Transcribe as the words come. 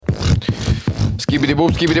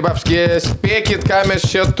Skibidibapski, spėkit, ką mes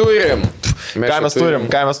čia turim. Ką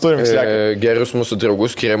mes turim. Gerus mūsų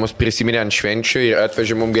draugus, kurie mus prisiminė ant švenčių ir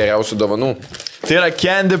atvežė mums geriausių dovanų. Tai yra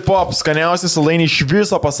Candy Pop, skaniausi saldainiai iš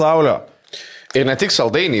viso pasaulio. Ir ne tik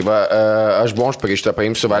saldainiai, aš buvau užpagaištą,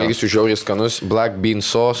 paimsiu, valgysiu žiauriai skanus Black Bean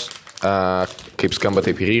Sauce, kaip skamba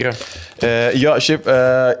taip ir yra. Jo, šiaip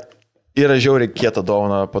yra žiauriai kieta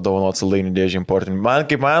dovana padovanoti saldainių dėžį importinį.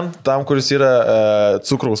 Man, tam, kuris yra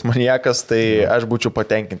cukraus maniakas, tai aš būčiau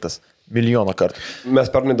patenkintas. Milijoną kartų. Mes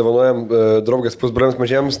pernai dovanojam draugės pusbroliams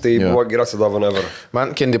mažiems, tai buvo geriausia dovana ever. Man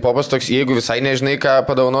Candy Popas toks, jeigu visai nežinai, ką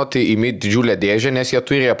padovanoti, tai imi didžiulę dėžę, nes jie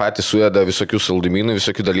turi, jie patys sudeda visokių saldumynų,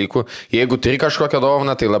 visokių dalykų. Jeigu turi kažkokią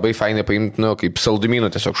dovaną, tai labai fainai paimti, kaip saldumynų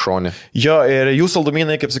tiesiog šonė. Jo, ir jų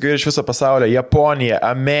saldumynai, kaip sakiau, iš viso pasaulio, Japonija,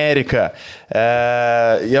 Amerika,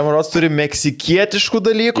 jie, man rodos, turi meksikietiškų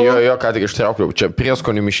dalykų. Jo, ką tik ištraukiau, čia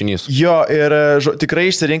prieskonių mišinys. Jo, ir tikrai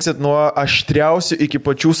išsirinksit nuo aštriausių iki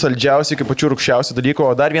pačių saldžiausių, iki pačių rūgščiausių dalykų,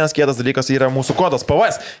 o dar vienas kietas dalykas yra mūsų kodas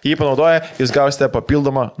PVS. Jį panaudoja, jūs gausite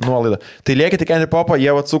papildomą nuolaidą. Tai liekite Candy Popą, jie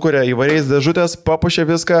atsukūrė įvairiais dėžutės, papušė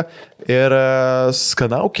viską ir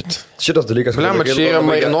skanaukit. Šitas dalykas... Blema, čia yra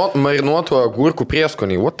marinuotų agurkų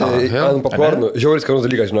prieskoniai. What the hell? Ant popkornų. Žiauris skanus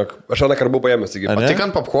dalykas, žinok. Aš aną karbu paėmęs. O tik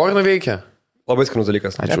ant popkornų veikia? Labai skanus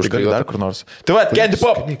dalykas. Ačiū, gali dar kur nors. Tai va, Candy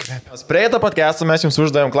Pop. Praeitą podcastą mes jums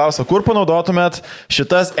uždavėm klausimą, kur panaudotumėt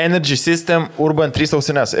šitas Energy System Urban 3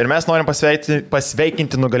 ausines. Ir mes norim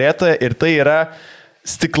pasveikinti nugalėtoją ir tai yra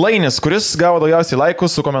stiklainis, kuris gavo daugiausiai laikų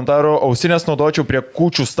su komentaru ausinės naudočiau prie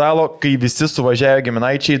kūčių stalo, kai visi suvažiavę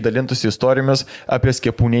giminaičiai dalintųsi istorijomis apie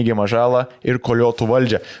skiepų neigiamą žalą ir koliotų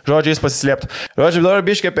valdžią. Žodžiais pasislėptų. Žodžiai dabar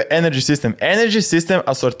biškai apie Energy System. Energy System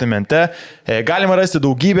asortimente galima rasti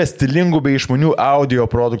daugybę stilingų bei išmanių audio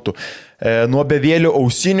produktų. Nuo bevėlių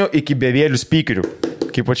ausinių iki bevėlių speakerių.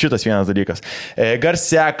 Kaip pat šitas vienas dalykas.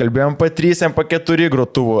 Garsiakalbė, MP3, MP4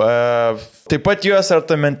 grotuvų. Taip pat jų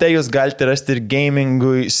asortimente jūs galite rasti ir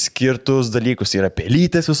gamingui skirtus dalykus. Yra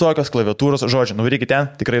pelytės visokios, klaviatūros, žodžiu, nuvarykite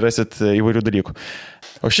ten, tikrai rasit įvairių dalykų.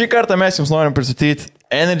 O šį kartą mes jums norim pristatyti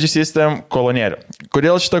Energy System kolonėlį.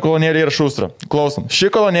 Kodėl šita kolonėlė yra šustra? Klausom,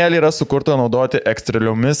 ši kolonėlė yra sukurta naudoti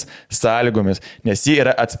ekstremiomis sąlygomis, nes ji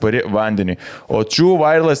yra atspari vandeniui. O True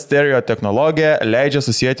Wireless Stereo technologija leidžia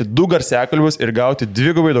susijęti du garsiakalbius ir gauti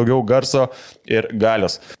dvigubai daugiau garso ir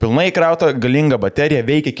galios. Pilnai įkrauta galinga baterija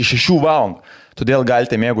veikia iki 6 valandų. Todėl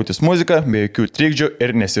galite mėgautis muziką be jokių trikdžių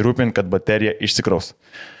ir nesirūpinti, kad baterija išsikraus.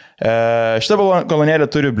 Šita kolonėlė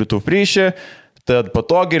turi Bluetooth ryšį, tad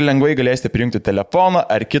patogiai ir lengvai galėsite prijungti telefoną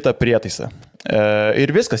ar kitą prietaisą.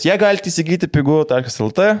 Ir viskas, ją galite įsigyti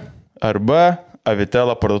pigu.lt arba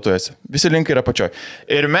Avitela parduotuvėse. Visi linkai yra pačioj.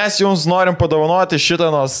 Ir mes jums norim padovanoti šitą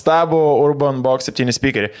nuostabų Urban Box 7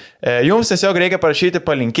 speakerį. Jums tiesiog reikia parašyti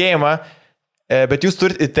palinkėjimą, bet jūs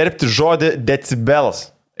turite įterpti žodį decibelas.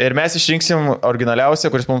 Ir mes išrinksim originaliausią,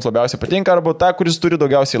 kuris mums labiausiai patinka, arba tą, kuris turi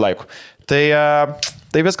daugiausiai laikų.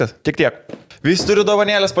 Tai viskas, tiek. Visi turi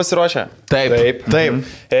dovanėlės pasiruošę? Taip.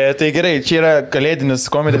 Tai gerai, čia yra kalėdinis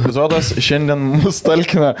komedi epizodas. Šiandien mus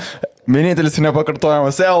talkina vienintelis ir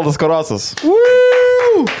nepakartojamas Eldas Karosas.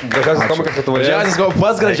 Gražiausias komikas Lietuvoje.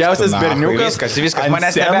 Pats gražiausias berniukas. Viskas.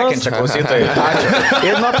 Manęs nebekenčia klausytojai. Ačiū.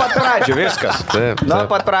 Ir nuo pat pradžių viskas. Nuo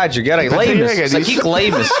pat pradžių. Gerai, laimis. Sakyk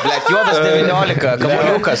laimis. Blet, juodas 19,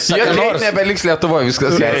 kamuoliukas. Jie nebeliks Lietuvoje,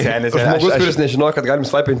 viskas. Žmogus, kuris nežinojo, kad galim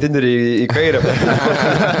swipe Tinderį į kairę.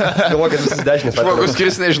 Galvoju, kad visi dešinės. Žmogus,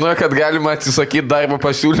 kuris nežinojo, kad galima atsisakyti darbo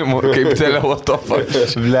pasiūlymų kaip telelotopą.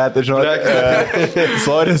 Blet, žodžiu.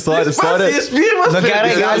 Sorry. Jis pirmas. Nu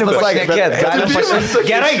gerai, galim pašnekėti.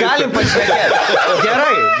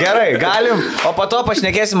 Gerai, galim. O po to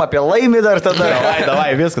pašnekėsim apie laimį dar tada. Davai,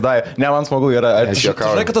 viską, davai. Ne, man smagu yra.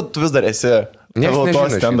 Žinai, kad tu vis dar esi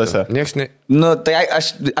Niekas ne. Nu, tai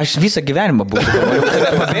aš visą gyvenimą būsiu.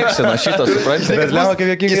 Tave pabėgsiu nuo šito, supranti. Bet lemą,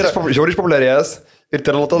 kaip jie yra. Žiauriai išpopuliarėjęs. Ir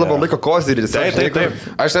terloto dabar laiko koziris. Taip.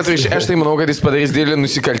 Aš tai manau, kad jis padarys didelį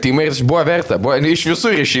nusikaltimą ir jis buvo verta. Buvo iš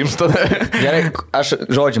visų ryšims tada. Gerai,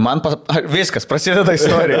 man viskas, prasideda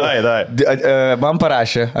istorija. Dai. Man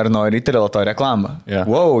parašė, ar nori teleloto reklamą. Yeah.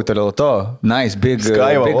 Wow, teleloto, nice, big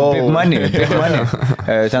money.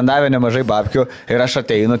 Ten davė nemažai babkių ir aš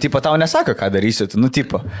ateinu, tipo, tau nesako, ką darysit,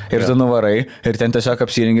 Ir tu nuvarai, ir ten tiesiog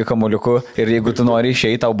apsirengi kamuoliuku ir jeigu tu nori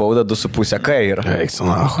išeiti, tau bauda 2,5 K yra.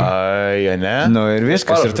 Ai, ne? Nu, ir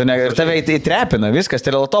viskas, ir tave įtrepina, viskas,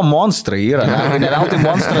 teleloto monstrai yra, ne veltui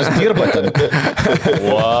monstras dirba ten.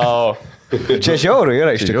 Wow. Čia žiauru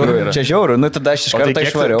yra, iš tikrųjų. Čia žiauru, nu tada aš iš karto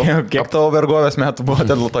išvariau. Kiek tavo vergovės metų buvo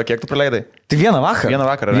ten Loto, kiek tu praleidai? Tai vieną vakarą. Vieną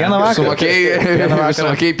vakarą.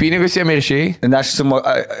 Sumokėjai pinigus jiem ir išėjai?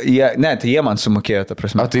 Ne, tai jie man sumokėjo, ta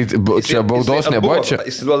prasme. Tai čia baudos nebuvo čia?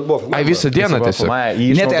 Ai, visą dieną tiesiog.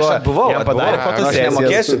 Ne, tai aš atbuvau. Jam padarė fotosesijas.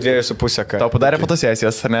 Nemokėsiu 2,5. Tau padarė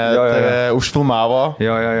fotosesijas, ne? Užfilmavo,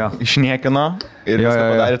 išniekino ir viską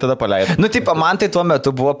padarė, tada paleido. Nu, taip, man tai tuo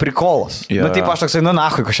metu buvo prikolas. Nu, taip, aš toksai, nu,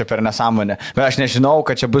 nahui, kažkaip per nesąmonę. Bet aš nežinau,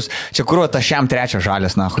 kad čia bus, čia kur ta šiam trečias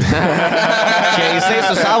žalės, nahui. Čia jisai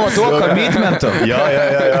su savo tuo komitmentu.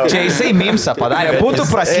 Čia jisai mimsą padarė. Būtų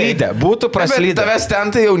praslydę. Bet tavęs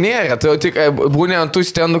ten tai jau nėra. Tai jau tik būnė ant tų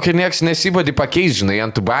stendų, kai nieks nesibodį pakeis, žinai,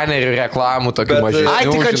 ant tų banerių reklamų, tokių mažesnių. Ai,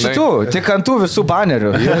 tik ant šitų, tik ant tų visų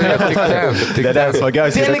banerių. Tik ten,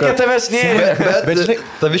 smagiausiai. Tėlikai tavęs nėra. Bet žinai,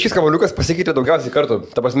 taviškis kamoliukas pasikeitė daugiausiai kartų.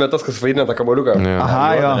 Ta prasme, tas, kas vaidina tą kamoliuką. Aha,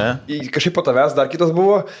 jo. Kažkaip po tavęs dar kitas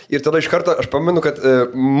buvo ir tada iš karto aš pamenu, kad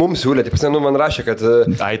mums siūlė, taip pasinu, man rašė, kad...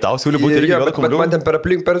 Ai, tau siūlė būti irgi vėl kamoliuką. Bet man ten per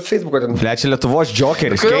Facebooką ten... Plečia Lietuvos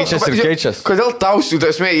džokeris, keičiasi. Kodėl tau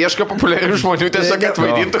siūlė, esmė, ieško populiarių žmonių tiesiog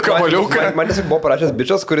atvaidintų kamoliuką? Man tiesiog buvo parašęs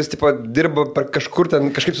bičias, kuris tipo dirba kažkur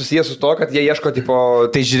ten kažkaip susijęs su to, kad jie ieško tipo...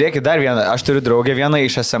 Tai žiūrėkit dar vieną, aš turiu draugę vieną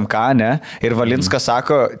iš SMK, ne? Ir Valinskas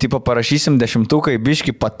sako, tipo parašysim 10-ukai,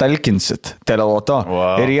 biški patalkinsit teleloto.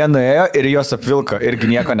 Wow. Ir jie nuėjo ir jos apvilko irgi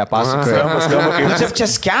nieko nepasakojo. Čia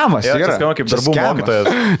skemas yra. Čia skamba kaip darbų mokytojas.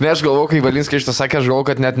 Ne, aš galvoju, kai Valinskis šitą sakė, aš galvoju,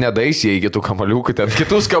 kad net nedais jie iki tų kamoliukų, ten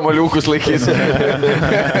kitus kamoliukus laikys.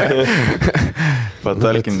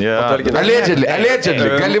 Patalkin, ja. Allegedly,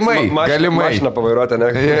 galimai. Mašiną pavairuoti, ne?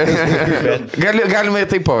 Galimai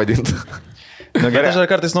taip pavadinti. Nu, gerai, aš dar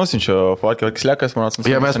kartais nusinčiu fotkę, Slekas, man atsiprašau.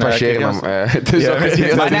 Jie mes pašėrinam.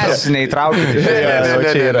 Manęs neįtraukite.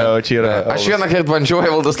 Čia yra. Aš vieną kartą bandžiau,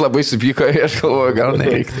 Evaldas labai supyko ir aš galvoju, gal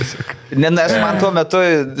nereiktų. Nes man tuo metu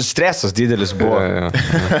stresas didelis buvo.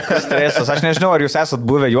 Stresas. Aš nežinau, ar jūs esat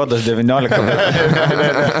buvę juodas 19.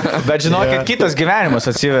 Bet žinokit, kitas gyvenimas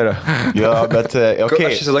atsiveria. Jo, bet, okei.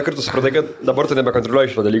 Aš visada kartu supratai, kad dabar tu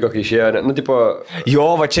nebekontroliuoji šito dalyko, kai išėjo. Nu, tipo... Jo,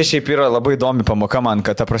 va čia šiaip yra labai įdomi pamoka man,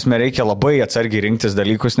 kad ta prasme reikia labai atsargiai rinktis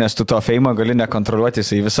dalykus, nes tu to feimą gali nekontroliuoti,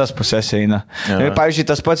 jisai visas pusės eina. Ir pavyzdžiui,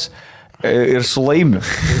 tas pats ir su laimiu.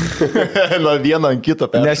 Nuo vieno ant kito.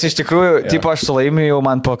 Nes iš tikrųjų, tipo aš su laimiu jau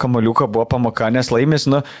man po kamoliuko buvo pamoka, nes laimis,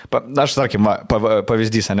 nu, aš tarkim,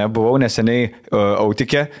 pavyzdys, ne, buvau neseniai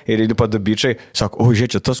autikė ir įlipa du bičiai, sako, o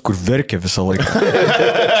žiūrėk, čia tas, kur verkia visą laiką.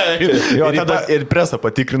 Jo, tada ir presą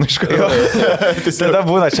patikrinu iš karto. Tada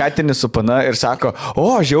būna čatinis su pana ir sako,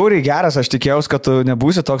 o, žiauriai geras, aš tikėjausi, kad tu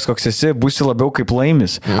nebūsi toks, koks esi, būsi labiau kaip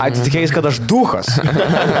laimis. Ai, tu tikėjai, kad aš duhas.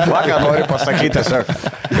 Ką noriu pasakyti tiesiog.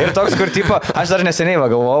 Ir toks, kur tipo, aš dar neseniai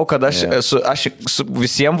galvojau, kad aš su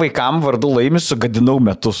visiems vaikams vardu Laimis sugadinau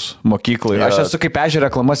metus mokykloje. Aš esu kaip ežė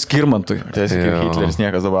reklama Skirmantui. Tai esi kaip Hitleris,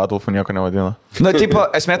 niekas dabar Adolfų nieko nevadina. Na, tipo,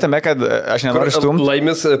 esmė tame, kad aš nenoriu stumti.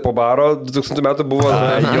 Laimis po baro 2000 metų buvo...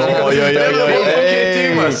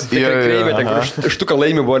 Štuka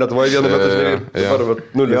laimė buvo Lietuvoje vienu metu.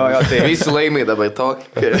 Tai visi laimiai dabar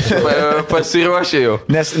tokį. Pasiruošė jau.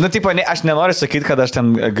 Nes, nu, tipo, aš nenoriu sakyti, kad aš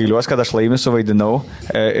ten gailiuosi, kad aš Laimį suvaidinau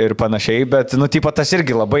ir panašiai, bet, nu, tipo, tas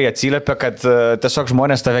irgi labai atsiliepia, kad tiesiog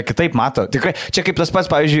žmonės tave kitaip mato. Tikrai, čia kaip tas pats,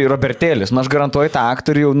 pavyzdžiui, Robertėlis. Nu, aš garantuoju, tą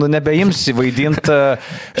aktorių jau, nu, nebeims vaidinti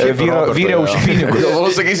vyrę už pinigus.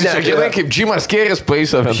 Galvoju, sakysi, čia gerai, kaip Jimas Keris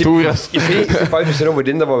paisa aventūras. Jisai, pavyzdžiui, seniau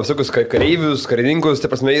vaidindavo visokius kareivius, karininkus,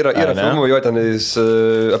 tai prasme, yra filmų jo ten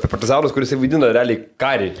apie partizanus, kuris vaidina realiai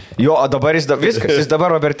karį. Jo, o dabar jis dabar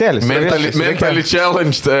Robertėlis. Mentally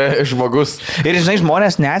challenged žmogus. Ir, žinai,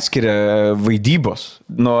 žmonės neatskiria vaidybos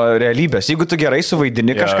nuo realybės. Jeigu tu gerai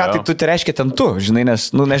suvaidini kažką, tai tu tai reiškia ten tu, žinai, nes,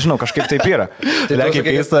 nu, nežinau, kažkaip taip yra. Tai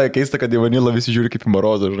keista, kad į vanilą visi žiūri kaip į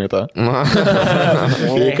Morozą, žinai, tą.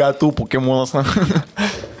 Kai ką tų Pokemonas.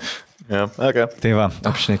 Yeah, okay. Tai va,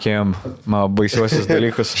 apšnekėjom baisiuosius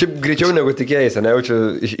dalykus. Šiaip greičiau negu tikėjai, nejaučiu,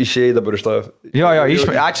 išėjai dabar iš to. Jo,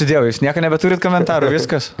 ačiū Dievui, jūs nieko nebeturit komentarų,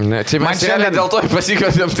 viskas. Ne, čia man šiandien dėl to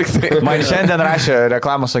pasikvietėm tik tai. Man šiandien rašė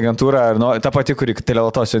reklamos agentūra, ta pati, kuri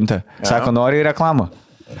teleloto siuntė. Sako, nori į reklamą.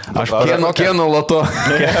 Aš kieno loto.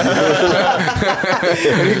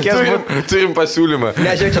 Turim pasiūlymą.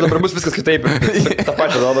 Ne, žiūrėk, čia dabar bus viskas kitaip. Ta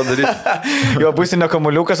pačia dalą daryti. Jo, būsi ne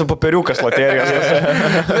kamuliukas, o popieriukas loterijos.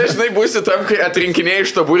 Nežinai, būsi tam, kai atrinkinėjai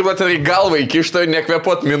iš to burbą, tai galvą įkišto ir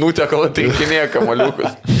nekvepot minutę, kol atrinkinėja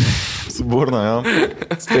kamuliukus. Su burna, jo.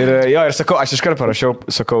 Ir sakau, aš iškart parašiau,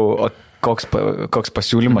 sakau, koks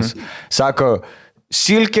pasiūlymas. Sako,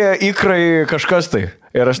 silkė, ikrai, kažkas tai.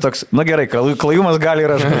 Ir aš toks, na gerai, klajumas gali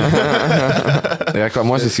ir aš.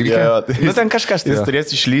 Reklamuosi silkę. Nu, ten kažkas. Jis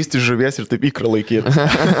turės išlysti žuvies ir taip įkrą laikyti.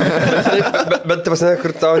 Bet pasine,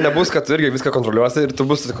 kur tau nebus, kad tu irgi viską kontroliuosi ir tu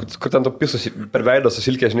bus, kur ten tu pisus per veidą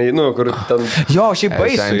susilkė, žinai, nu, kur ten... Jo, šiaip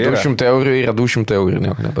baisu. 200 eurų yra 200 eurų,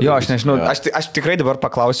 nieko nepadarys. Jo, aš nežinau, aš tikrai dabar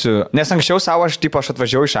paklausiu, nes anksčiau savo aš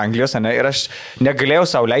atvažiavau iš Anglijos, ne, ir aš negalėjau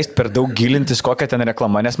savo leisti per daug gilintis, kokią ten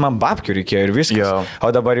reklama, nes man babkių reikėjo ir viskas. Jo.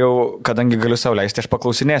 O dabar jau, kadangi galiu savo leisti, aš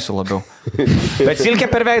paklausinėsiu labiau. Bet silkę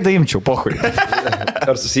per veidą imčiau, pohui.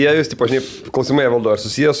 Ar susiję jūs, tipo, žinai, klausimai valdo, ar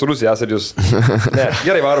susiję su Rusija, esate jūs? Ne,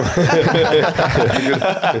 gerai, varom.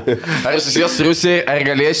 Ar susijęs su Rusija, ar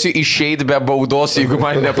galėsiu išeiti be baudos, jeigu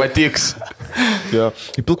man nepatiks? Jo,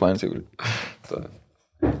 įpilk man, jeigu.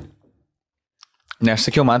 Ne, aš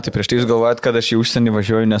sakiau, man tai prieš tai jūs galvojat, kad aš į užsienį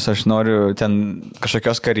važiuoju, nes aš noriu ten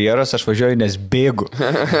kažkokios karjeros, aš važiuoju, nes bėgu.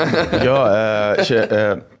 Jo,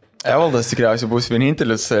 Evaldas tikriausiai bus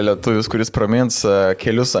vienintelis lietuvis, kuris pramins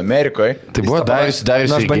kelius Amerikoje. Tai buvo Darius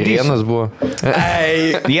Gerienas buvo.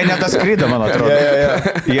 Jie nedaskrydo, man atrodo.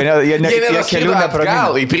 Jie kelių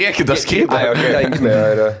nepragal, į priekį daskrydo.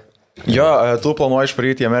 Jo, tu planuoji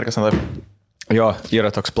išvaryti į Ameriką, santai. Jo,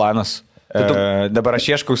 yra toks planas. Dabar aš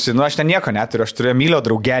ieškausi, nu aš ten nieko neturiu, aš turiu Emilio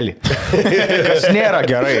draugelį. Kas nėra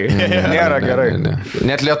gerai. Nėra gerai.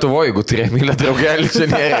 Net Lietuvoje, jeigu turi Emilio draugelį, čia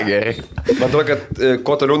nėra gerai. Man atrodo, kad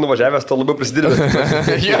kuo toliau nuvažiavęs, to labiau prisidėdė.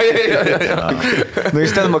 Jo. Nu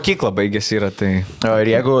jis ten mokyklą baigėsi yra, tai...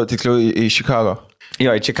 Ir jeigu tiksliau į Čikagą.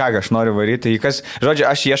 Jo, į Čikagą aš noriu varyti. Žodžiu,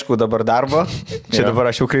 aš ieškau dabar darbo. Čia dabar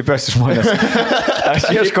aš jau kreipiuosi žmonės. Aš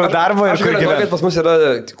ieškau darbo ir kur gyvenu. Pas mus yra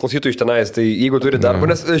klausytojų iš tenais, tai jeigu turi darbo,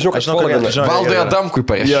 nes žinau, kad Valdui Adamkui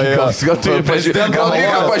pareiškia. Gal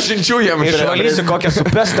reikia pažinčių jam išvalysiu kokią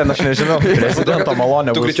supes ten, aš nežinau. Prezidento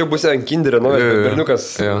malonė bus. Tu greičiau būsi ant kinderio, nu, berniukas.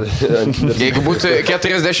 Jeigu būtų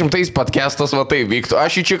 40 podcastas, va tai vyktų.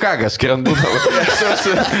 Aš į Čikagą skrendu.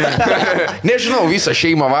 Nežinau, visą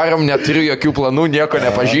šeimą varom, neturiu jokių planų, nieko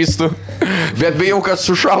nepažįstu, bet bijau, kad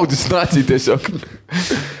sušaudys naciai tiesiog.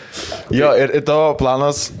 Jo, ir tavo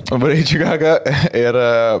planas varai į Čikagą ir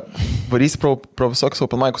varysi pro visokius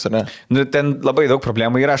open mic'us, ar ne? Nu, ten labai daug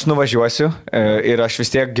problemų yra, aš nuvažiuosiu ir aš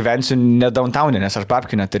vis tiek gyvensiu ne downtown'e, nes aš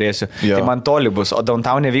babkių neturėsiu. Jo. Tai man toli bus, o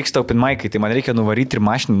downtown'e vyksta open mic'ai, tai man reikia nuvaryti ir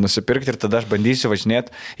mašiną nusipirkti ir tada aš bandysiu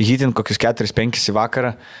važinėti, hitinti kokius 4-5 į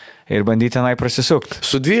vakarą. Ir bandyti tenai prasisukti.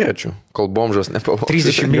 Su dviračiu, kol bomžas nepavau.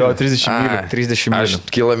 30 mylių. 30 mylių. Aš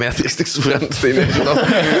kilometrais tik suprantu, tai nežinau.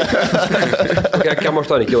 Kiam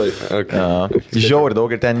 8 kilai. Žiauri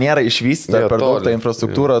daug ir ten nėra išvystyta per daug tą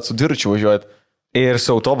infrastruktūrą su dviračiu važiuoti. Ir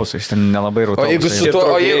su autobusais, ten nelabai ir autobusai.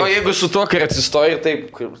 O jeigu su tuo, kai atsistoji ir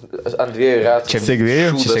taip ant dviejų ratų. Čia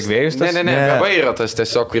segvėjus tas? Ne, vairatas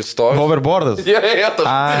tiesiog, kur stovi. Hoverboardas.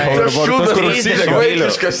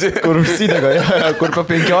 Kur užsidega, kur po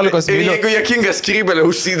 15 minučių. Jeigu jokingas skrybelė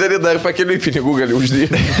užsidari, dar pakeliui pinigų gali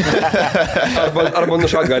uždirbti. Arba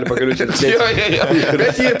nušaut gali pakeliui čia.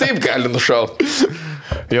 Bet jie taip gali nušaut.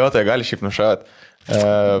 Jo, tai gali šiaip nušaut.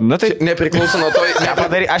 Na tai nepriklauso nuo to.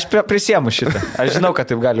 Aš prisiemu šitą. Aš žinau, kad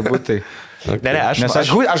taip gali būti. Ne, nes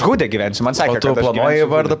aš gūdė gyvensiu, man sakė, kad tu planuoji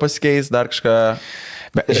vardą pasikeis, dar kažką.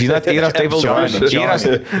 Bet, žinot, yra taip,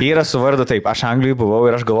 yra su vardu taip. Aš Anglijoje buvau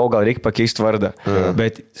ir aš galvojau, gal reikia pakeisti vardą.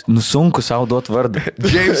 Bet nusunku savo duoti vardą.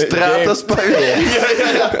 James Stratas pavėjo.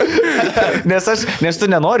 Nes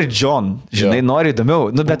tu nenori John, žinai, nori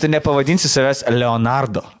įdomiau. Nu, bet tu nepavadinsi savęs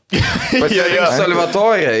Leonardo. Pasirink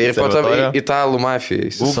Salvatore ir po to italų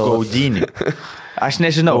mafijai. Gaudinį. Aš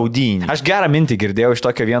nežinau. Audinį. Aš gerą mintį girdėjau iš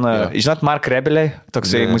tokio vieno, žinot, Mark Rebelė,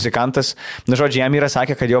 toksai muzikantas. Na, žodžiu, jam yra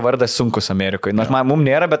sakė, kad jo vardas sunkus Amerikoje. Nors mum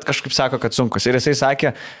nėra, bet kažkaip sako, kad sunkus. Ir jisai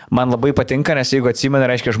sakė, man labai patinka, nes jeigu atsimena,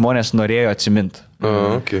 reiškia, žmonės norėjo atsiminti.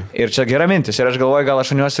 Okay. Ir čia gera mintis. Ir aš galvoju, gal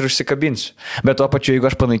aš ant juos ir užsikabinsiu. Bet tuo pačiu, jeigu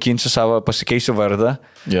aš panaikinsiu savo, pasikeisiu vardą,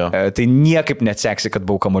 tai niekaip neatseksi, kad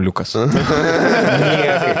buvau kamoliukas.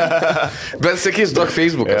 Bet sakys, duok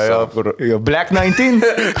Facebookas. Black 19.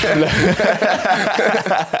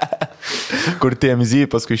 Kur TMZ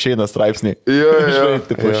paskui išeina straipsniai.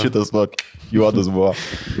 Tipo šitas, juodas buvo.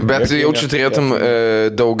 Bet jaučiu turėtum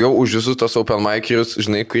daugiau už visus tos open mic'erius,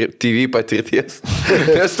 žinai, kur TV patirties.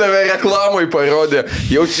 Nes tave reklamai parodė.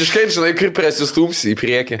 Jaučiškai, žinai, kur presistumsi į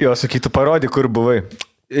priekį. Jo, sakytų, parodė, kur buvai.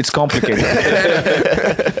 It's complicated.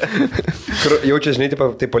 Kur jaučia, žinai,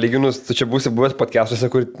 tai palyginus, tu čia būsi buvęs podcastuose,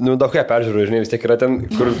 kur, nu, daug ką peržiūrėjau, žinai, vis tiek yra ten,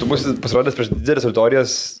 kur tu būsi pasirodęs prieš didelės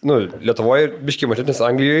auditorijas, nu, Lietuvoje, biškiai mažesnės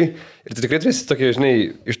Anglijoje, ir tu tikrai turėsi tokia, žinai,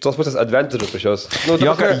 iš tos pusės advantage'ų prieš jos. Nu,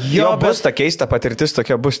 jo, bus ta keista patirtis,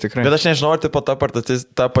 tokia bus tikrai. Bet aš nežinau, ar tipo, ta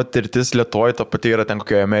patirtis Lietuvoje, ta pati yra ten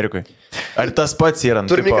kokioje Amerikoje. Ar tas pats yra?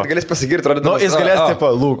 Turime, kad galės pasigirti, nu, jis galės, tipo,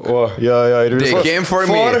 look. They came for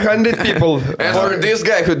me. 400 people. And for this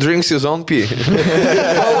guy, guy who drinks his own pee.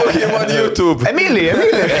 Follow him on YouTube. Emilija.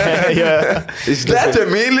 Is that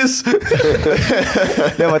Emilis?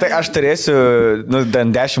 Ne, matai, aš turėsiu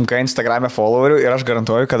 10K Instagram'e followerių ir aš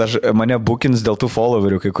garantuoju, kad mane bookins dėl tų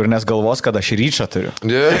followerių, kai kur nes galvos, kad aš ryčą turiu.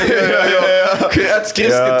 Kai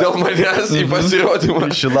atskriskit dėl manęs į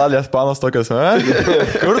pasirodymą. Šilalės panos tokios,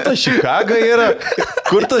 kur ta Čikaga yra?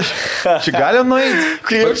 Kur ta Čikaga nueiti?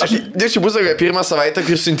 Čia bus tokia pirmą savaitę,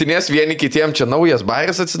 kai siuntinės vieni kitiem, čia naujas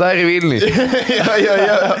baris atsidarė Vilniui.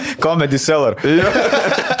 Comedy Cellar.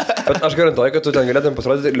 Bet aš garantuoju, kad tu ten galėtum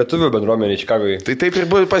pasirodyti lietuvių bendruomenį Čikagoje. Tai taip ir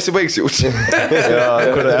pasibaigs jau.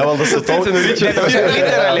 Kur Evaldas su tautiniu ryčiu.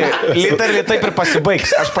 Literaliai taip ir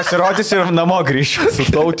pasibaigs. Aš pasirodysiu ir namo grįšiu. Su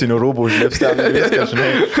tautiniu rūbu užlips ten.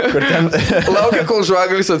 Kur ten... Laukia, kol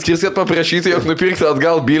žvagalis atskirs, kad paprašytų, jog nupirktų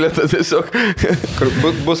atgal bilietą tiesiog. Kur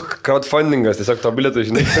bus crowdfundingas, tiesiog to bilietą,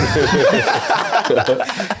 žinai.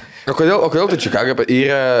 O kodėl tu Čikagą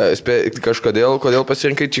kodėl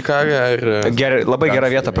pasirinkai Čikagą? Labai gerą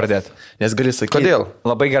vietą pradėti. Nes gali sakyti. Kodėl?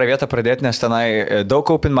 Labai gerą vietą pradėti, nes tenai daug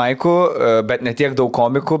open mic'ų, bet ne tiek daug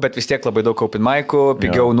komikų, bet vis tiek labai daug open mic'ų,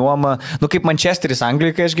 pigiau nuoma. Nu kaip Manchesteris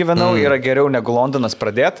Anglijoje, kai aš gyvenau, yra geriau negu Londonas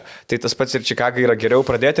pradėti, tai tas pats ir Čikaga yra geriau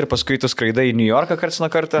pradėti ir paskui tu skraidai į New Yorką karts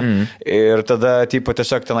nuo kartą ir tada tipo,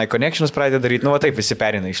 tiesiog tenai connections pradeda daryti, nu va taip visi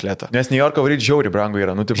perina iš lėto. Nes New Yorko varyti žiauri brangu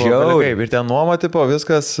yra, nu tipo, ir ten nuoma, tipo,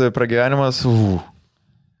 viskas pragyvenimas.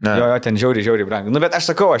 Jo, ten žiauri brangu. Nu, bet aš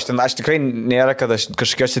sakau, aš tikrai nėra, kad aš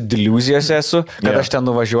kažkokiose diliuzijose esu, kad aš ten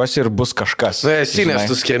nuvažiuosiu ir bus kažkas. Na, esi, nes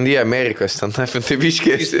tu skrendi Amerikos, ten tai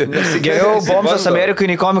biškėsi. Geriau bombsas Amerikai,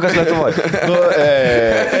 nei komikas Lietuvoje.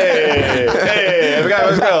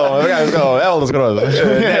 Evaldas Grodas.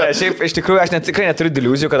 Šiaip, iš tikrųjų, aš tikrai neturiu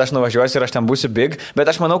iliuzijų, kad aš nuvažiuosiu ir aš ten būsiu big, bet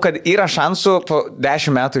aš manau, kad yra šansų po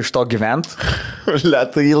 10 metų iš to gyventi.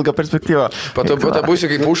 Lietai ilgą perspektyvą. Po to būsiu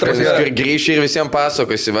kaip Puškas, grįši ir visiems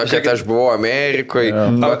pasakosi, va, kad aš buvau Amerikoje,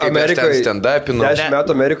 Amerikoje stand-upinu. 10 metų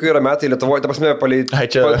Amerikoje yra metai Lietuvoje, ta prasme,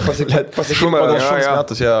 pasiekimą.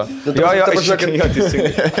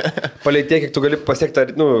 Palei tiek, kiek tu gali pasiekti,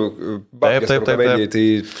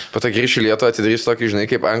 Taip. Po to grįši Lietuvą, atidarys tokį, žinai,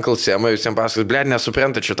 kaip Uncle Sam, visiems pasakos, blėd,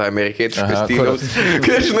 nesupranta čia tą amerikietišką stiliaus.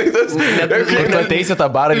 Kai, žinai, tas... Kur ateisi tą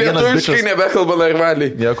barą vienas bičias. Lietuviškai nebekalba normaliai.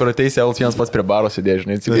 Jo, kur ateisi, Elas vienas pats prie baro sėdė,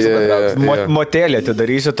 žinai. Motelė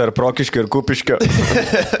atidarysi tarp Rokiškio ir Kupiškio.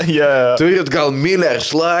 Turit gal Miller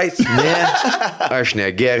Slides? Ne. Aš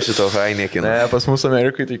negersiu to Heinekeną. Ne, pas mūsų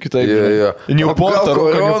Amerikai tai kitaip. Newportą,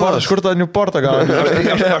 Newportą. Iš kur tą Newportą gauni?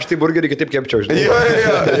 Aš tai burgerį kitaip kepčiau, žinai.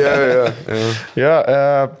 Jo.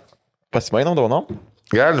 Pasimainam dovanom?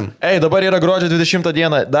 Galim. Dabar yra gruodžio 20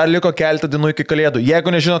 diena, dar liko keletą dienų iki Kalėdų.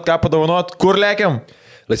 Jeigu nežinot, ką padovanot, kur lėkiam?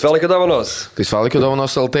 Laisvalaikio dovanos. Laisvalaikio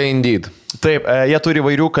dovanos LT Indeed. Taip, jie turi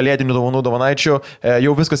vairių kalėdinių dovanų dovanaičių,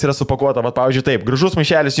 jau viskas yra supakuota, bet pavyzdžiui taip, gražus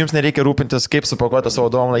maišelis, jums nereikia rūpintis, kaip supakuoti savo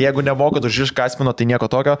dovaną, jeigu nemokat už iškasmino, tai nieko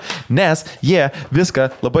tokio, nes jie viską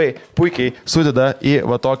labai puikiai sudeda į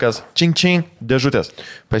va tokias čing-čing dėžutės.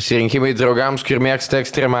 Pasirinkimai draugams, kur mėgsta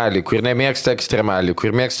ekstremaliai, kur nemėgsta ekstremaliai,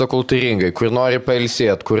 kur mėgsta kultūringai, kur nori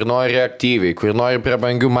pailsėti, kur nori aktyviai, kur nori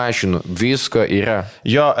prabangių mašinų, visko yra.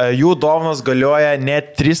 Jo, jų dovanos galioja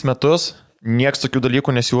net 3 metus. Niekas tokių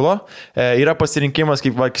dalykų nesiūlo. Yra pasirinkimas,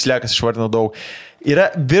 kaip Kislekas išvardino daug. Yra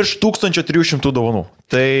virš 1300 dovanų.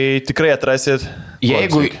 Tai tikrai atrasit.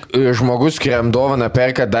 Jeigu žmogus, kuriam dovaną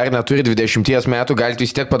perka, dar neturi 20 metų, galite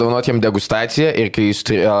vis tiek padovanoti jam degustaciją ir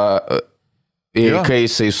kai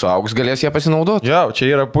jisai suaugs, galės ją pasinaudoti. Jo, čia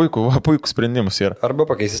yra puikus sprendimas. Arba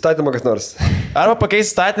pakeis įstatymą kas nors. Arba pakeis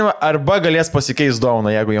įstatymą, arba galės pasikeis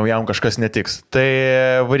dovaną, jeigu jam kažkas netiks. Tai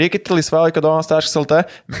varykite laisvalaikio dovanos.lt.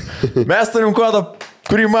 Mes turim kodą,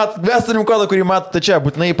 kurį matote čia.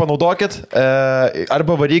 Būtinai panaudokit.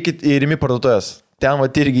 Arba varykit į Rimi parduotuvės. Ten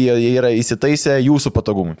irgi jie yra įsitaisę jūsų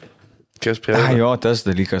patogumui. Jo, tas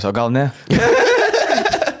dalykas, o gal ne?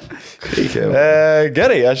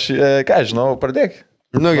 Gerai, aš, ką žinau, pradėk.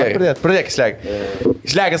 Nu, gerai. Pradėk,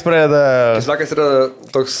 Kislekas pradeda. Kislekas yra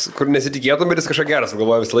toks, kur nesitikėtum, bet jis kažką geras,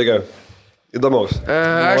 galvoju visą laiką. Įdomaus.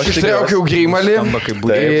 Aš ištraukiau Grimalį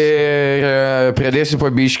ir pradėsiu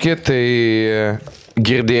pabiškį, tai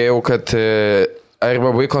girdėjau, kad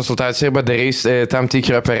arba buvai konsultacija, arba darys tam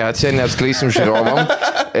tikrą operaciją, neatskleisim žiūrovom,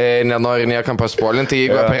 nenori niekam paspolinti,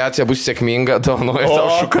 jeigu operacija bus sėkminga, dovanoju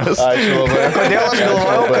tau šukas. Kodėl aš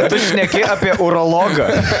galvojau, kad tu šneki apie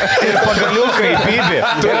urologą ir pagaliuką į bibį?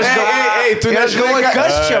 tu nežinai,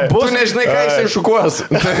 kas čia bus. Tu nežinai, ką jisai šukuos.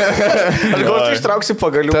 Aš galvoju, tu ištrauksi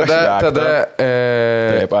pagalių. Tada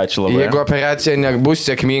Taip, ačiū labai. jeigu operacija nebus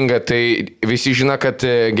sėkminga, tai visi žino, kad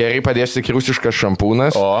gerai padės tik rusiškas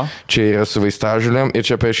šampūnas. O. Čia yra su vaistažuliam ir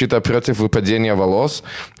čia parašyta против выпадения волос.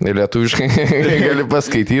 Lietuviškai gali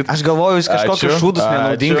paskaityti. Aš galvoju, jūs kažkokius šūdus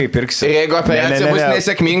nenaudingai pirksi. Ir jeigu operacija bus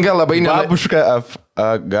nesėkminga, labai Babuška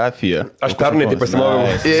Agafija. Aš pernai tai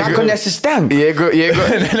pasimoviau. Sako, nesisteng. Jeigu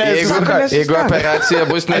operacija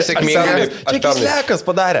bus nesėkminga, Čia kislekas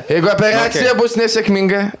padarė. jeigu operacija bus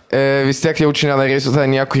nesėkminga, vis tiek jaučiu nedarysiu tą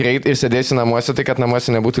niekur eiti ir sėdėsiu namuose, tai kad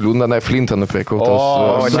namuose nebūtų liūdna, na, flintą nupirkau.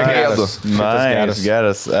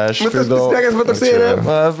 Geras. Aš Pasistengęs, bet toksai yra.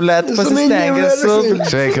 Blet, pasistengęs su...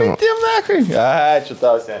 Sveikinu. Ačiū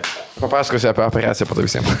tau, sen. Papasakosiu apie operaciją po to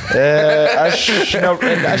visiems.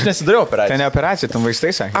 Aš nesidariau operaciją. Tai ne operacija, tam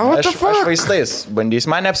vaistai sakė. Aš vaistais bandys.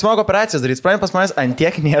 Man neapsimoka operacijas daryti. Spranim pas manęs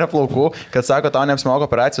antiek nėra plaukų, kad sako, tau neapsimoka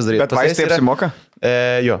operacijos daryti. Bet vaistai apsimoka?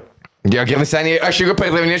 Jo. Gerai, seniai, aš jeigu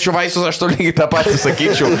pardavinėčiau vaistus, aš to lygiai tą patį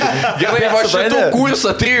sakyčiau. Gerai, va šitų kursą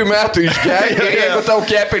 3 metų išgerti ir jeigu tau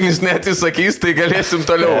kepenys neatsisakys, tai galėsim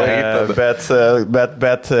toliau eiti.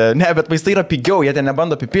 Bet vaistai yra pigiau, jie ten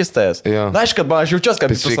nebando pipistas. Jo. Na, aš jaučiuosi,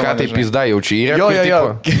 kad Sveikatai pizda jaučiu yra.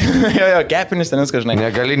 Jo, kepenis ten viskas, žinai.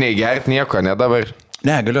 Negali nei gerti nieko, ne dabar.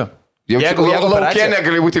 Ne, galiu. Jeigu laukia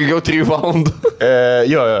negali būti ilgiau 3 valandų.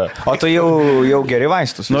 Jo. O tu jau geri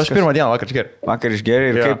vaistus? Nu, aš pirmą dieną vakar išgeriu. Vakar išgeri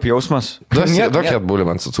ir kaip jausmas? Duok atbulį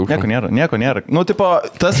man su cukru. Nieko nėra. Nu, tipo,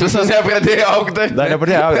 tas visas... Nepradėjo augti. Dar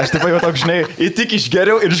nepradėjau augti. Aš tipo jau toks, žinai, tik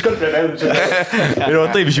išgeriau ir iškart prie veidrodžio. Ir jau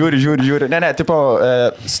taip žiūri. Ne, tipo,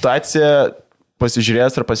 situacija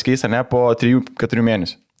pasižiūrės ar pasikeis, ne, po 3-4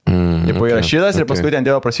 mėnesių. Tipo yra šitas ir paskui ten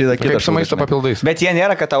dėl prasideda kitas. Kaip su maisto papildais. Bet jie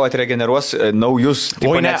nėra, kad tau atregeneruos naujus.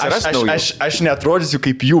 O ne, aš neatrodysiu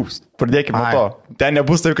kaip jūs. Pradėkime nuo to. Ten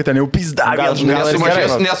nebus taip, kad ten jau pizda.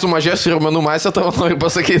 Nesumažės raumenų masė, tavo nori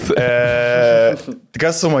pasakyti.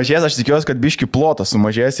 Kas sumažės, aš tikiuosi, kad biški plotas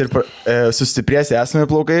sumažės ir sustiprės esami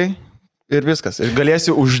plaukai. Ir viskas. Ir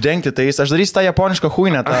galėsiu uždengti tais. Aš darysiu tą japonišką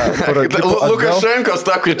huinę. Lukašenkos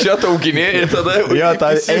tą, kur čia tauginė ir tada... Jo,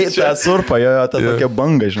 tą surpą, ta tokia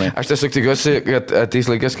banga, žinai. Aš tiesiog tikiuosi, kad ateis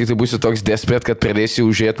laikas, kai tai būsi toks desperate, kad pradėsi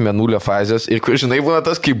užėti mėnulio fazės. Ir kur, žinai, būna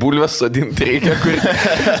tas, kai bulves sodinti reikia, kur...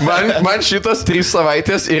 Man šitos 3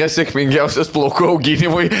 savaitės yra sėkmingiausias plaukų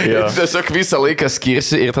auginimui. Tiesiog visą laiką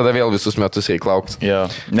skirsi ir tada vėl visus metus reikia laukti.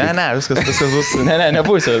 Ne, viskas bus... Ne,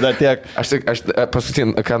 nebūsiu, dar tiek. Aš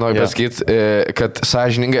paskutinį, ką noriu pasakyti, kad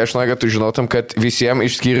sąžiningai, aš noriu, kad tu žinotum, kad visiems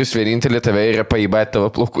išskyrus vienintelį tave yra paibėti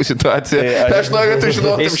tavo plaukų situaciją. Aš noriu, kad tu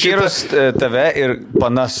žinotum išskyrus tave ir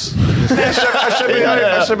panas. Aš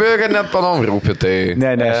abejoju, kad net panom rūpi. Tai...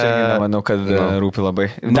 Ne, aš nemanau, kad rūpi labai.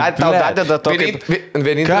 Tau dadeda to, kaip...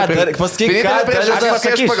 Vienintelį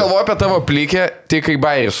aš pagalvoju apie tavo plikę, tai kai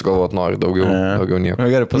bairį sugalvot nori daugiau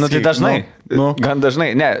nieko. Nu, tai dažnai. Gan dažnai.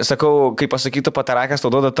 Ne, sakau, kai pasakytų patarakas,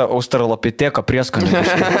 tau duoda tą australopiteko prieskonį.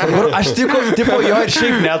 Aš tipo jo ir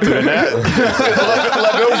šiaip neturiu, ne?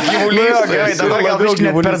 Labiau gyvulys. Gerai, dabar gal biškai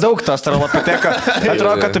net per daug to australopiteko.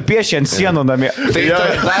 Atrodo, kad tu pieši ant sienų namie. Tai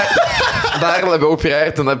dar labiau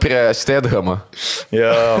priartina prie Stedhamą.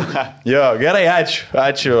 Jo, gerai,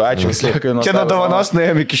 ačiū. Čia nuo dovanos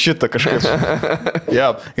nuėjom iki šitą kažkas.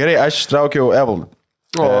 Jo, gerai, aš traukiau Evaldą.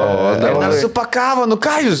 Dar supakavo, nu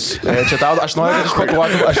ką jūs? Čia tau, aš noriu, kad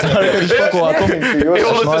išpakuotum.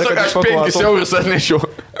 Aš 5 eurus atnešiau.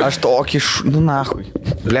 Aš tokį nu nahui.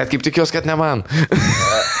 Blet, kaip tikiuosi, kad ne man.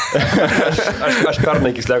 Aš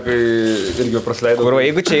pernai kislekai irgi prasileidau. Kur,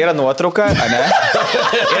 jeigu čia yra nuotrauka, ne?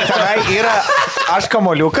 Ir tenai yra aš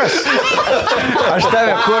kamoliukas. Aš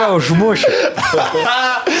tave kurą užmušiu.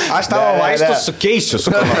 Aš tavo vaistus sukeisiu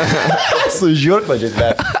su kamoliu. Su žiurkladžiais,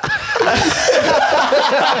 bet.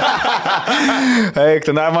 Eik,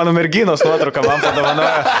 tai mano merginos nuotrauka man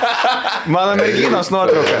padovanoja. Mano merginos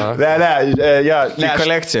nuotrauka. Ne,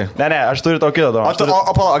 kolekcija. Ne, aš turiu tokį kitą.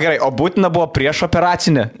 O gerai, o būtina buvo prieš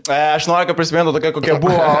operacinę? Aš noriu, kad prisimintų tokia, kokia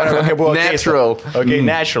buvo Natural. Okay,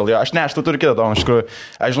 natural, jo. Aš tu turiu kitą dovaną, iš tikrųjų.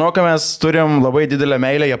 Aš žinau, kad mes turim labai didelę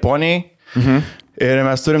meilę Japonijai. Ir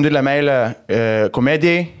mes turim didelę meilę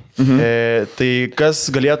komedijai. Tai kas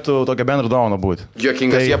galėtų tokia bendra dovana būti?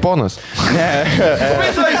 Juokingas Japonas. Ne.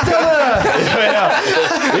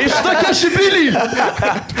 Iš tokia šipilį.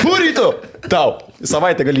 Furytų. Tau.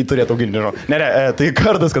 Savaitę gali turėti auginti, nežinau. Ne, tai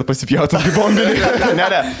kardas, kad pasipjautum kaip bombinį. Ne.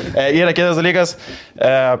 Yra kitas dalykas.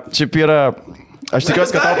 Šiaip yra... Aš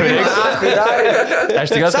tikiuosi, kad tau prireiks.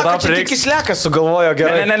 Sako, čia tik Kislekas sugalvojo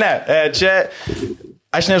gerai. Ne. Čia...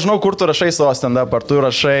 Aš nežinau, kur tu rašai savo stand-up, ar tu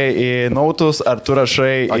rašai į nautus, ar tu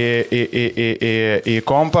rašai į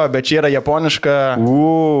kompą, bet čia yra japoniška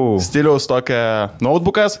stiliaus tokia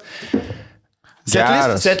notebookas.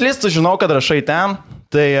 Setlistų žinau, kad rašai ten.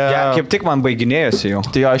 Tai, kaip tik man baiginėjosi jau.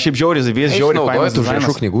 Tai šiaip žiauriai zavys, žiauriai fainas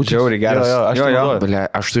dizainas. Aš knygų čia. Žiauriai geras.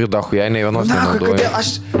 Aš turiu dahu, jei ne vienos nenaudoju. Kodėl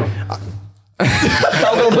aš...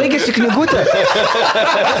 Tau gal baigėsi knygutė?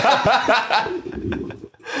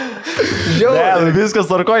 Ne, viskas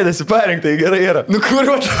tvarkoja, nesiparink, tai gerai yra. Nu kur?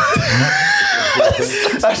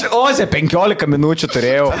 Aš Ozė 15 minučių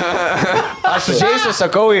turėjau. Aš užėjusiu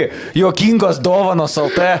sakau į juokingos dovanos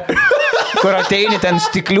LT, kur ateini ten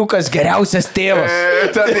stikliukas geriausias tėvas.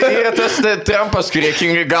 Ten yra tas Trumpas, kurie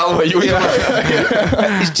kingai galva jų.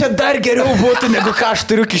 Čia dar geriau būtų, negu ką aš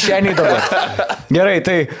turiu kišeniai dabar. Gerai,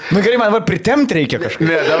 tai, nu gerai, man pritemti reikia kažką.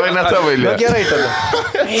 Ne, dabar ne tavo eilė. Nu gerai tada.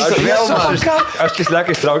 Aš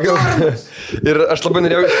kislekai ištraukiau ir aš labai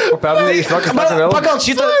norėjau pernai ištraukti vėl. Pagal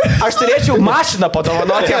šitą, aš turėčiau mašiną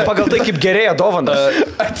padovanoti jam pagal tai, kaip gerėja dovanas.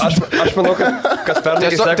 Aš manau, kad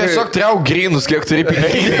pernai Tiesiog trauk grynus, kiek turi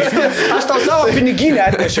piniginį. Aš tau savo piniginę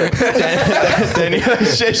atnešiau. Ten yra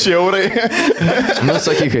 6 eurai. Nu,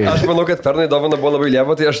 sakykai. Aš manau, kad pernai dovana buvo labai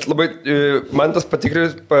lieva, tai aš labai, man tas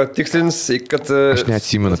patikslins, kad Aš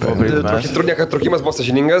neatsimenu. trukimas buvo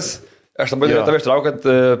sąžiningas. Aš labai norėjau tave ištraukti, kad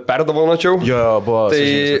perdovanočiau. Jo, buvo.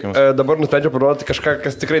 Tai dabar nusprendžiau parodyti kažką,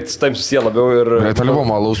 kas tikrai su tavim susiję labiau. Ir Toliau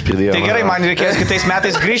malaus pridėjo. Tai gerai, man reikės kitais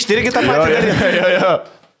metais grįžti irgi tą patį daryti. Jo.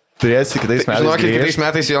 Turėsi kitais metais. Žinokit, kitais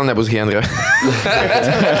metais vėl nebus Henrio.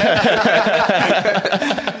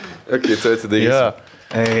 Ok, tu atidarysi.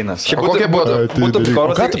 Einas. O kokia būtų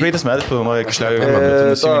pikoras. Ką tu praeitais metais planuoji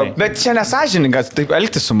kišliavimą? Bet čia nesažiningas, taip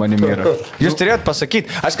elgtis su manimi yra. Jūs turėjot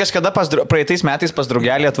pasakyti, aš kažkada praeitais metais pas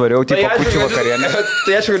draugelį atvariau, tipo kūčių vakarienę.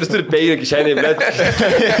 Tai aišku, kad jis turi peilį kišenį, bet...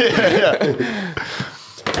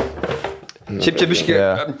 Šiaip čia biški,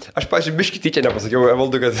 aš, pažiūrėjau, biški tyčia nepasakiau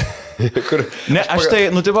Evaldui, kad... Kur, ne, aš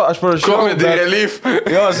tai, nu, tipo, aš parašiau... Comedy relief.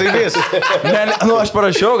 Jo, zaibys. Ne, nu, aš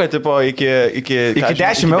parašiau, kad, tipo, iki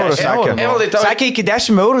 10 eurų sakė. Sakė, iki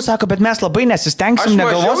 10 eurų, sako, bet mes labai nesistengsim,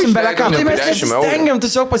 negalvosim beleką. Tai mes nesistengiam,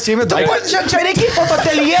 tiesiog pasiėmė daug. Čia reikia į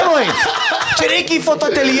fototelienui. Čia reikia į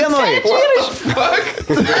fototelienui.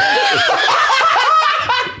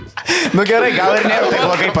 Nu gerai, gal ir nėra tai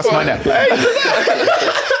blogai pas mane.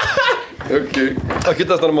 Okay. O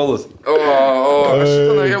kitas normalus. Aš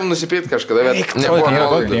šitą norėjau nusipėti kažkada, bet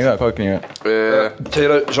Kokią knygą? Čia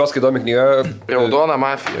yra žoskai įdomi knyga. Raudona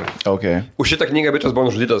mafija. Okay. Už šitą knygą bičias buvo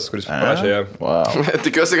nužudytas, kuris parašė ją. Wow.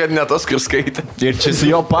 Tikiuosi, kad ne tas, kur skaitė. Ir čia su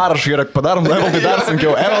jo parašu yra, padarom Evaldai dar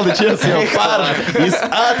sunkiau. Evaldai čia su jo parašu. Jis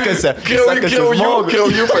atkasė.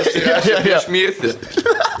 Krauju pasirašė prieš mirtį.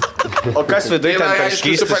 O kas viduje ten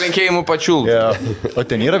kažkys? Su palinkėjimu pačių. O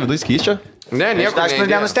ten yra viduje skysčio? Ne, nieko. Aš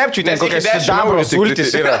nenustepčiau, ten kokias sidabro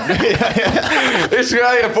sultis yra. Iš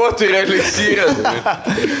Harry Potterio eliksyrą.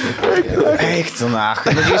 Eik tu, na.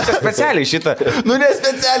 Jūs čia specialiai šitą. Nu, ne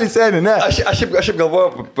specialiai, seniai, ne. Aš šiaip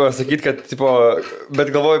galvoju pasakyti, kad, tipo,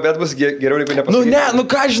 bet galvoju, bet bus geriau negu nepasakyti. Nu, ne, nu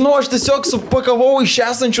ką žinau, aš tiesiog supakavau iš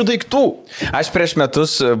esančių daiktų. Aš prieš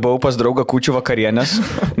metus buvau pas draugą kūčių vakarienės,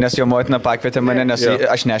 nes jo motina pakvietė mane, nes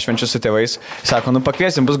aš nešvenčiu su tėvais. Sako, nu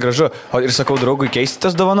pakviesim, bus gražu. Ir sakau, draugui,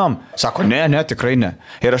 keisitės dovanom? Sako, ne, tikrai ne.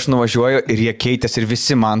 Ir aš nuvažiuoju ir jie keitės ir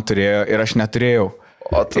visi man turėjo ir aš neturėjau.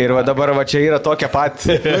 Ir va dabar va čia yra tokia pat.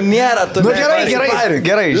 Nu nėra, tu nu gerai, žiūrėk.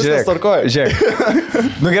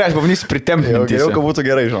 Nu gerai, aš pabandysiu pritempti. Geriau, kad būtų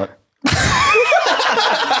gerai, žinok.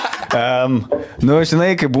 Nu,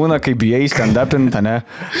 žinai, kai būna, kai bijai stand-upint, ne?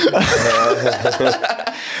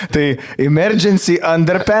 Tai emergency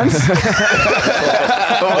underpants.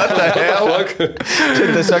 What the hell? Čia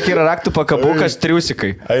tiesiog yra raktų pakabukas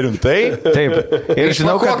triusikai. Ar rimtai? Taip. Ir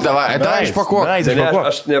žinau, kad... Davai, išpakuok.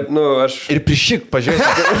 Aš... Ir prišik,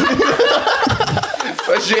 pažiūrėsim.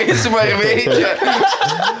 Pažiūrėsim, ar veikia.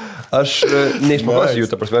 Aš neišpakuosiu jų,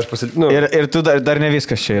 ta prasme, aš pasilpinu. Ir tu dar ne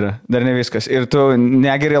viskas čia yra. Dar ne viskas. Ir tu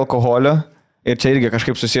negeri alkoholio. Ir čia irgi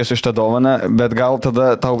kažkaip susijęs su šitą dovaną, bet gal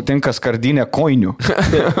tada tau tinka skardinė koinių.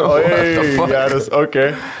 Oi, geras,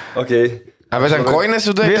 okei. Bet ten koinės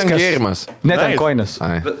viduje, ten gėrimas. Ne, ten koinės.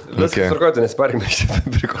 Viskas tvarkoti, nesparkime šitą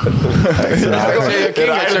prikolį. Ir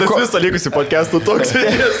tas visą likusi podcastų toks.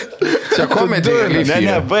 Čia komedija.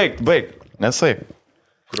 Ne, baig. Nesai.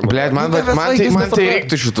 Blet, man tai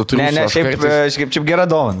reiktų šitų triusų. Ne, šiaip gera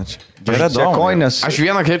dovana čia. Gera dovana. Koinės. Aš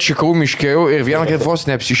vieną kartą šikau miškiau ir vieną kartą vos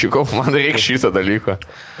neapsišikau. Man reikia šitą dalyką.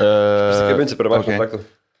 Pasikabinsi per vašką kontaktą.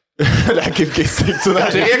 Kaip keistai, tu dar.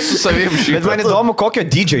 Tai reikia su savim šitą. Bet man įdomu, kokio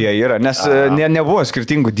dydžio jie yra, nes nebuvo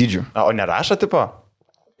skirtingų dydžių. O nerašo tipo?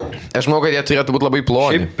 Aš manau, kad jie turėtų būti labai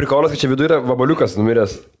ploni. Šiaip prikolas, kad čia viduje yra vabaliukas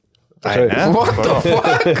numiręs. What the fuck?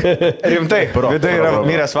 Rimtai, vidai yra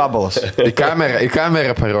miręs vabalas. Į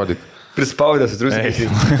kamerą parodyti. Prispaudęs, triusikai.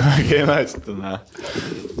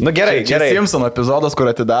 Nu gerai. Simpson epizodas, kur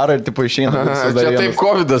atidaro ir tipo išeina. Čia taip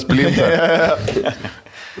COVID'as plinta.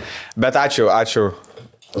 Bet ačiū.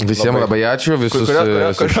 Visiems labai ačiū, visus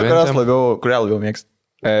kurią labiau mėgst.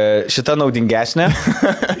 Šita naudingesnė,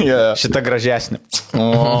 šita gražesnė.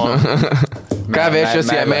 Ką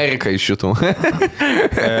vešiasi į Ameriką iš šitų?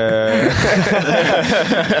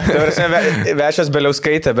 Vešias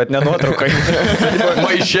Beliauskaitė, bet nenuotraukai.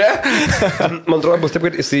 Maišė? Man atrodo, bus taip,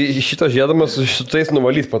 kad jisai iš šito žiedamas su šitais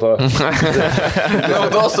nuvalys po to.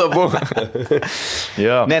 Naudos abu.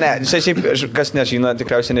 Ne, čia šiaip, kas nežino,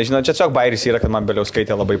 tikriausiai nežino, čia tiesiog bairis yra, kad man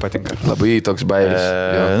Beliauskaitė labai patinka. Labai toks bairis.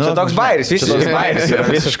 Čia toks bairis, visiškai bairis yra.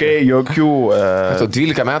 Visiškai jokių...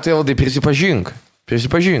 12 metų jau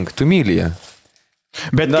prisipažink, tu myli ją.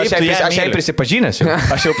 Bet aš jau prisipažinęs,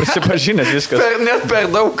 viskas. Net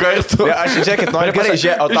per daug kartų. Aš žiūrėkit, noriu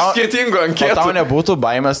pasakyti, skirtingų anketų. O tau nebūtų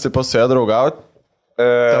baimės, tipo, su ją draugauti?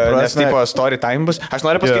 Nes, tipo, story time bus. Aš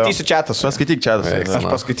noriu paskaitysiu čatą. Paskaityk čatą.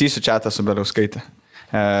 Aš paskaitysiu čatą su Beliauskaitė.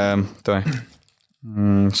 Tuoj.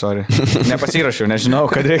 Sorry. Nepasirašiau, nežinau,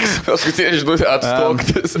 kad reiks. Paskutinė žinutė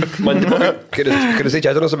atstoktis. Man tipo, kai jisai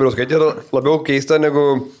čia su Beliauskaitė yra labiau keista,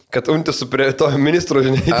 negu kad untis su prie to ministro,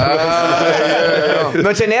 žinai.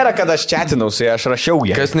 Nu, čia nėra, kad aš chatinausi, aš rašiau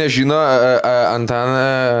ją. Kas nežino,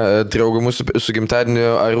 Antaną draugų mūsų su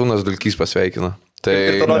gimtadieniu Arūnas Dulkys pasveikino. Tai...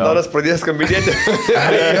 Ir tada Doras pradės skambinėti.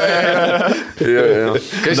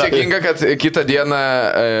 Kas sėkinga, kad kitą dieną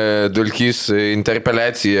Dulkys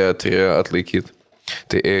interpeliaciją turėjo atlaikyti.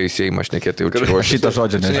 Tai ėjo į Seimą, aš nekėtai jau čia. Šitą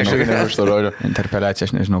žodžią nežinau. Interpeliacija,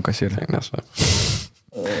 aš nežinau, kas yra.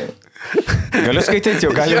 Galiu skaityti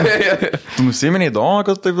jau, galiu. Tu nusimeni įdomu,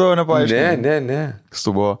 kad taip buvo nepaaiškinti? Ne. Kas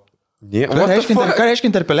tu buvo? Ką reiškia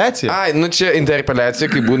interpeliacija? Ai, nu čia interpeliacija,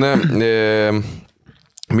 kai būna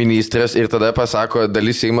ministras ir tada pasako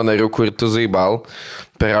dalis Seimo narių, kur tu zaibal,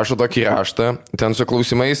 perrašo tokį raštą, ten su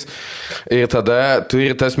klausimais ir tada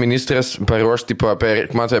turi tas ministras paruošti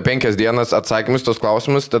per 5 dienas atsakymus tos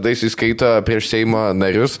klausimus, tada jis įskaito prieš Seimo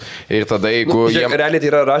narius ir tada jeigu... Realiai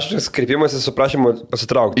tai yra raštas kreipimasis su prašymu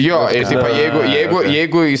pasitraukti. Jo, ir tipo,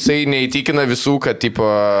 jeigu jisai neįtikina visų, kad tipo,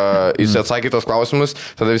 jis atsakė tos klausimus,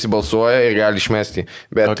 tada visi balsuoja ir gali išmesti.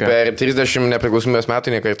 Bet per 30 nepriklausomybės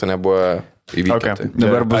metų niekarto nebuvo įvykti.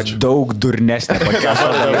 Dabar bus daug durnesnė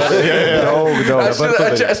pakėlė.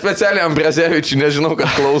 Daug. Čia specialiai Ambrazevičiui, nežinau, kad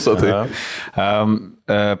klauso. Tai.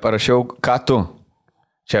 Parašiau, ką tu?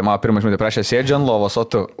 Čia mano pirmas minutė prašė, sėdžiu ant lovos, o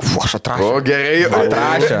tu. Aš atrašiau. O, gerai.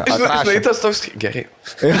 Atrašė. Žinai, tas toks... Gerai.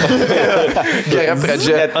 Gerai,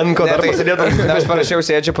 pradžia. Ant ko dar pasidėtum? Aš parašiau,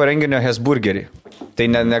 sėdžiu po renginio Hesburgerį.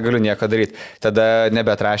 Tai negaliu nieko daryti. Tada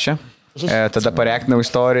nebeatrašė. Tada pareiktinau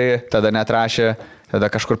istoriją, tada neatrašė. Tada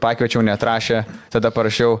kažkur pakviečiau, neatrašė. Tada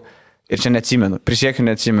parašiau... Ir čia neatsimenu, prisiekiu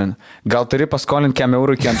neatsimenu. Gal turi paskolinti 100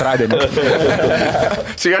 eurų iki antradienio.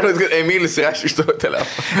 Čia galbūt, kad Emilis rašė iš tavo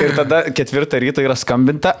telefoną. Ir tada 4 ryto yra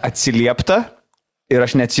skambinta, atsiliepta ir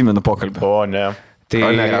aš neatsimenu pokalbį. O, ne. Tai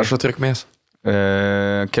nerašo trukmės?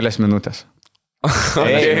 Kelias minutės.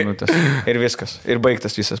 Minutės. Ir viskas. Ir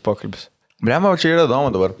baigtas visas pokalbis. Blema, čia yra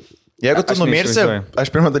įdomu dabar. Jeigu tu numirsi,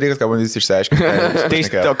 aš pirmą dalyką, ką bandysi išsiaiškinti.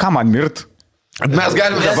 Tai ką man mirt? Mes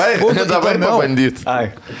galime dabar pabandyti.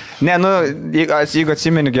 Ne, nu, jeigu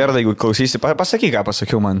atsimeni gerdą, jeigu klausysi, pasakyk, ką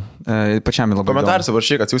pasakiau man. Pačiam labai. Komentaruose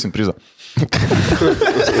varšyk, atsiūsim prizą.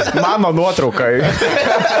 Mano nuotraukai.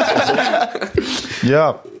 Jo.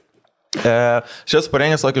 Šias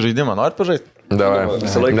parengęs tokį žaidimą, norit pažaisti? Davai.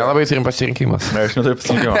 Nelabai turim pasirinkimas. Ne, aš neturiu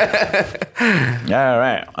pasirinkimą.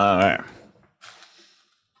 Gerai.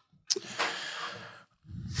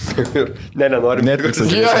 Nenoriu.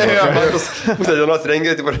 Pusę dienos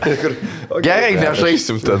rengia, gerai,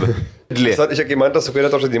 nežaisim tada. Čia kai man tas sukūrė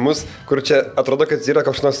tos žaidimus, kur čia atrodo, kad yra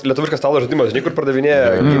kažkoks lietuviškas stalo žaidimas, žinai, kur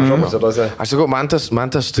pardavinėja šopuose tose. Aš sakau, man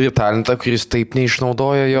tas turi talentą, kuris taip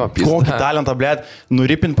neišnaudoja jo. Kokį talentą, blėt,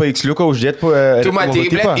 nuripint paveiksliuką, uždėti po... Tu matai,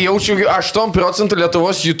 blėt, jaučiu 8%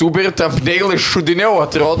 Lietuvos YouTuberių thumbnailai šudiniau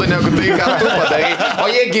atrodo, negu tai, ką tu padarai. O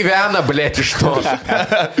jie gyvena, blėt, iš to.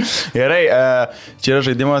 Gerai, čia yra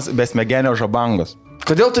žaidimas besmegenio žabangos.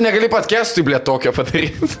 Kodėl tu negali podcast'ui, blėt, tokio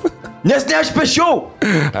padaryti? Nes ne aš pešiau!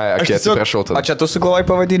 Aš atsiprašau tada. O čia tu sugalvojai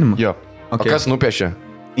pavadinimą? Jo. O kas nupiešė?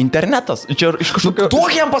 Internetas. Čia iš kažkokio...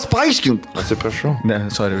 Duok jam paaiškint. Atsiprašau. Ne,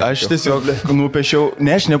 sorry. Aš tiesiog nupiešiau...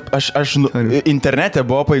 Ne, aš internete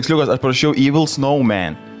buvo paveiksliukas, aš parašiau Evil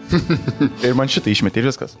Snowman. Ir man šitą išmetė ir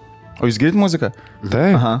viskas. O jūs girdite muziką?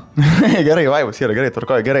 Taip. Aha. Gerai, vaivas yra, gerai,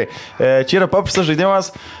 tvarkoja, gerai. Čia yra paprastas žaidimas,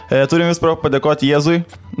 turim vis padėkoti Jėzui,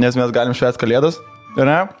 nes mes galim švęsti kalėdas.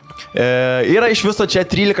 Yra iš viso čia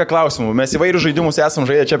 13 klausimų. Mes įvairių žaidimus esam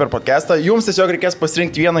žaidę čia per podcastą. Jums tiesiog reikės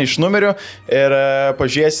pasirinkti vieną iš numerių ir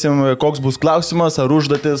pažiūrėsim, koks bus klausimas, ar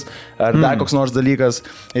užduotis, ar dar koks nors dalykas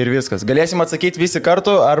ir viskas. Galėsim atsakyti visi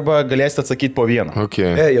kartu arba galėsite atsakyti po vieną.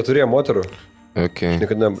 Okay. Jie turėjo moterų. Okay.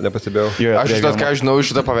 Niekada nepastebėjau. Aš šitas, ką žinau,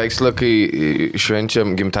 šitą paveikslą, kai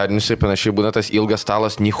švenčiam gimtadienius ir panašiai būna tas ilgas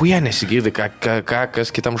stalas, nichuja nesigirdi,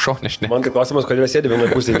 kas kitam šonė. Man tai klausimas, kodėl sėdi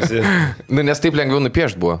vienoje pusėje visi. Nes taip lengviau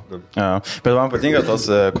nupiešti buvo. Ja, bet man patinka tos,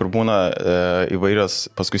 kur būna įvairios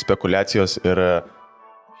paskui spekulacijos ir...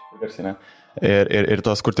 Ir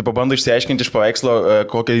tos, kur tipo bando išsiaiškinti iš paveikslo,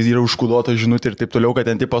 kokia yra užkoduota žinutė ir taip toliau, kad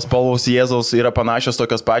ten tipo spalvos Jėzaus yra panašios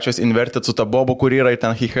tokios pačios, inverted su ta bobo, kur yra ir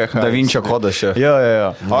ten hiheha. Da Vinčio kodas čia. Jo.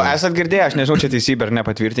 O esat girdėję, aš nežinau, čia teisybė ar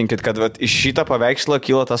nepatvirtinkit, kad iš šitą paveikslą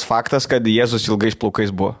kilo tas faktas, kad Jėzus ilgais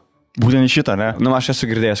plaukais buvo. Būtent šitą, ne? Nu, aš esu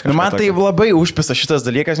girdėjęs. Man tai labai užpisa šitas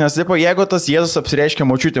dalykas, nes tipo, jeigu tas Jėzus apsireiškia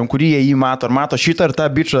močiutėm, kurį jie jį mato, ar mato šitą ar tą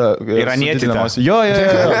bičą. Iranėtinę. Jo.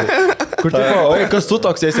 Kur tipo, oi, kas tu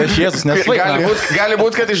toks esi, aš Jėzus, nes Gali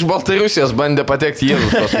būt, kad iš Baltarusijos bandė patekti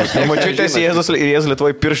Jėzus pas mus. Mačiutės Jėzus ir Jėzus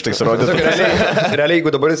Lietuvoje pirštais rodė. Realiai,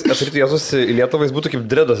 jeigu dabar atsakytų Jėzus į Lietuvą, jis būtų kaip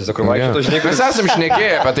dredas, kur vaikščiotų, žinai. Mes esam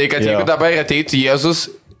šnekėję apie tai, kad jeigu dabar ateitų Jėzus,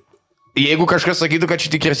 jeigu kažkas sakytų, kad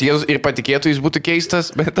čia tikras Jėzus ir patikėtų, jis būtų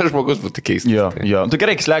keistas, bet tas žmogus būtų keistas. Jo. Tu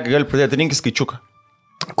gerai, Slekai, gali pradėti rinkti skaičiuką.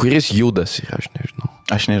 Kuris Judas yra, aš nežinau.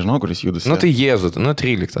 Aš nežinau, kuris Judas. Nu tai Jėzus,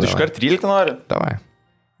 13. Tu iškart 13 nori? Davai.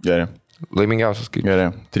 Gerai. Laimingiausias skaičius.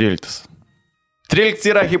 Gerai, 13. 13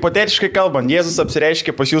 yra hipotetiškai kalbant. Jėzus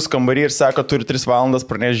apsireiškia pas jūs kambarį ir sako, turi 3 valandas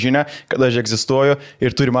praneš žinią, kad aš egzistuoju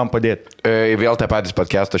ir turi man padėti. Vėl tai patys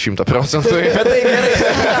podcast'o 100%. Bet tai gerai.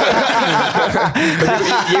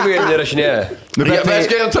 Jeigu jie nerašinėja. Aš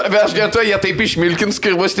garantuoju, jie taip išmilkins,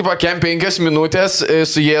 kai bus, tipo, kem 5 minutės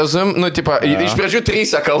su Jėzum, nu, tipo, iš pradžių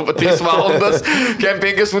 3 kalba, 3 valandas, kem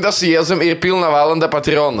 5 minutės su Jėzum ir pilną valandą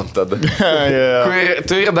Patreon'am tada. Kur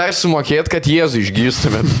turi dar sumokėti, kad Jėzų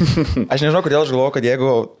išgirstumėt. Aš nežinau, kodėl aš galvoju, kad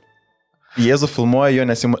jeigu Jėzų filmuoja jo,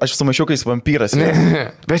 nes aš sumaišiau, kai jis vampyras.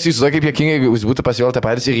 Bet jūs žinai, kaip jėkingai, jeigu jūs būtų pasivelta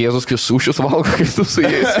patys ir Jėzus, kai sušius valgo, kai tu su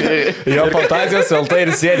jais. Jo fantazijos velta ir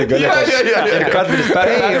sėdi, galėtų. Ir Katleris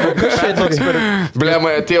pertraukė.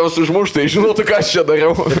 Blema, tėvas užmuštai, žinotų, ką aš čia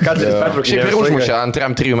dariau. Ir Katleris pertraukė. Šiaip ir užmušė,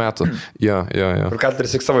 2-3 metų. Jo. Ir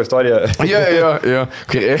Katleris tik savo istoriją. Jo.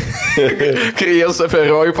 Kai Jėzus apie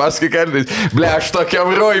rojų paskui Katleris. Ble, aš tokiam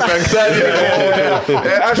rojų penktadienį.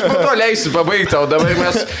 Aš po to leisiu pabaigti, o dabar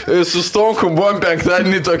mes sustojame. Stonkum buvom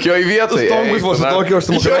penktadienį tokioj vietoje. Stonkus buvo su tokiu, aš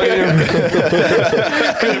sumokėjau.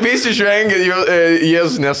 Kai visi žvengia,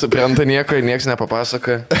 Jėzus nesupranta nieko ir nieks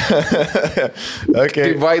nepapasaka. Tai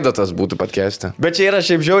Vaidotas būtų podcast'e. Bet čia yra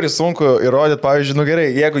šiaip žiauriai sunku įrodyti, pavyzdžiui, nu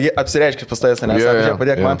gerai, jeigu jie apsireiškia pas tavęs, nesako,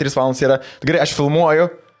 padėk man 3 valandas yra, gerai, aš filmuoju.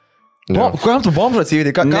 Kam tu bombžą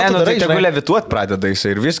atsivedai? Ką tu darai? Tai tegu levituot pradeda jisai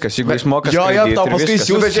ir viskas, jeigu jis moka skraidyti. Tau paskui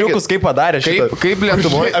siūsiukus kaip padarė šitą. Kaip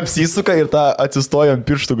Lietuvoje apsisuka ir tą atsistoja ant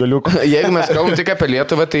pirštų galiukų. Jeigu mes kalbam tik apie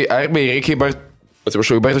Lietuvą, tai arba reikia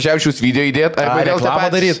atsiprašau, Bartaševičiaus video įdėt, arba vėl tą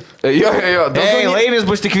daryti. Jo. Laimis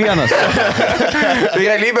bus tik vienas.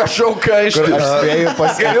 Realybė šou karštis.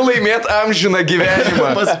 Gali laimėti amžiną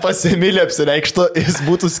gyvenimą. Pas Emilį apsireikšto, jis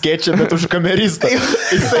būtų skečia, bet už kameristą.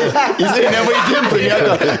 Jisai nevaidintų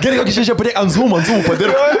nieko. Gerai, kokį čia padėk ant zoom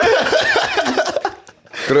padirbti.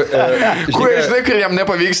 Žinai, kur jam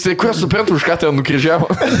nepavyks, tai kur suprantu, už ką tai nukryžiavo.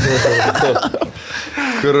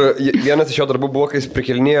 Kur vienas iš jo darbų buvo, kai jis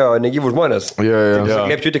prikelinėjo negyvų žmonės.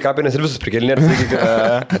 Kaip čiūti kapinės ir visus prikelinėjo.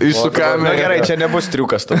 Jis su kamera. Gerai, čia nebus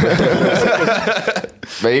triukas.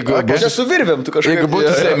 Aš esu virvėm, tu kažkaip. Jeigu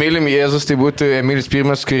būtų su Emilim Jėzus, tai būtų Emilis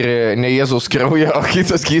pirmas, kur ne Jėzaus krauja, o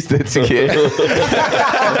kitas kystė atsikėjo.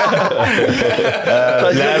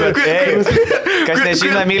 Kas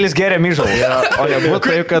nežino, Emilis geria myžalą. O nebūtų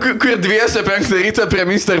taip, kad... Kur dviese 5 ryto prie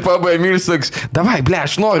Mr. Pub'o Emilis toks, davai, ble,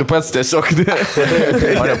 aš noriu pats tiesiog.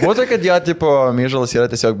 O nebūtų, kad jo tipo myžalas yra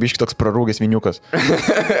tiesiog biški toks prarūgęs viniukas.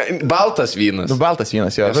 Baltas vynas. Baltas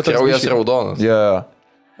vynas, jo. Bet kraujas raudonas. Jo.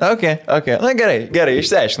 Ok. Na gerai,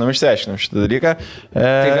 išsiaiškinam šitą dalyką.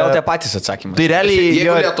 Tai vėl tie patys atsakymai. Tai realiai,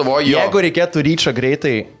 jeigu reikėtų ryčą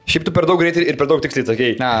greitai... Šiaip tu per daug greitai ir per daug tiksliai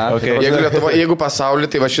sakei. Jeigu pasaulį,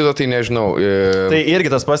 tai va šito, tai nežinau. Tai irgi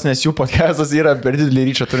tas pats, nes jų podcastas yra per didelį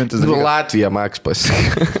ryčą turintis dalykas. Latvija, Max pas.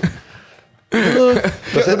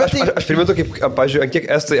 Aš primintu, kaip, pavyzdžiui, ant kiek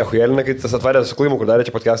estai ahujelina, kai tas atvarė su Klimu, kur darė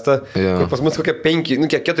čia podcastą, kur pas mus kokie 5,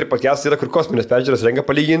 4 podcastai yra, kur kosminės peržiūros rengia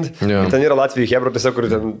palyginti. Ten yra Latvija, Hebra, tiesiog, kur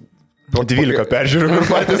ten 12 peržiūrų, kur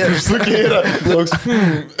patys išsukė yra.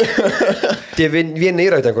 Tie vieni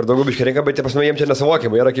yra ten, kur daugiau biškai renka, bet pas jiems čia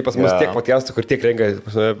nesuvokiama. Yra kaip pas mus tiek podcastų, kur tiek renka.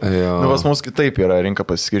 Pas mus kitaip yra rinka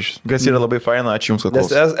pasiskirščius. Kas yra labai faina, ačiū Jums, kad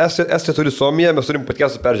klausėte. Nes Estija turi Suomiją, mes turim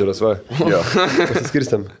podcastų peržiūras, va. Jo.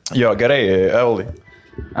 Pasiskirstėm. Jo, gerai, Evaldai.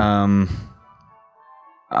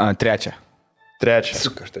 Trečia.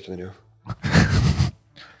 Suka, aš čia norėjau.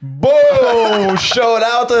 Boom!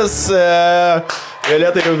 Šauriautas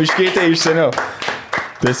galėtų jau biškeitė iš seniau.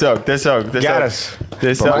 Tiesiog. Geras.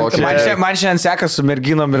 Tiesiog. Man šiandien sekas su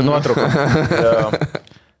merginom ir nuotraukom.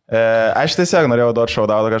 Aš tiesiog norėjau duoti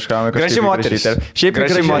šaudautą kažkam. Graži moteris. Šiaip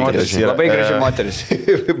graži moteris. Labai graži moteris.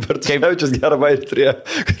 Bartkevičius gerą bairį turėjo.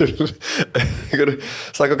 Kur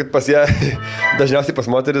sako, kad pas ją dažniausiai pas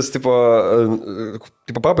moteris tipo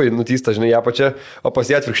papai nutysta, žinai, ją pačią, o pas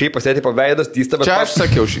ją atvirkščiai, pas ją tipo veidas tysta. Čia aš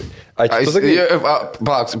sakiau šį.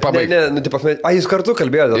 Palauk, pabai. Jūs kartu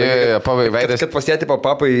kalbėjote. Pabai, veidas. Kad pas ją tipo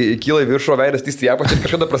papai kyla į viršų, veidas tysta ją pačią,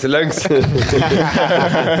 kažkada prasilenks.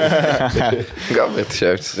 Gal, bet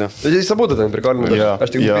čia. Jis abudu ten prikolinu. Aš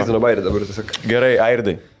tik nupizinu bairį dabar tiesiog. Gerai,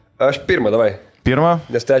 Airdai. Aš pirmą, davai. Pirmą?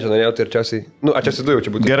 Nes trečią norėjau, tai arčiausiai. Arčiausiai du jau čia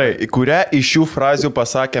būtų. Gerai, kurią iš šių frazių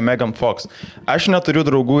pasakė Megan Fox? Aš neturiu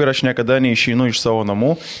draugų ir aš niekada neišeinu iš savo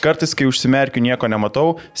namų. Kartais, kai užsimerkiu, nieko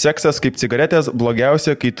nematau. Seksas kaip cigaretės,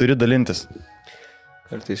 blogiausia, kai turi dalintis.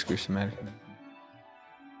 Kartais, kai užsimerkiu.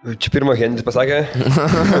 Čia pirmą Hendis pasakė.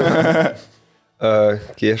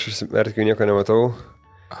 Kai aš užsimerkiu, nieko nematau.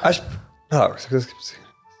 Seksas kaip cigaretės.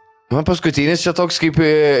 Man paskutinis čia toks kaip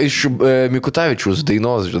iš Mikutavičiaus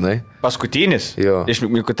dainos, žinai. Paskutinis? Jo. Iš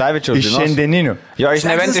Mikutavičiaus dainos? Iš šiandieninių. Jo, iš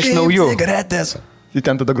nevent iš naujų. Cigaretės. Tai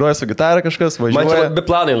ten tada groja su gitara kažkas, važiuoja. Man čia be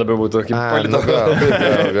planai labiau būtų.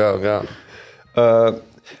 Gal.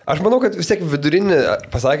 Aš manau, kad vis tiek vidurinį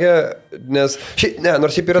pasakė, nes...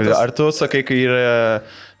 nors šiaip yra tas... Ar tu sakai, kai yra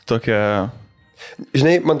tokia...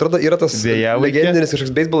 Žinai, man atrodo, yra tas legendinis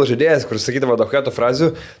kažkoks beisbolo žaidėjas, kuris sakydavo daug ketų frazių,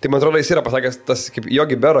 tai man atrodo, jis yra pasakęs tas kaip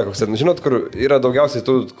Yogi Berra, koks ten, žinot, kur yra daugiausiai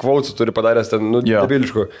tų kvautsų turi padaręs ten,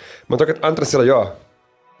 debiliškų. Man atrodo, kad antras yra jo.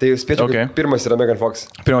 Tai spėčiau, kad pirmas yra Megan Fox.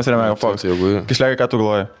 Pirmas yra Megan Fox. Kišlėkai, ką tu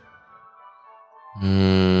galvoji?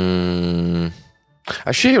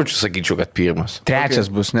 Aš ir jaučiu, sakyčiau, kad pirmas. Trečias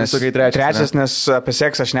bus, nes... Trečias, nes apie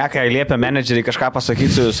seksą šneka, liepia menedžeriai kažką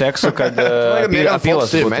pasakyti su seksu, kad... Apylas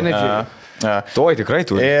menedžeriai. Toj tikrai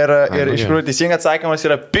turi. Ir iš tikrųjų teisingas atsakymas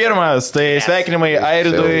yra pirmas. Tai sveikinimai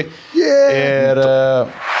Airidui ir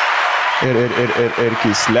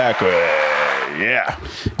Kislekui.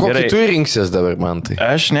 Kokį tu rinksies dabar, man tai?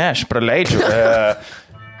 Aš praleidžiu.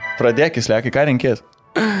 Pradėk Kislekai, ką rinkės?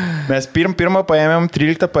 Mes pirmą paėmėm,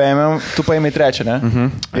 13 paėmėm, tu paėmėjai 3, ne?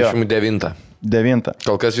 Aš imu 9. 9.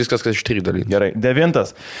 Kol kas viskas, kas iš 3 dalykų. Gerai,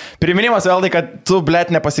 9. Priminimas vėldai, kad tu,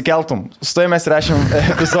 blėt, nepasikeltum. Su tai mes rašėm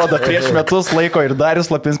epizodą prieš metus laiko ir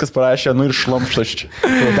Darius Lapinskas parašė, ir šlamštas čia.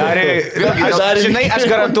 Žinai, aš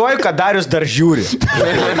garantuoju, kad Darius dar žiūri.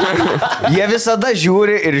 Jie visada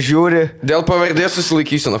žiūri. Dėl pavardės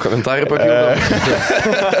susilaikysiu nuo komentarų papildomų.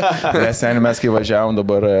 Mes kai važiavom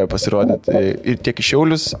dabar pasirodyti ir tiek į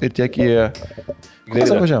Šiaulius, ir tiek į...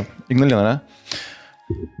 Ignaliną, ne?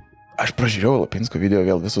 Aš pražiūrėjau Lapinsko video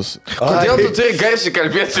vėl visus. Kodėl tu turi garsiai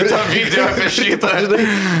kalbėti šitą video apie šitą?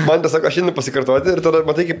 Man tas sako, aš šiandien pasikartoti ir tada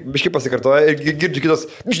matai, kaip biškai pasikartoja ir girdžiu kitas.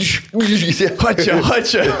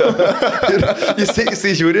 Hačia. Ir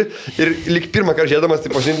jisai žiūri ir lik pirmą kartą žiūrėdamas,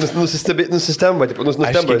 taip, nusistemba. Aš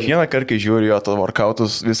kiekvieną kartą, kai žiūriu jo to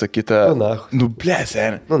workoutus, visą kitą. Ble,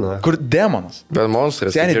 seni. Kur demonas? Bet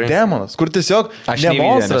monstras. Seni demonas. Kur tiesiog ne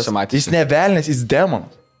monstras. Jis ne velnės, jis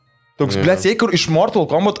demonas. Toks, blėt, jei kur iš Mortal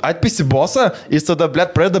Kombat atpisi bosą, jis tada,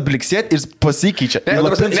 blėt, pradeda bliksėti ir pasikeičia.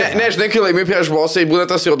 Žinai, kai laimi prieš bosą, būna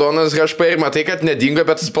tas raudonas HP ir matai, kad nedingo,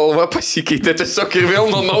 bet spalva pasikeitė tiesiog ir vėl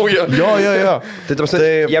nuo naujo. Jo. Tai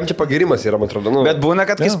jam čia pagirimas yra, man atrodo. Bet būna,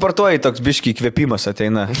 kad kai sportuoji, toks biški įkvėpimas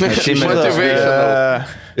ateina.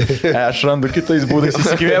 Aš randu kitais būdais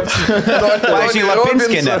įsikvėpti. Pavyzdžiui,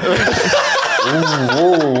 Lapinskinė.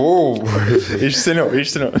 Iš seniau.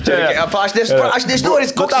 Aš nežinau, ar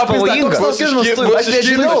jis koks pavojingas. Aš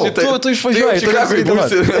nežinau. Tu išvažiuoji.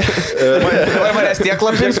 Manęs tiek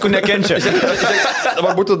Lapinskų nekenčia.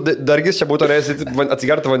 Dabar būtų dargis, čia būtų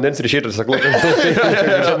atsigerti vandens ir išėti, sakau.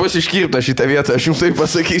 Čia bus iškirta šitą vietą, aš jums tai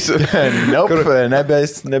pasakysiu.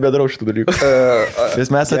 Nebedarau šitų dalykų.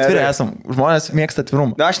 Nes mes atviri esam. Žmonės mėgsta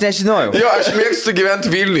atvirumą. Aš nežinojau. Jo, aš mėgstu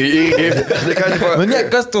gyventi Vilniui.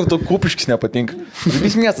 Kas tu Kupiškis nepatinka?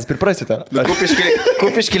 Vis miestas, priprasite.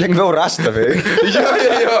 Kupiškį lengviau rasti tave. Jo.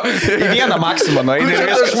 Į vieną maksimą nueini.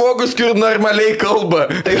 Kur tas žmogus, kur normaliai kalba?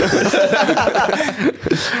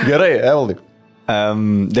 Gerai, Evaldai.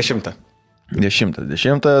 10. 10,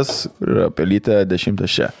 kur yra pelytė, 10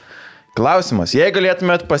 čia. Klausimas, jei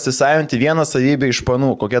galėtumėt pasisavinti vieną savybę iš panų,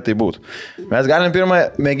 kokia tai būtų? Mes galim pirmą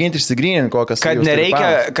mėginti išsigryninti, kokias Kad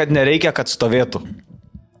nereikia, kad stovėtų.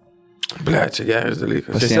 Ble, čia geras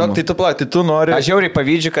dalykas. Tiesiog tai tu nori... Aš žiauriai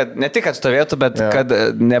pavydžiu, kad ne tik atstovėtų, bet kad...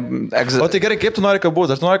 O tai gerai, kaip tu nori, kad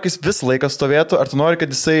būtų? Ar tu nori, kad jis visą laiką stovėtų, ar tu nori,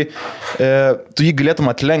 kad jisai... tu jį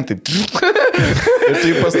galėtum atlenkti? Ir tu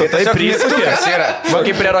jį pastatai prisukęs yra. Va,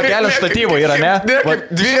 kaip prie rokelio štatyvo yra, ne?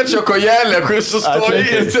 Dviečio kojelė, kur sustoji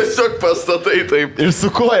ir tiesiog pastatai taip. Ir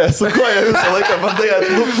su koja visą laiką bandai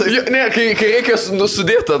atlūpti. Ne, kai reikia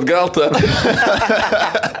nusudėti atgal tą.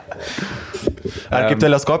 Ar kaip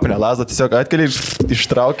teleskopinė lazda, tiesiog atkeli,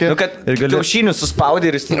 ištraukė. Nu, kad kiaušinius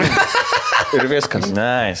suspaudė ir ir viskas.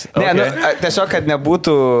 Nice. Ne, okay. Tiesiog, kad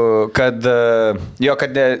nebūtų, kad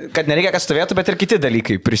nereikia, kad stovėtų, bet ir kiti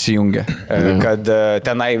dalykai prisijungia. Kad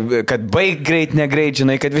tenai, kad baig greit, negreit,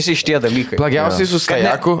 žinai, kad visi šitie dalykai. Plagiausiai su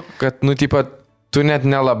kajaku, kad, nu, taip pat, tu net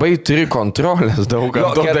nelabai turi kontrolės daug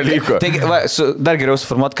dalykų. Taigi, dar geriau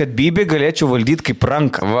suformuoti, kad Bibi galėčiau valdyti kaip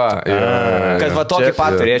ranką. Kad va tokį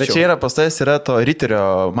pat turėčiau. Bet čia yra pastais yra to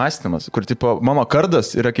riterio mąstymas, kur tipo mano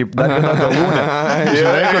kardas yra kaip dar viena galūnė.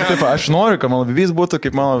 Žinai, kur tipo aš noriu, kad mano bibys būtų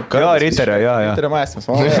kaip mano kardas. Riterio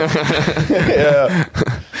mąstymas.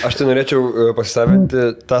 Aš tai norėčiau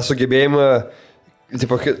pasisavinti tą sugebėjimą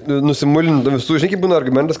nusimulinti visų, žinai, kaip būna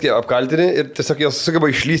argumentas, kai apkaltini ir tiesiog jos sugeba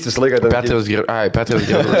išlysti visą laiką. Petras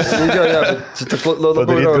Gerbras. Jo, bet čia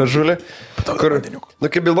labai gražulė.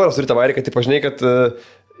 Kaip Bilboras turi tą varį, kad, žinai, kad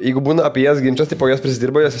jeigu būna apie jas ginčas, jos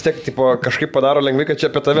prisidirba, jos vis tiek kažkaip padaro lengvai, kad čia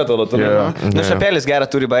apie tave tada. Nu, Šapelis gerą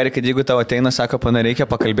turi bairį, kad jeigu tavo ateina, sako, pana, reikia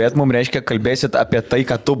pakalbėti, mums reiškia kalbėsit apie tai,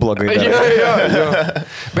 kad tu blogai darai. Jo.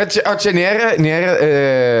 Bet čia nėra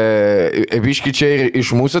biški čia ir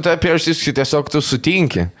iš mūsų ta priežastis, tiesiog tu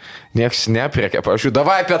sutinki. Nieks nepriekia, pavyzdžiui,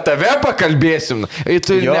 davai apie tave pakalbėsim.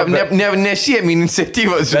 Tu nesiemi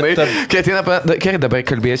iniciatyvos, žinai. Kai ateina, gerai, dabar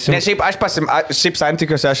kalbėsim. Ne, šiaip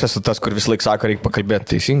santykiuose aš esu tas, kur vis laik sako, reikia pakalbėti.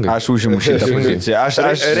 Teisingai. Aš užimu šitą poziciją.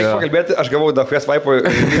 Reikia pakalbėti, aš gavau Dafės Vaipo.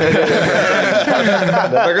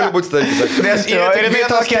 Negaliu būti taip. Nes jinai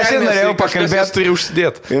tokia šiandien norėjau pakalbėti. Turi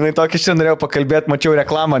užsidėti. Jinai tokia šiandien norėjau pakalbėti, mačiau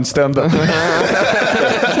reklamą ant stendo.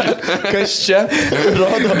 Kas čia?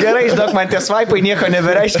 Rodo. Gerai, žinok, man tie svaipai nieko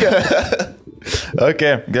nebereiškia. Ok,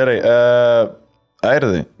 gerai.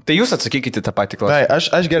 Airdai. Tai jūs atsakykite tą patį klausimą. Tai,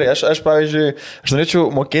 aš gerai, aš pavyzdžiui, aš norėčiau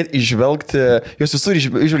mokėti išvelgti, jos visur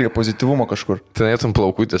išvelgia pozityvumo kažkur. Tai netum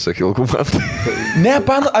plaukutės, sakilku man. Ne,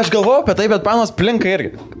 aš galvoju apie tai, bet panos plinka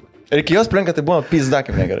irgi. Ir iki jos plinka, tai buvo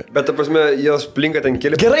pizdakim negerai. Bet, ta prasme, jos plinka ten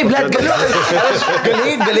keli... Gerai, blėt,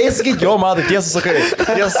 galėjai sakyti, jo, man, tiesą sakai,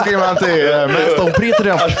 man, tai mes tau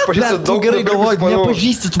pritarėm. Aš pažįstu daug gerai galvoju,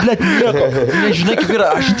 nepažįsti, tu, blėt, nieko. Nežinai, kaip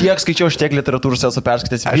yra, aš tiek skaičiau, aš tiek literatūros esu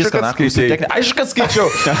perskaitęs. Aišku, kad skaičiau.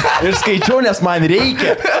 Ir skaičiau, nes man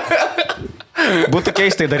reikia. Būtų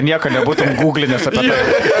keistai, dar nieko nebūtum googlinės apie tai.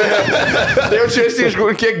 Tai jau čia esi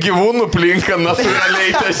išgūrė, kiek gyvūnų plinka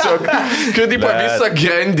natūraliai tiesiog. Kad ypa visą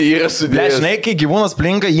grandį yra sudėjęs. Žinai, kai gyvūnas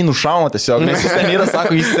plinka, jį nušauna tiesiog. Nes jis ten yra,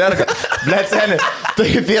 sako, jis serga. Blet, seni,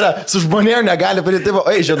 taip yra, su žmonėm negali padaryti, taip,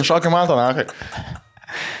 oi, žiūrėk, nušaukė man to, nakai.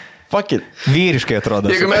 Fuck it. Vyriškai atrodo.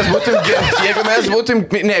 Jeigu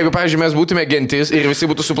pavyzdžiui, mes būtume gentis ir visi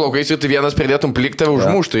būtų su plaukais ir tu vienas pridėtum plikti, tave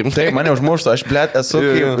užmuštų. Tai mane užmuštų, aš, blėt, esu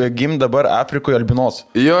kaip gim dabar Afrikoje albinos.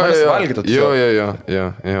 Jo.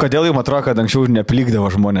 Kodėl jums atrodo, kad anksčiau neplikdavo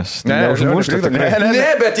žmonės? Neužmuštų. Ne,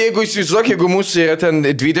 bet jeigu įsivaizduok, jeigu mūsų yra ten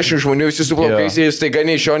 20 žmonių visi su plaukais ir staiga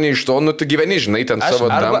nei iš jo, nei iš to, nu tu gyveni, žinai, ten savo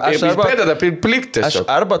tam. Ir pradeda plikti. Aš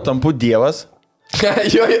arba tampu dievas.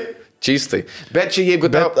 Jo. Čistai. Bet čia jeigu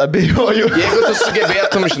abejoju. Jeigu tu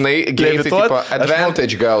sugebėtum, žinai, greitai tipo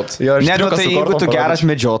advantage gaut. Ne, nu tai jeigu tu geras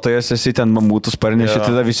medžiotojas, esi ten mamutus parneši,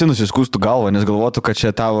 tada visi nusiskūstų galvą, nes galvotų, kad čia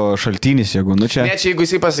tavo šaltinis, jeigu, nu čia... Ne, čia jeigu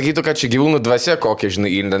jisai pasakytų, kad čia gyvūnų dvasia kokia, žinai,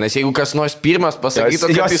 įlinda, nes jeigu kas nors pirmas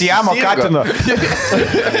pasakytų, kad jis jamo katino.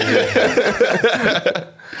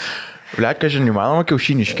 Bleka, žinai, manoma,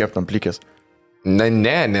 kiaušinį iškeptam plikės. Ne,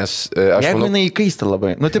 nes... Jeigu jinai įkaista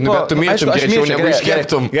labai. Nu, tipo, bet tu mirčium greičiau negu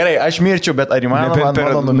iškeptum. Gerai, aš mirčiau, bet ar įmanoma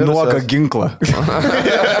per nuogą ginklą.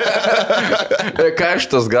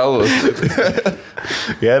 Karštas galvas.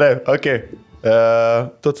 Gerai, okei.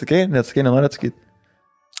 Tu atsakei? Neatsakei, nenori atsakyti?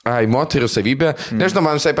 Ai, moterų savybė. Nežinau,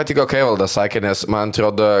 man visai patiko, kai Evaldas sakė, nes man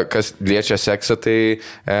atrodo, kas liečia seksą, tai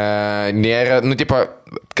nėra, nu, tipo,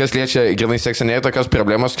 kas liečia grinai seksą, nėra tokios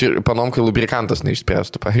problemos, panom, kai lubrikantas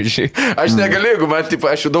neišspręstų, pavyzdžiui. Aš negaliu, jeigu man, tipo,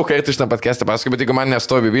 aš jau daug kartų iš tą podcastą pasakoju, bet jeigu man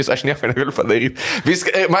nestovi vis, aš nieko negaliu padaryti.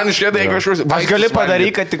 Man išlėda, jeigu aš galiu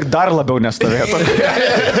padaryti, kad tik dar labiau nestovėtų.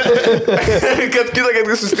 Kad kitą, kad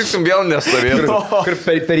susitiksim vėl nestovėtų. Kur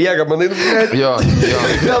per jėgą, manai, jo.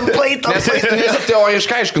 Nes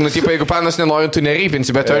teoriškai, aišku, nu, tipo, jeigu panas nenori, tu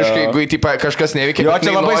nerypinsi, bet teoriškai, jeigu tipo, kažkas neveikia. Jo,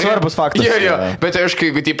 čia labai svarbus faktas. Jo. Bet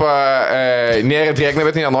teoriškai, jeigu tipo, nėra drėgna,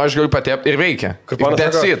 bet nenori, aš galiu patepti ir veikia.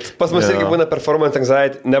 Pas mus irgi būna performance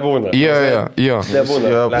anxiety, nebūna. Jo. Nebūna.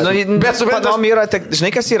 Bet su panom yra,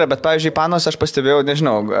 žinai kas yra, bet pavyzdžiui, panos aš pastebėjau,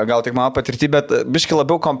 nežinau, gal tik mano patirtį, bet biški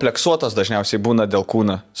labiau kompleksuotas dažniausiai būna dėl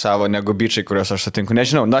kūno savo negu bičiai, kuriuos aš sutinku.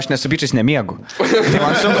 Nežinau, aš nesu bičiais nemiegu. Tai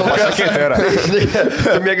man sunku pasakyti, tai yra.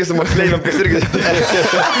 Tu mėgai su moksleiviam, kas irgi.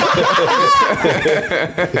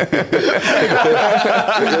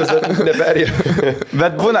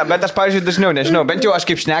 Bet būna, bet aš, pavyzdžiui, dažniau nežinau, bent jau aš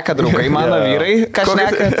kaip šneka draugai, mano vyrai, ką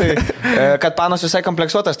šneka, tai kad panos visai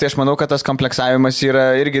kompleksuotas, tai aš manau, kad tas kompleksavimas yra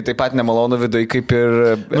irgi taip pat nemalonu viduje, kaip ir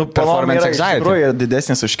performance anxiety. Iš tikrųjų,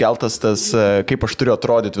 didesnis užkeltas tas, kaip aš turiu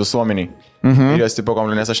atrodyti visuomeniai. Ir jos tipo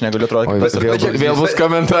kompleksuotas, aš negaliu atrodyti. Vėl bus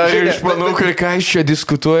komentarai iš manau, ką iš čia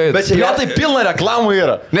diskutuojat. Bet čia tai pilna reklamų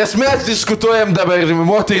yra. Nes mes diskutuojam dabar ir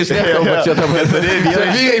moterys nekalba čia dabar.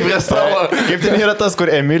 Vyrai prie stalo. Kaip ten yra tas, kur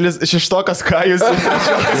Emilis šeštokas Kajus ir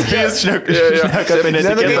trečiokas Kajus šneka apie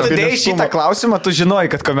netikėtą. Kai tu dėjai šitą klausimą, tu žinojai,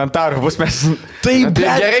 kad komentarų bus mes... Tai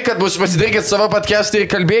gerai, kad bus pasidarykit savo podcast'ą ir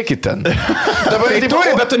kalbėkit ten. Dabar tai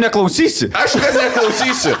turi, bet tu neklausysi. Aš kad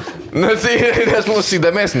neklausysiu. Na tai nes mūsų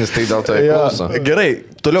įdomesnis, tai dėl to klauso. Gerai,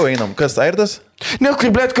 toliau einam. Kas, Airdas? Ne,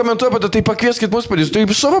 kaip blėt komentuoja, bet tai pakvieskit mus padės, tai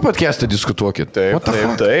savo podcast'ą diskutuokit.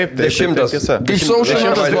 Taip. 10. Kaip sausio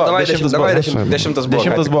 10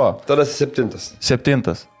 buvo. Tada 7.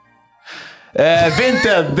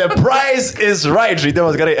 Vinted, the price is right.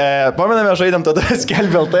 Žaidimas gerai. Pamename, žaidėm tada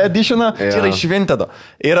Skelbė LT editioną. Čia yra iš Vintedo.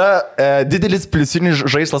 Yra didelis pliusinis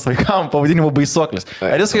žaislas vaikams, pavadinimu Baisuoklis.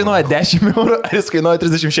 Ar jis kainuoja 10 eurų, ar jis kainuoja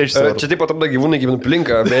 36 eurų? Čia taip atrodo gyvūnai gyvūnų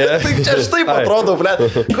plinka, beje. Taip, čia aš taip atrodo, ble.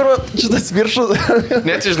 Kur šitas viršus?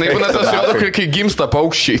 Net, žinai, būna tas rodo, kai gimsta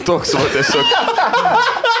paukščiai, toks, va, tiesiog.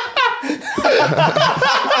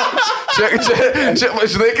 Čia,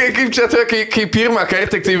 žinai, kaip čia, kai pirmą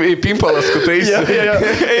kartą tik tai pimpalas skutais.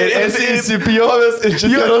 Ir esi įsipjovęs ir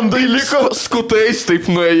čia randai liko. Skutais taip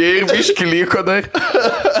nuėjai ir biški liko dar.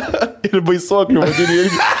 Ir Baisuoklių vadinį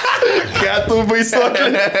irgi. Ką tu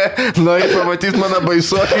Baisuoklį? Nori pamatyti mano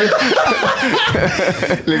Baisuoklį?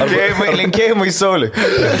 Linkėjimai Sauliui.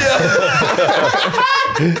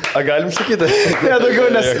 A galim sakyti? Ne,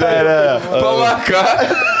 daugiau nesidarė. Palaka.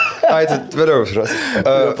 Ai, tai vėliau, žiūrės.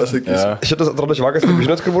 Šitas atrodo švakas, kaip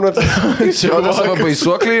žinot, kur būna. Čia rodo savo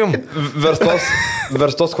Baisuoklį jums?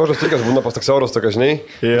 Verstos kožos trikas būna pas taksiauros, tokia, žinai.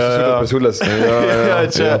 Pasiūlės.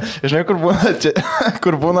 Čia, žinai,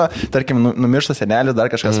 kur būna, tarkim, numirštas senelis,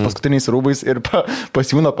 dar kažkas paskutiniais rūbais ir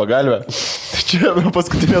pasiūna pagalbę. Čia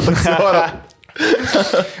paskutinio taksiauro.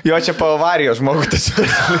 Jo, čia po avarijos žmogus.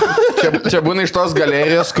 Čia būna iš tos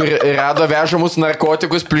galerijos, kur rado vežamus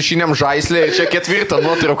narkotikus pliušiniam žaislė ir čia 4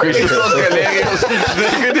 nuotrauka iš visos galerijos.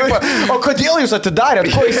 O kodėl jūs atidarėt?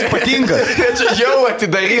 Kuo jis ypatingas? Čia jau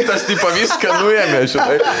atidarytas, tipo viską nuėmė,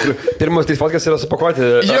 žinai. Pirmas 3 fotkas yra supakuoti.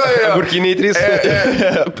 Agurkiniai 3.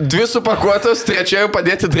 2 supakuotos, 3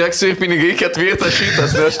 padėti dreksui ir pinigai, 4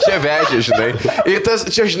 šitas, nes čia vežė, žinai. Ir tas,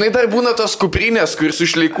 čia, žinai, dar būna tos kuprinės, kur su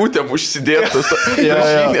šleikutėm užsidėtos.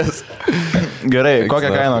 Gerai,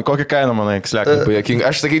 kokią kainą, manai, Ksliakai?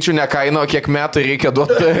 Aš sakyčiau, ne kainą, o kiek metų reikia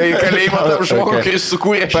duoti į kalėjimą tam žmogui, kuris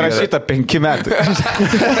sukūrė šį. Parašyta 5 metų.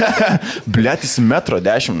 Blėtis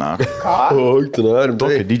 1,10 m, na. O, tu norim.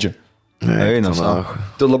 Tokio dydžio. Einam, na.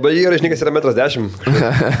 Tu labai gerai žinai, kas yra 1,10 m.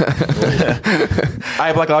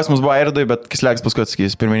 Ai, klausimas buvo Airdui, bet Ksliakas paskui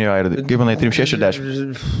atsakys. Pirminėjo Airdui. Kaip manai,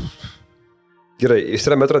 3,60? Gerai, jis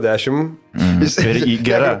yra 1,10 m. Ir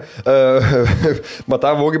gera.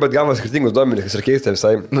 Matavo ūgį, bet gavo skirtingus duomenis, kas ir keista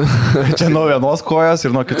visai. Čia nuo vienos kojos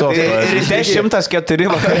ir nuo kitos kojos. Ir 104,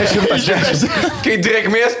 vakare 110. Kai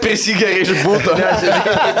drėgmės prisigeria iš būto.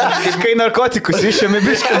 Kai narkotikus išėmė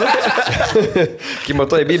biškį. Kai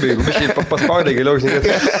matoji bybė, jeigu biškį paspaudai galiau, žinai.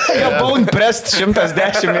 Jo, bone pressed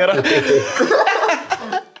 110 yra.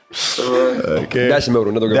 10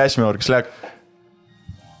 eurų, nedaugiau. 10 eurų, Ksliak.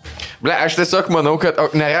 Ble, aš tiesiog manau, kad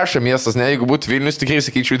nerašo miestas, ne, jeigu būtų Vilnius, tikrai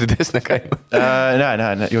sakyčiau didesnę kainą.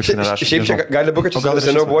 Ne, jau čia nerašo. Šiaip čia gali būti, kad čia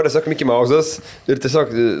seniau buvo tiesiog Mickey Mouse'as ir tiesiog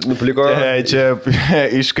nupliko. Čia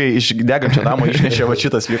iš degančio namo išnešė va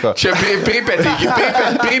šitas liko. Čia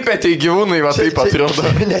pripetė gyvūnai, va taip atrodo.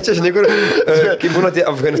 Ne, čia žinai, kur, kaip būna tie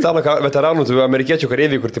Afganistano veteranų, tų amerikiečių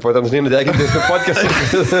kareiviai, kur tipo ten žinai nudeginti podcast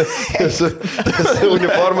su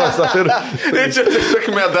uniformas. Čia tiesiog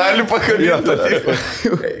medalių pakabinta.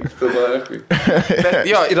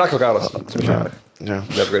 Jo, Irako karas. Ne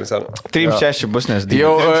Afganistano. 3-6 bus, nes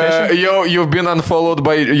You've been unfollowed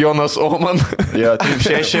by Jonas Oman. Jo,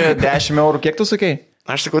 3-6, 10 eurų. Kiek tu sakei?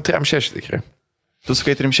 Aš sakau 3-6 tikrai. Tu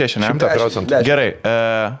sakai 3-6, ne? 100%. Gerai.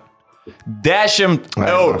 10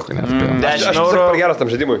 eurų. 10 Aš eurų. per geras tam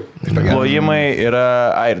žaidimui. Plojimai yra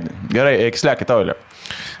airdi. Gerai, ekslekit tauliu.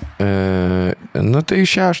 Nu tai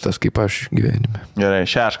 6, kaip aš gyvenime. Gerai,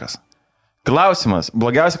 6. Klausimas.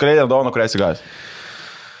 Blogiausia kalėdinė dovana, kurią esi gavęs?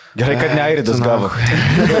 Gerai, kad ne airidas gavo.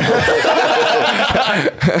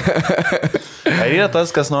 Ar yra tas,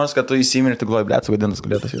 kas nors, kad tu įsimeni, tu galvoji, blėt, sugadintas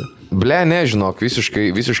kalėdas yra? Ble, nežinok,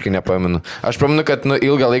 visiškai nepamenu. Aš pamenu, kad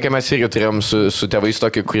ilgą laiką mes irgi turėjom su tėvais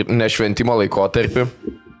tokį nešventimo laikotarpį.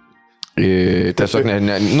 Tiesiog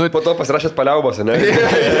po to pasirašėt paliaubose, ne?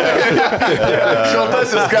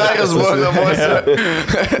 Šaltasis karas buvo namuose.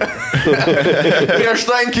 Prieš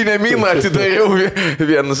tankinę miną atidariau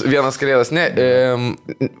vienas kalėdas. Ne,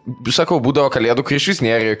 sakau, būdavo kalėdų, kai iš vis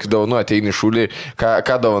nėra jokių dovanų, ateini šūlį,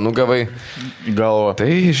 ką dovanų gavai? Galvo.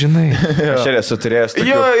 Tai žinai. Aš ir esu turėjęs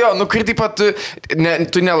tokių. Jo, kai taip pat,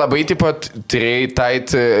 tu nelabai taip pat turėjai tait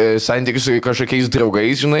santykius su kažkokiais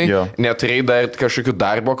draugais, žinai, neturėjai dar kažkokių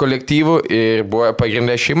darbo kolektyvų. Ir buvo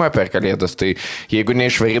pagrindė šeima per kalėdas, tai jeigu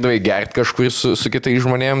neišvarydavai gerti kažkur su kitais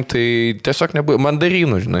žmonėm, tai tiesiog nebuvo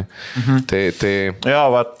mandarinų, žinai. Tai... Jo,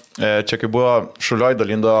 va, čia kai buvo šulioj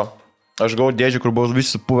dalindo, aš gavau dėžį, kur buvo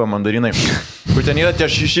visi supuvę mandarinai, kur ten yra tie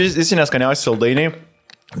šis neskaniausi saldainiai.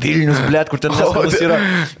 Vilnius, blėt, kur ten neskanus yra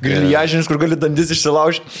griliažinis, kur gali dandis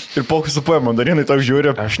išsilaužti ir paukai supuoja mandarinai, tau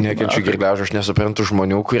žiūri. Aš nekenčiu griliažą, aš nesuprantu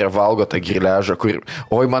žmonių, kurie valgo tą griliažą,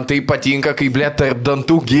 oi, man tai patinka, kai, blėt, tarp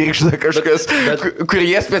dantų girgžda kažkas,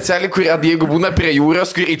 kurie specialiai, kurie, jeigu būna prie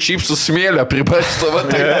jūros, kurie čipsų smėlio pripastava,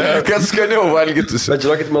 tai kad skaniau valgytųsi. Bet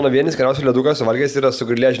žinokit, mano vienis skaniausias ledukas suvalgęs yra su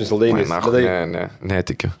griliažiniais saldainiais. Ne,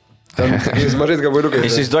 netikiu. Jis mažais gabaliukais.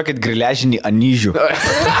 Įsivaizduokit griliažinį anyžių.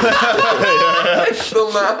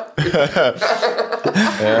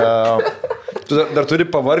 Tu dar turi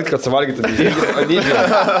pavargti, kad suvalgyti anyžių.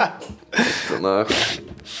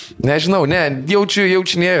 Nežinau,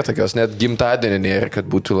 jaučiu nėra tokios, net gimtadienį nėra, kad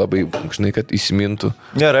būtų labai, žinai, kad įsimintų.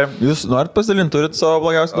 Gerai, jūs norit pasidalinti, turit savo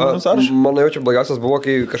blogiausią dovanų sąrašą? Mano jaučiu blogiausias buvo,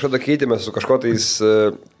 kai kažkada keitėmės su kažkotais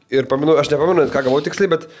ir paminu, aš nepaminu, ką gavau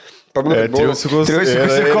tiksliai, bet paminu, kad buvo... Triusikus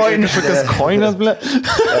ir koinis, šitas koinas, ble.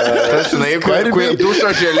 Tas, žinai, kur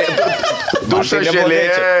dušo želė,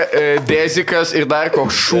 dezikas ir dar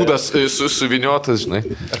koks šūdas suviniotas, žinai.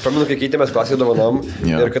 Aš paminu, kai keitėmės klasėje dovanom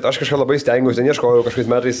ir kad aš kažką labai stengiausi, ten ieškojau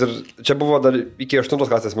kažkokiais metais ir čia buvo dar iki 8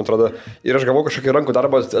 klasės, man atrodo, ir aš gavau kažkokį rankų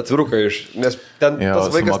darbą atviruką nes ten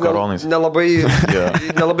tas vaikas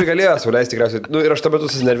nelabai galėjo suleisti tikriausiai. Ir aš tuo metu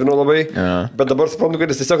susinervinau labai, bet dabar suprantu, kad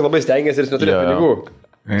jis tiesiog labai stengiasi ir jis neturėjo pinigų.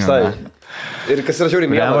 Ir kas yra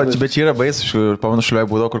žiauriai mėlynas. Bet čia yra bais, pamenu, šaliai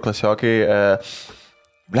būdavo, kur klasiokai,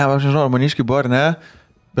 aš nežinau, maniškai buvo ar ne,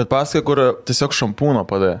 bet pasakai, kur tiesiog šampūno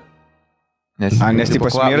padėjo. Nes tipo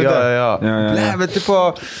smirda? Jo. Bet tipo...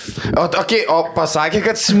 O pasakė,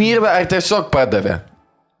 kad smirda ar tiesiog padavė?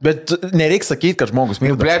 Bet nereikia sakyti, kad žmogus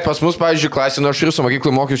myli. Blet, pas mus, pavyzdžiui, klasė, nuo aš ir su mokyklai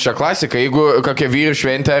mokiausi šią klasiką, jeigu kokia vyrų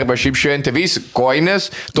šventė arba šiaip šventė, visi koinės,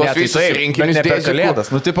 tos visus rinkinius dėzikų.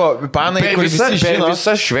 Nu, tipo, panai, kur visi žino. Per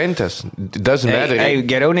visas šventės. Doesn't matter.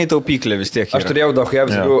 Geriau nei taupyklė vis tiek. Aš turėjau daug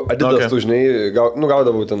visokių Adidas, tu žinai,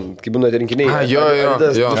 gaudavau ten, kai būna rinkiniai. Jo.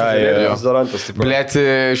 Blet,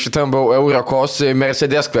 šitam buvau Eurokos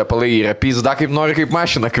Mercedes kvepalai yra. Pizda, kaip nori, kaip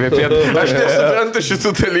mašina kvepėti. Aš nesuprantu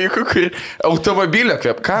šitų dalykų, kur automobilio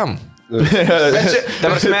kvep. Kam?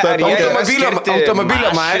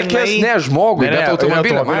 Automobilio markės, ne žmogui, bet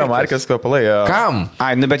automobilio markės kvepalai. Kam?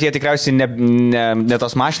 Bet jie tikriausiai ne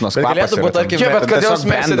tos mašinos kvapas. Bet kodėl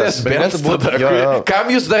Mercedes-Benz tada? Kam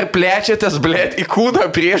jūs dar plečiatės, blėt, į kūną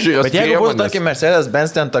priežiūros? Bet jeigu būtų, tarkim,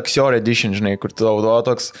 Mercedes-Benz ten Taxior Edition, žinai, kur tu naudoji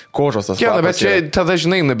toks kožos tas kvapas. Bet čia tada,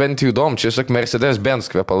 žinai, bent jų įdomu, čia tiesiog Mercedes-Benz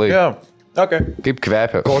kvepalai. Okay. Kaip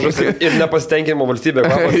kvepia. Kožas ir nepasitenkinimo valstybė.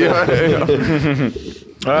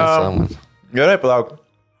 Gerai, palauk.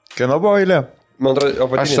 Kieno buvo eilė?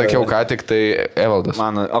 Aš sakiau, ką tik tai Evaldas.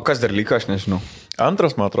 O kas dar liko, aš nežinau.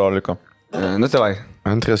 Antras, man atrodo, liko. Nu, tai vai.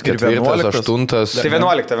 Antras, ketvirtas, 8. Tai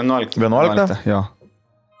 11. 11? Jo.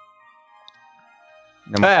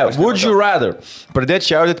 Would you rather pradėti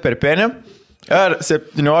čiaudėti per penį ar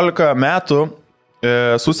 17 metų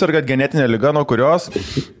susirgat genetinę ligą, nuo kurios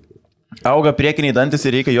auga priekiniai dantis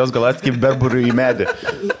ir reikia jos galati kaip berburui į medį?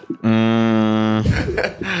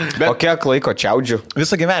 O kiek laiko čiaudžiu?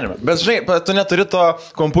 Visą gyvenimą. Bet žinai, tu neturi to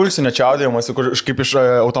kompulsinio čiaudėjimo, kur kaip iš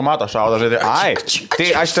automato šaudo žaidė. Ai,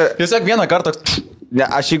 tai aš tiesiog vieną kartą... Ne,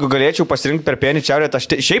 aš jeigu galėčiau pasirinkti per penį čiaudėti, aš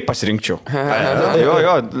šiaip pasirinkčiau.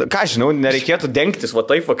 Jo, ką žinau, nereikėtų dengtis, va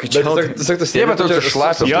taip, kai čiaudėti. Tiesiog tas Jie, bet tu čia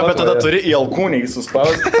šlapias. Jo, bet tada turi į alkūnį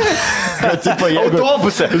įsuspausti.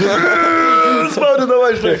 Autobuse.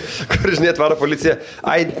 Spaudinama, žinai. Kur, žinai, atvaro policija.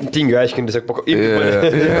 Ai, tingiu aiškinti, tiesiog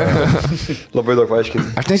labai daug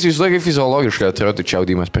paaiškinti. Aš neįsivaizduoju, kaip fiziologiškai atrodo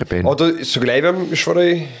čiaudimas per penį. O tu su gleivėm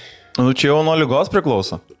išvarai? Nu, čia jau nuo lygos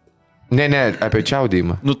priklauso. Ne, apie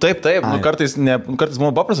čiaudimą. Nu taip, kartais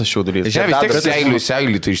būna paprastas čiaudulys. Žinai, vis tiek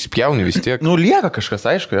seilių, tai išspjauni vis tiek. Nu, lieka kažkas,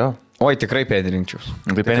 aišku, jo. Oi, tikrai penį rinkčiau.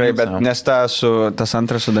 Tikrai, bet nes tas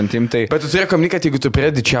antras su dantim, tai... Bet tu turi komuniką, kad jeigu tu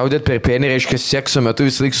pradedi čiaudėti per penį, reiškia sekso metu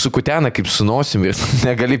visą laiką sukutena kaip su nosim ir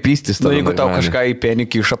negali pystis. Nu, jeigu tau kažką į penį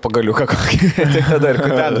kiša pagaliuką kokį, tai tada ir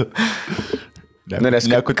kutena. Nu,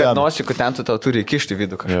 nes kad nosį kutentų, tau turi įkišti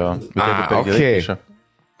vidų kažką. Okay.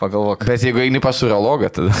 Pagalvok. Bet jeigu eini pas urologą,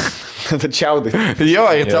 tada... Tada čiaudai. Jo,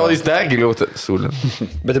 ir tau jis dar giliau sūlė.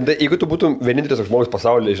 Bet jeigu tu būtum vienintelis žmogus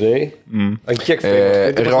pasaulyje, žinai, ant kiek...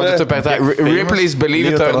 Rodytų per tą Ripley's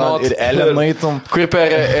Believe It or Not. Ir Ellen maitum. Kur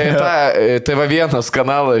per tą TV1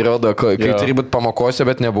 kanalą rodo, kai turi būti pamokose,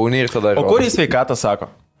 bet nebūni ir tada... O kur į sveikatą sako?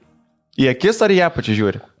 Į akis ar į apačią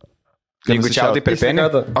žiūri? Jeigu čiaudai per penį?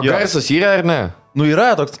 O garsas yra ar ne? Nu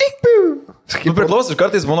yra toks... Nu, priklauso,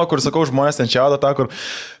 kartais būna, kur sakau, žmonės ten čiaudo tą, kur...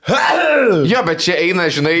 Jo, bet čia eina,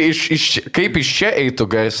 žinai, kaip iš čia eitų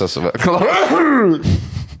garsas.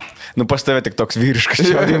 Nu, pas tave tik toks vyriškas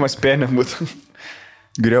čiaudimas penė būtų.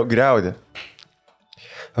 Griaudė.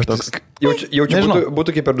 Aš toks... Jaučiu,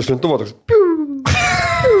 būtų kaip per duslintuvo toks...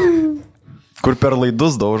 Kur per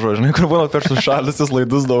laidus daužo, žinai, kur būna per sušalusius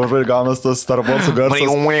laidus daužo ir gaunas tas Starbucksų garsas.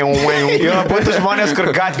 Jo, būtų žmonės,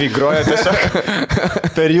 kur gatvėj groja tiesiog.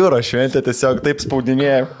 Per jūrą šventė tiesiog taip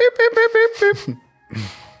spaudinėja.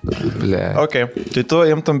 Ble. Ok, tai tu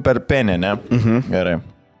imtum per penį, ne? Gerai.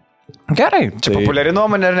 Gerai. Čia populiari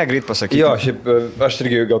nuomonė ar ne, greit pasakyti? Jo, šiaip aš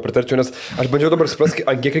irgi gal pritarčiau, nes aš bandžiau dabar suprasti,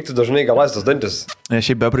 ant kiek reiktų dažnai galasi tos dantis. Ne,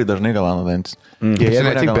 šiaip bebrai dažnai galano dantis. Jie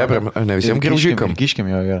ne tik bebrai, ne visiems graužikam. Kiškim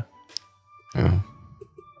jo, gerai.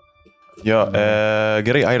 Jo,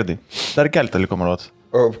 gerai, Airdai. Dar keltą liko marot.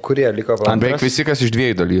 O kurie liko? Beveik visi, kas iš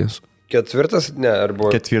 2 dalies. 4? Ne, ar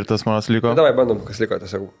buvo? 4 manas liko. Davai, bandom, kas liko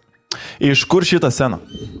tiesiog. Iš kur šitą sceną?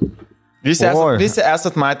 Visi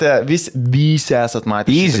esat matę. Visi esat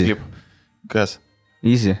matę. Easy. Kas?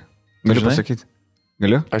 Easy. Galiu pasakyti.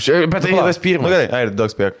 Galiu? Bet tai yra tas pirmas. Nu gerai, Airdai,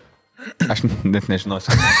 daug spėk. Aš net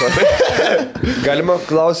nežinosiu. Galima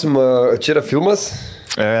klausimą, čia yra filmas?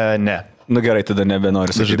 Ne. Nu gerai, tada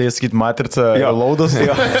nebenoriu sakyti. Žadėjai sakyti Matricą Laudas.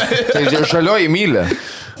 Tai žalioji mylė.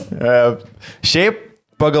 Šiaip,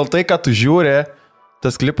 pagal tai, ką tu žiūri,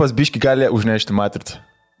 tas klipas biški gali užnešti Matricą.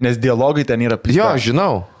 Nes dialogai ten yra plysta. Jo,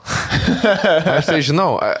 žinau. Aš tai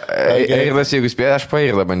žinau. Eirdas, jeigu spėja, aš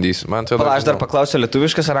pairdą bandysiu. Aš dar paklausiu,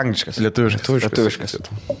 lietuviškas ar angliškas? Lietuviškas.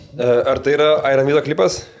 Ar tai yra Iron Vido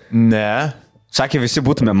klipas? Ne. Sakė, visi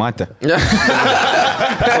būtume matę.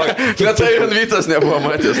 Bet tai Iron Vidas nebuvo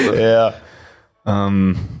matęs.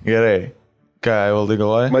 Gerai. Ką, Valdai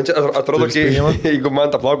galvoji? Man čia atrodo, jeigu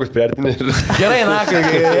man tą plaukus priartini. Gerai, na,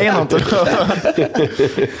 kai einam toliau.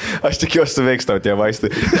 Aš tikiuosi, suveiks tau tie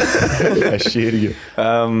vaistai. Aš irgi.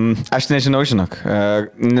 Aš nežinau, žinok.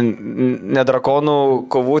 Ne drakonų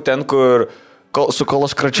kovų ten, kur su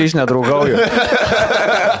kološkračiais nedraugauju.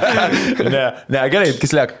 Ne, gerai,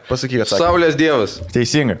 Kislek, pasakyk, kad Saulės dievas.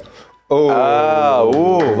 Teisingai.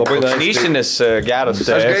 Labai nišinis geras.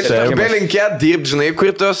 Aš galėčiau belinkėt dirbti, žinai,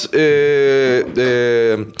 kur tos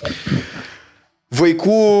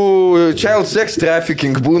vaikų child sex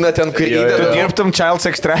trafficking būna ten, kur įdeda. Dirbtum child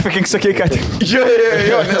sex trafficking, sakai, kad... Jo,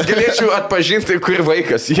 nes galėčiau atpažinti, kur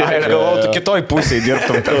vaikas. Aš galvau, tu kitoj pusėje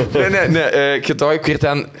dirbtum. Ne, kitoj, kur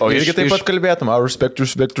ten... O irgi taip pat kalbėtum, ar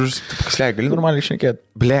respectus, Kislek, gali normaliai šnekėti.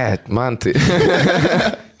 Blet, man tai...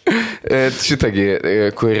 Šitągi,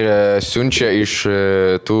 kur siunčia iš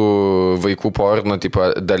tų vaikų porno tipo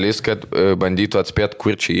dalis, kad bandytų atspėti,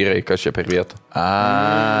 kur čia yra, kas čia per vietą.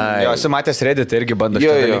 Jo, esu matęs Reddit irgi bando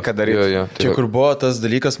šitą dalyką daryti. Čia kur buvo tas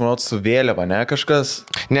dalykas, manau, su vėliava, ne kažkas?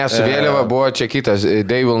 Ne, su vėliava buvo čia kitas,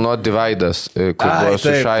 They Will Not Divide Us, kur buvo su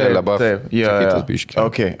Shia LaBeouf. Čia kitas biški.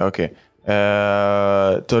 Ok.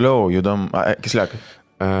 Toliau judam, Kislek.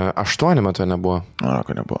 8 metų nebuvo.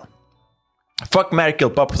 Ko nebuvo. Fuck,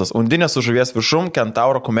 Merkel paprastas. Undinė su žuvies viršum,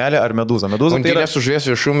 kentauro kumelė ar medūza. Medūza Undinė tai yra... su žuvies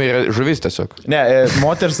viršum ir žuvis tiesiog. Ne,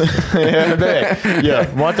 moters...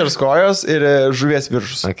 moters kojos ir žuvies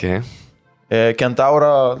viršus. Okay.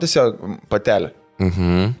 Kentauro tiesiog patelė.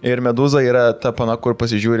 Ir medūza yra ta pana, kur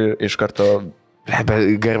pasižiūri iš karto...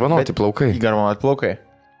 Garbanoti plaukai. Garbanoti plaukai.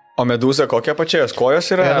 O medūza kokia pačia, jos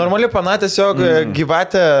kojos yra? Normali pana tiesiog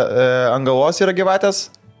gyvatė, ant galvos yra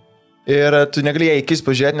gyvatės. Ir tu negali ją įkis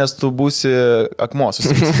pažiūrėti, nes tu būsi akmuo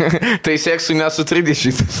susijęs. Tai seksui nesutrydė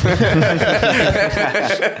šitas.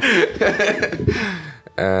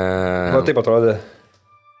 Man taip atrodė.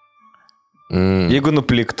 Jeigu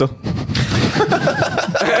nupliktų.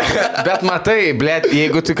 Bet matai, blėt,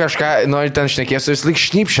 jeigu tu kažką nori ten šnekėsi, vis laik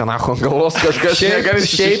šnypšia, nacho, galvos kažkas negali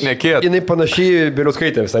šnekėti. Jinai panašiai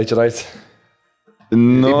Bieliauskaitė visai čia nais. Į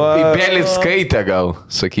Bieliauskaitę gal,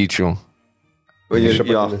 sakyčiau.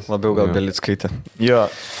 Jo, labiau gal Belickaitė. Jo.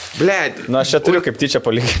 Blėt. Na, aš čia turiu kaip tyčia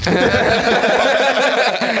palyginti.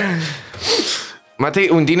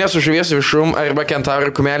 Matai, undinė su žuvies viršum arba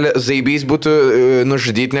kentauro kumelė zaibys būtų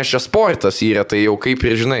nužudyti, nes čia sportas yra, tai jau kaip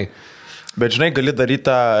ir žinai. Bet žinai, gali daryti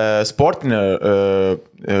tą sportinę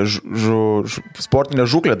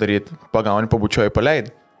žūklę daryti, pagauni, pabučioji,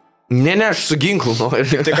 paleidi. Ne, aš su ginklu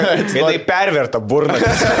noriu. Tai jinai perverta burną.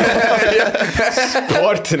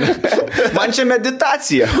 Sportinė. Man čia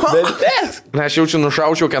meditacija. Na, aš jaučiu,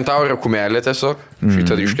 nušaučiau kentauro kumelę tiesiog.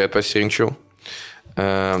 Šitą iškai pasirinkčiau.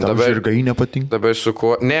 Dabar žirgai nepatinka. Dabar su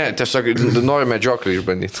kuo... Ne, tiesiog noriu medžioklį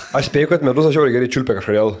išbandyti. Aš spėjau, kad medūza žiauriai gerai čiulpia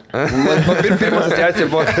kažkodėl. Man pirma asociacija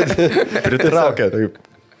buvo, kad pritraukia. Taip.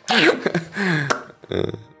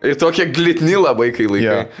 Ir tokie glitni labai, kai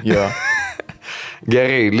laikai. Jo.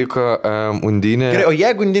 Gerai, liko undinė. Gerai, o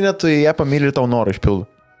jeigu undinė, tu ją pamyli ir tau norą išpildo.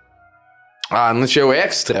 Nu čia jau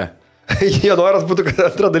ekstra. Jo noras būtų, kad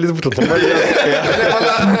antra dalis būtų labai.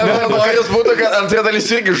 Mano noras būtų, kad antra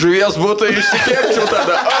dalis irgi žuvies būtų ir išsikėpčiau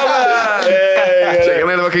tada. Čia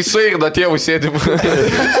ganai, kai suirdo tėvų sėdim.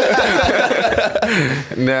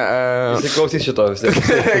 Ne. Įsiklausys šito vis.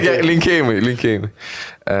 Linkėjimai.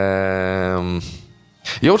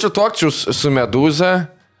 Jaučiu tuokčius su medūza.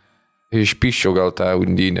 Išpiščiau gal tą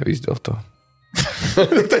undinę vis dėlto.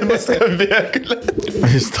 Tai nuskambėk.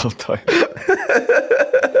 Vis dėlto.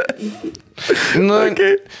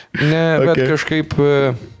 Ne, bet kažkaip...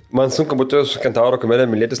 Man sunku būtų su kentauro kumelė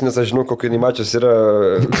mylėtis, nes aš žinau, kokį neįmačius yra...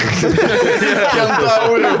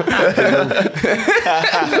 Kentaurių.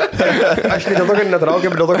 Aš ne dėl to, kad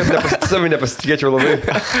netraukiam, dėl to, kad savimi nepasitikėčiau labai.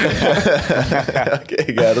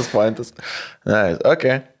 Geras pointas. Nice,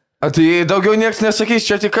 okay. Tai daugiau nieks nesakys,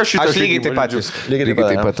 čia tik aš šitą. Aš lygiai taip pat. Lygiai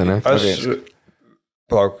taip pat, ne?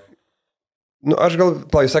 Palauk. Aš gal,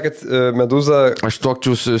 jūs sakėt, medūza... Aš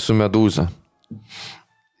tuokčiausi su medūza.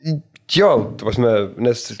 Jo, tu pasme,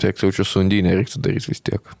 nes... Tiek jaučiu su undinė, reiktų daryti vis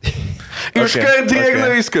tiek. Iškart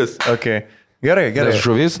drėgna viskas. Okay. Gerai.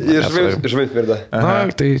 Žuvis? Žuvis mirda. Na,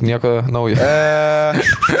 tai nieko naujo.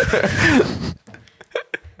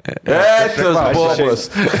 Tas bobas.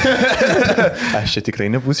 Aš čia tikrai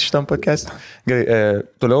nebūsiu šitam podcast'e. Gerai,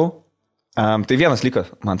 toliau. Tai vienas liko,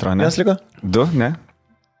 man atrodo, ne? Vienas liko? 2, ne?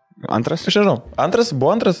 Antras? Aš nežinau.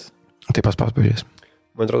 Buvo antras? Taip pažiūrės.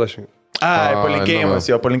 Man atrodo, aš... Palinkėjimas.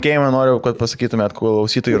 Jo, palinkėjimą noriu, kad pasakytumėt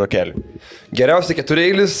klausytojų rokelį. Geriausia 4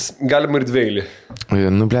 eilis, galima ir 2 eilį.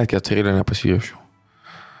 Ble, 4 eilį nepasirašiau.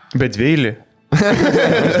 Bet 2 eilį?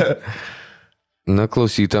 Na,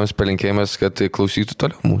 klausytams palinkėjimas, kad klausytų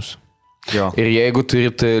toliau mūsų. Jo. Ir jeigu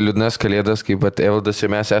turite liūdnas kalėdas, kaip Evaldas ir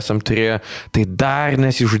mes esam turėję, tai dar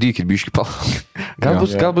nesižudykit, biškį palaukit. Gal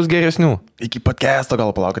bus geresnių. Iki podcast'o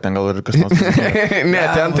gal palaukit, ten gal ir kas nors. Ne,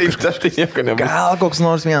 ten taip tai nieko nebus. Gal koks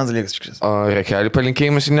nors vienas dalykas. O rekelį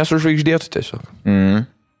palinkėjimas nesužvaigždėtų tiesiog.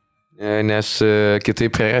 Nes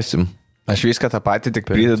kitaip prarasim. Aš viską tą patį tik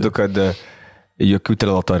pridedu, kad... Jokių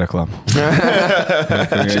trilato reklamų.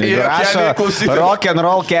 Rašo rock and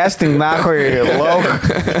roll casting, nahoj, lauk.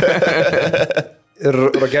 Ir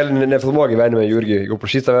rokelį nefilmuoja gyvenime, Jurgi, jeigu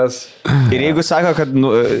prašys tavęs. Ir jeigu sako, kad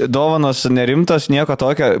dovanos nerimtos, nieko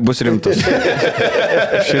tokio, bus rimtos.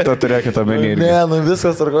 Šitą turėkit omeny. Ne,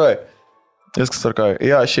 viskas tvarkoja.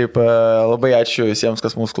 Jo, šiaip labai ačiū visiems,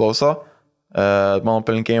 kas mūsų klauso. Mano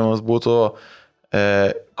palinkėjimas būtų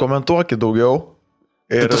komentuokit daugiau.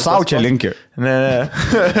 Ir tu savo čia linki. Ne.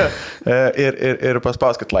 Ir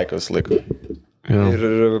paspauskit laiką visą laiką.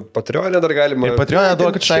 Ir Patreon'e dar galima. Ir Patreon'e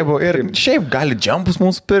duokit šaibų. Ir šiaip gali jumpus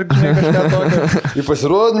mūsų pirkti, kažką tokio. Į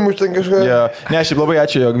pasirodymus ten kažką. Ja. Ne, šiaip labai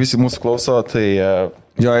ačiū, jog visi mūsų klauso. Tai,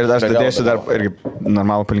 jo, ir aš dadėsiu dar irgi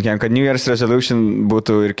normalų palinkėjimą, kad New Year's resolution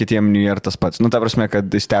būtų ir kitiem New Year tas pats. Nu, ta prasme, kad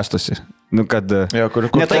jis tęstusi. Nu, kad... Jo, kur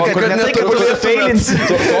ne tai, kad failinsi.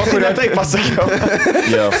 Ne tai pasakiau.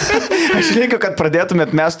 Aš linkiu, kad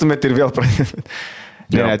pradėtumėt, mestumėt ir vėl pradėtumėt.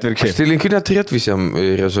 Ne, atvirkščiai. Aš tai linkiu neturėti visiems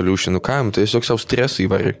resolutionų, kam, tai tiesiog savo stresą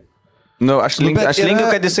įvarai. Nu, aš linkiu,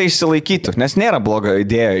 kad jisai išsilaikytų, nes nėra bloga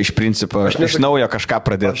idėja iš principo iš naujo kažką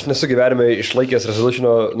pradėti. Aš nesu gyvenime išlaikęs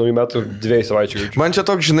resolutiono naujų metų 2 savaičių. Man čia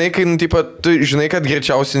toks, žinai, kai, tu žinai, kad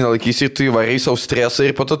greičiausiai nelaikysi ir tu įvarai savo stresą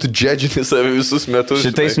ir po to tu džedžini save visus metus.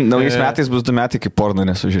 Šitais naujais metais bus 2 metai, kaip porno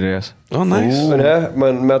nesužiūrėjęs. O, nice. Ne,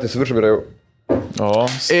 man metai su viršum yra jau. O,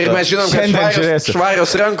 ir mes žinom, kad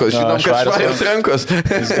švarios rankos. Žinom, kad švarios rankos.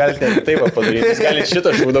 Jūs galite taip padaryti. Jūs galite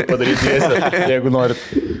šitą šūdą padaryti, jeigu norit.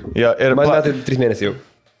 Ja, ir man metai 3 mėnesiai jau.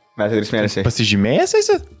 Metai 3 mėnesiai. Pasižymėjęs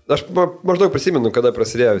esi? Aš maždaug prisimenu, kada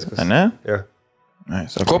prasidėjo viskas. A, ne? Ja.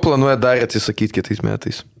 Okay. Ko planuoja dar atsisakyti kitais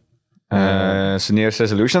metais? Su New Year's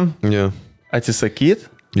resolution? Jo. Atsisakyti?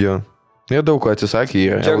 Jo. Jie daug ko atsisakė,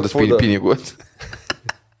 yra naudas pinigų.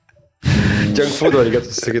 Junk food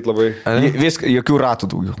reikėtų sakyti labai. Viską, jokių ratų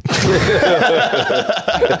daugiau.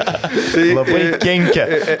 Labai kenkia.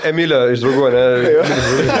 Emilio iš draugų, ne?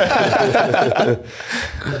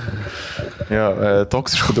 Jo,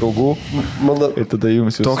 toksiškų draugų. Ir tada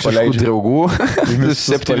jums jūs toksiškų draugų.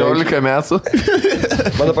 17 metų.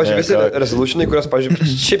 Mano, pažiūrėjau, visi resolutionai, kurios, pažiūrėjau,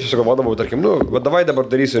 šiaip susigalvodavau, tarkim, nu, davai dabar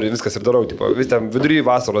darysiu ir viskas ir darau, tipo, vis ten vidury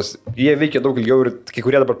vasaros, jie veikia daug ilgiau ir kai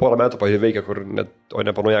kurie dabar porą metų, pažiūrėjau, veikia, kur net, o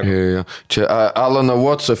ne panojaku. Čia Alano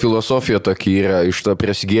Watso filosofija tokia yra, iš to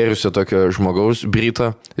prasigėriusio tokio žmogaus Brito,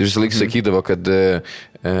 ir visą laiką sakydavo, kad,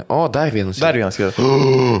 dar vienas. Dar vienas yra.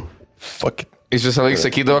 Fuck it. Jis visą laiką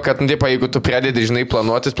sakydavo, kad, nu, jeigu tu pradedi, žinai,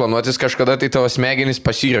 planuotis kažkada, tai tavo smegenys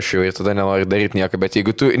pasirašiau ir tada nenori daryti nieko, bet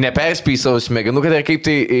jeigu tu neperspėjai savo smegenų, kad ir kaip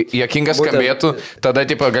tai juokingas skambėtų, tada,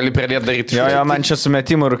 tipo, gali pradėti daryti. Jo, man čia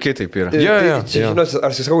sumetimo rūkiai taip yra. Čia, žinot,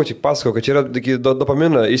 aš sakau, čia pasakau, kad čia yra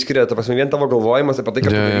dopamino, išskiria, ta prasme, vien tavo galvojimas apie tai,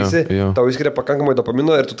 ką tu darysi, tau išskiria pakankamai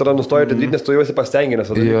dopamino ir tu tada nustoji daryti, nes tu jau esi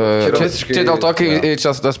pastenginęs. Čia dėl to, kai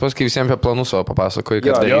čia tas pas, kai visiems apie planus savo papasakoji,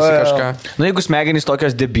 kad darysi kažką. Nu, jeigu smegenys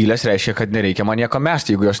tokios debilės, reiškia, kad nereikia man nieko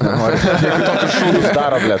mesti, jeigu jos nenori. Jeigu tokius šūdus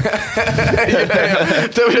daro, blėt.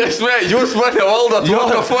 Tai prasme, jūs mane valdot,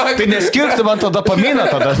 what the fuck? Tai neskirkti man to dopaminą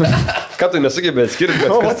tada. Ką tu nesugebė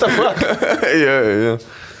skirti? What the fuck?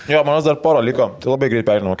 Jo, manos dar poro liko. Tai labai greit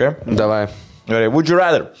perinam, okei? Davai. Gerai, would you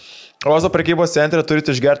rather? Ozo prekybos centre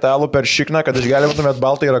turite išgerti alų per šikną, kad išgelbėtumėt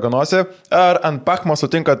baltą į raganosį, ar ant pakmo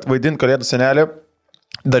sutinkat vaidinti kalėdų senelį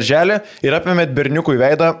darželį ir apėmėt berniukų į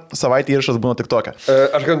veidą, savaitę įrašas būna tik tokia.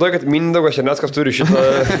 Aš garantuoju, kad Mindaugas Šerneckas turi šitą.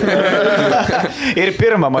 Ir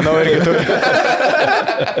pirmą, manau, irgi turi.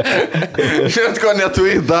 Žinot, ko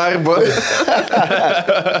neturi darbo.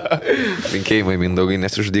 Linkėjimai Mindaugai,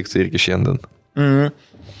 nesuždyktų irgi šiandien.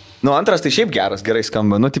 Nu, antras tai šiaip geras, gerai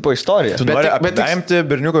skamba, nu, tipo istorija. Tu nori apdaimti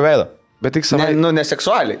berniukų veidą. Bet tik savaitę. Nu,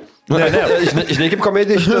 neseksualiai. Žinai, kaip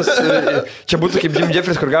komedija šitas, čia būtų kaip Jim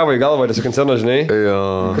Jeffries, kur gavo į galvą, tiesiog ant scenos, žinai.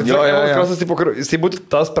 Jisai būtų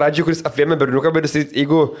tas pradžiai, kuris apvėmė berniuką, bet jisai,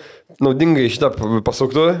 jeigu naudingai šitą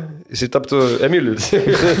pasauktų, jisai taptų Emiliu.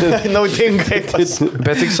 Naudingai.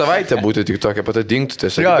 Bet tik savaitę būtų tik tokia pat dingtų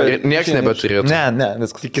tiesiog. Niekas nebeturėtų. Ne,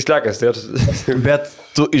 Tik kislekas. bet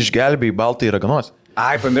tu išgelbėjai baltą į raganosį.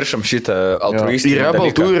 Ai, pamiršam šitą altruistinį Yra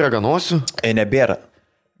dalyką. baltų ir raganosių? Nebėra,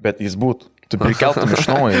 bet jis būtų. Tu prikeltum iš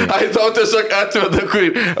naujo. Ai, tau tiesiog atveda, kur...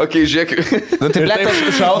 Ok, žiūrėk. Nu, tai blėt, aš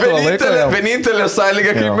šautuvo laiko. Vienintelė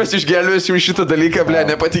sąlyga, kaip mes išgelbėsim šitą dalyką, blė,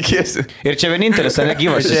 nepatikėsi. Ir čia vienintelis, ne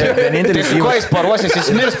gyvas. Vienintelis Tai su kuo jis paruosis, jis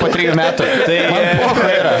mirs po 3 metų. Tai man pocha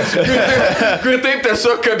yra. Kur taip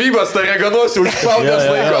tiesiog kabybas tą raganosį užspaudęs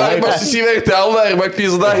laiko. Arba susiverti alną, arba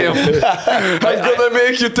pizdajam. I'm gonna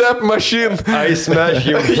make you tap machine. I smash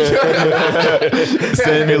him.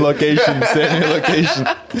 Send me location.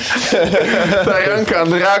 Ta ranka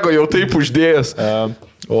ant rago jau taip uždėjęs.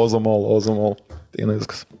 Ozomol. Tai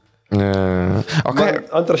viskas. Okay.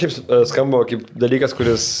 Antras šiaip skamba kaip dalykas,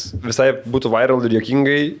 kuris visai būtų viral ir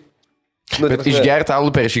jokingai. Nu, Bet išgerti alų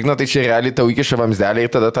per šikną, tai čia realiai tau įkiša vamsdelį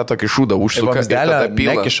ir tada tą tokį šūdą užsuka. Vamsdelę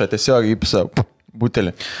nekiša, tiesiog įpisa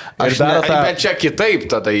butelį. Bet čia kitaip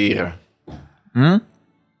tada yra.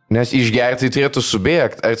 Nes išgerti turėtų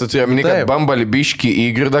subėgti. Ar tu turi omeny, kad bambalį biškį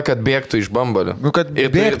įgirda, kad bėgtų iš bambalio? Nu, kad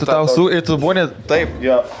bėgtų tau ir tu būni taip.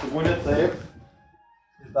 Jo, tu būni taip.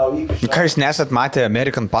 Ką jūs nesat matę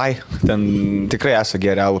American Pie? Ten tikrai esą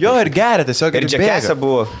geriau. Jo, ir geria tiesiog. Ir Džekėse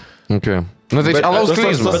buvo. Okay. Nu, tai alaus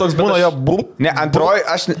klizmas. Toks būna jo Ne, antroji,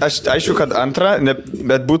 aš aišku, kad antra,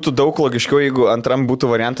 bet būtų daug logiškiau, jeigu antram būtų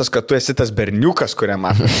variantas, kad tu esi tas berniukas, kuriam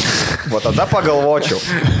matai. O tada pagalvočiau.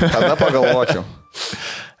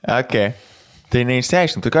 Ok. Tai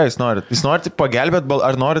neišsiaiškinti, tai ką jūs norit? Jūs norite pagelbėti,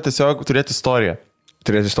 ar norite tiesiog turėti istoriją?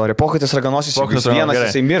 Turėti istoriją. Pokytis raganosis, jis vienas,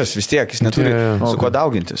 jisai mirs vis tiek, jis neturi su kuo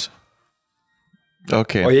daugintis.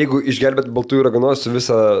 Okay. O jeigu išgelbėt baltųjų raganosių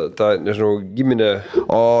visą tą, nežinau, giminę...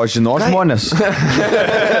 O žinos žmonės?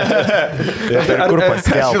 Kur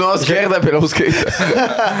paskelbti? Žinos gerdą Piliauskaitę.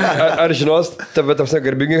 Ar žinos, tave tarsi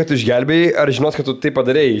garbingai, kad tu išgelbėjai, ar žinos, kad tu tai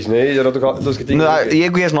padarėjai, žinai, yra tu skaitingai? Na,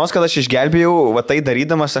 jeigu jie žinos, kad aš išgelbėjau, va tai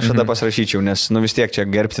darydamas, aš tada pasirašyčiau, nes, nu vis tiek čia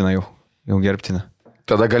gerbtina jau gerbtina.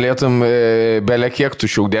 Tada galėtum belė kiek tų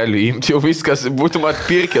šiaudelių imti, jau viskas, būtum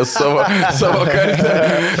atpirkęs savo kartą.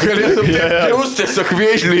 Galėtum jūs tiesiog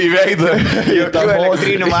vėžlių į veidą. Jau tą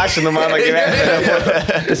elektrinių mašinų mano gyvenime.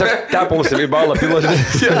 Tiesiog tepalus į balą pilas.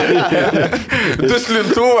 Tu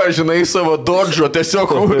slintuvą, žinai, savo dodžo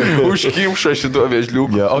tiesiog užkimšo šituo vėžliu.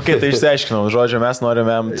 Ok, tai išsiaiškinau. Žodžiu, mes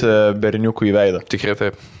norime imti berniukų į veidą. Tikrai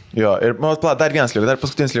taip. Jo, ir dar vienas liko, dar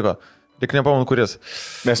paskutinis liko. Tik nepamanu, kuris.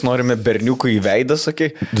 Mes norime berniukų į veidą,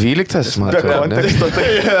 sakai? 12, man atrodo. Tai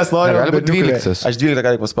mes norime berniukų. 12. Aš 12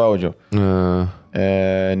 ką tik paspaudžiau.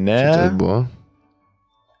 Ne. Šitas buvo.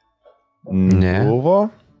 Ne.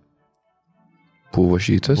 Buvo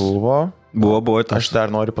šitas. Buvo. Aš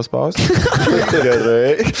dar noriu paspausti.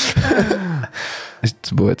 Gerai.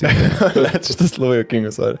 Šitas buvo tikrai. Šitas labai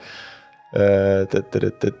juokingas.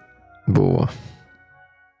 Buvo.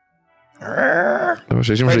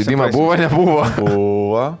 Žaidžiam žaidimą, buvo, nebuvo.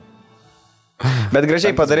 Buvo. Bet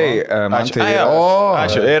gražiai padarėjai.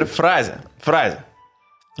 Ačiū. Ir frazė.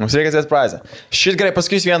 Mums reikia atsės frazę. Gerai,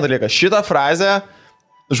 pasakysiu vieną dalyką. Šitą frazę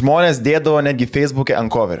žmonės dėdavo netgi Facebook'e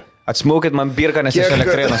ant cover. Atsmaukit man birką, nes aš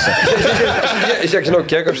elektrėnuose. Žiūrėk, žinau,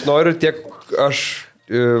 kiek aš noriu, tiek aš...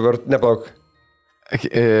 Neplauk.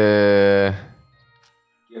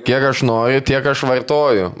 Kiek aš noriu, tiek aš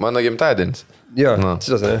vartoju. Mano gimtadienis. Jo,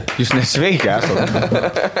 šitas, ne? Jūs nesveikia esate.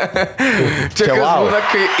 Čia kas būna,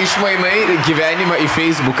 kai išmainai gyvenimą į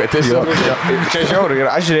Facebooką. Tiesiog. Čia žiauru. Ir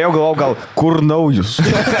aš žiūrėjau, galvau, gal kur naujus.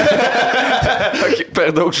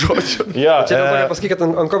 Per daug žodžių. Čia dėl to nepasakyk, kad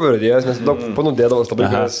ant coverio dėjęs, nes daug panų dėdavos labai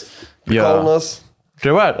geras. Kalnas.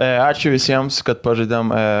 Tai va, ačiū visiems, kad pažaidėm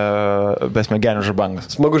besmegenių žabangas.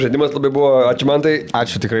 Smagu žaidimas labai buvo, ačiū man tai.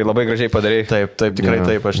 Ačiū tikrai, labai gražiai padarėjai. Taip, tikrai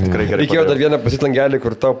taip, aš tikrai gerai. Reikėjo dar vieną pasitlangelį,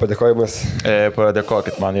 kur tau padėkojimas.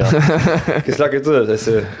 Padėkokit man jo. Kai sakai, tu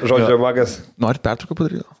esi žodžio magas. Norit pertrauką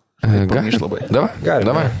padaryti? Pamiš labai.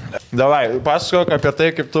 Davai, pasakok apie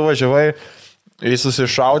tai, kaip tu važiavai į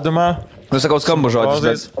susišaudimą. Sakau, skamba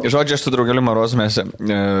žodžius. Žodžiai, aš su draugeliu Marozu mes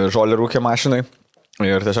žolį rūkė mašinai.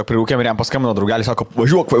 Ir tiesiog prirūkėm ir jam paskambino draugelis, sako,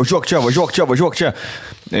 važiuok čia.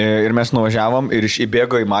 Ir mes nuvažiavom ir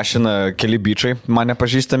įbėgo į mašiną keli bičiai, mane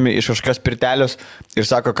pažįstami iš kažkas pirtelius ir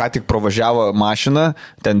sako, ką tik pravažiavo mašiną,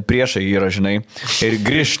 ten priešai yra, žinai, ir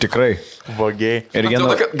grįž tikrai. Vogiai. Ir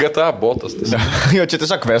GTA botas. Jo, čia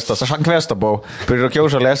tiesiog kvestas, aš ant kvesto buvau. Prirūkiau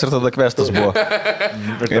žalės ir tada kvestas buvo.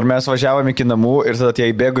 Ir mes važiavom iki namų ir tada tie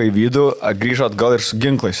įbėgo į vidų, grįžo atgal ir su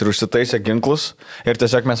ginklais ir užsitaisė ginklus. Ir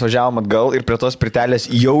tiesiog mes važiavom atgal ir prie tos pirtelės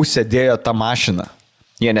jau sėdėjo ta mašina.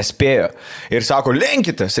 Jie nespėjo. Ir sako,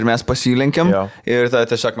 lenkitės. Ir mes pasilenkėm. Ir tada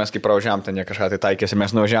tiesiog mes kaip pravažiavom, ten jie kažką tai taikėsi,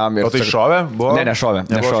 mes nuvažiavom. O tai šovė? Buvo? Ne, nešovė.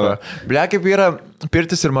 Blia, kaip yra,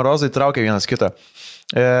 pirtis ir Marozai traukia vienas kitą.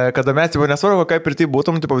 Kada mes, nesvarbu, kokia pirti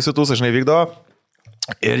būtum, visi tūsai, žinai, vykdo.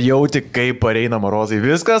 Ir jauti, kaip pareina Marozai.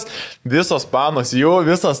 Viskas, visos panos jų,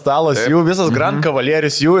 visas stalas jų, visas Grand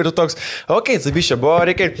Cavalierius jų. Ir tu toks, zabišė buvo,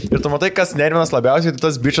 reikia. Ir tu matai, kas nervinas labiausiai, tai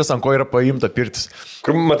tas bičias, ant ko yra paimta pirtis.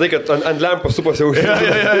 Kur matai, kad ant lempos supasi už.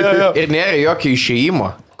 Ir nėra jokio išėjimo,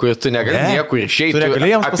 kur tu negali niekur išeiti. Tu negali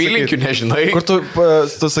jiems apylinkių nežinai. Kur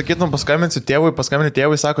tu sakytum, paskambinsi tėvui,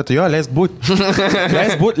 sako, tai jo, leis būt.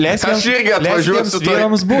 Leis jiems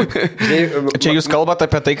vyrams būt. Čia jūs kalbate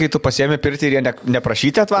apie tai, kai tu pasiemi pirtį ir jie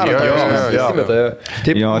neprašyti atvaro.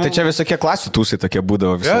 Jo, tai čia visokie klasių tūsai tokie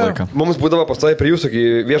būdavo visą laiką. Mums būdavo pastoviai prie jūsų,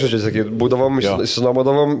 kai viešačiai, būdavom,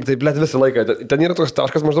 išsinuomodavom, tai blėt visą laiką. Ten yra toks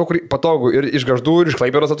taškas maždaug, kur patogu ir iš Garždų, ir iš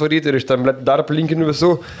Klaipėdos atvaryti, ir iš ten dar aplinkinių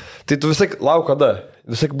visų. Tai tu visai lauk kada.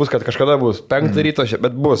 Visai bus, kad kažkada bus 5 ryto,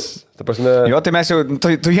 bet bus. Ta prasme... Jo, tai mes jau,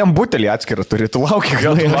 tu jiem butelį atskirą turi, tu lauki,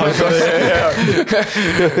 gal tai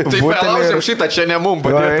laukiam šitą, čia ne mum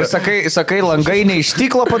padėti. Sakai, langai ne iš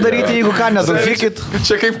stiklo padaryti, jeigu ką, nedaužykit.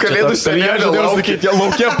 Čia kaip kalėdų senelio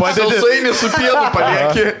laukia padėti. Sausainį su pienu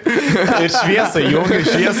palieki. Ir šviesą, jungi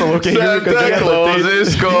šviesą laukia.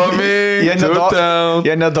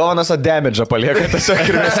 Jie nedovanas, o damage'ą palieka tiesiog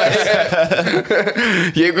ir viskas.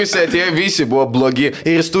 Jeigu jis atėjo, visi buvo blogi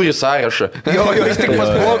ir jis turi sąrašą. Jo, jis tik pas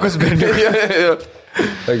blogus berniukai.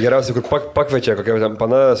 Geriausiai, kur pakviečia, kokia ten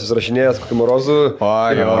pana susirašinėjęs, kokiu morozu.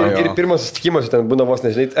 Ir pirmas susitikimas ten būna vos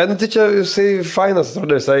nežinai. Nu tai čia jisai fainas,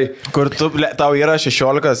 atrodo visai. Kur tau yra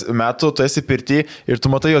 16 metų, tu esi pirti ir tu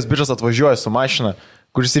matai, jos bičas atvažiuoja su mašina.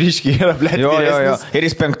 Kuris ryškiai yra, blėt, jo. Ir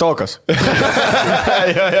jis 5.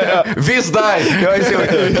 Vis dar. Jo, jis jau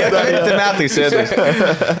 4 metai sėdės.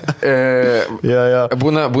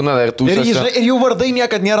 Būna dar tūsas. Ir jų vardai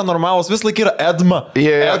niekad nėra normalus, vis laik yra Edma.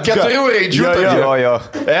 4 raidžių. Jo.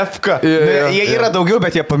 FK. Jie yra daugiau,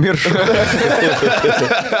 bet jie pamiršo.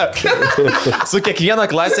 Su kiekviena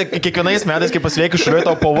klasė, kiekvienais metais, kai pasveiki šuriuoju,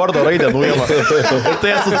 tau po vardo raidę nuima. Ir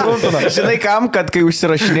tai sutrumpina. Žinai kam, kad kai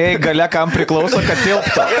užsirašinėjai gale, kam priklauso, kad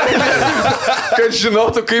kad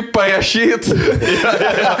žinotų, kaip parašyti.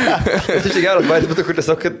 Tai čia geras, bet kur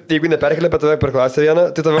tiesiog, kad jeigu neperkelia apie tave per klasę vieną,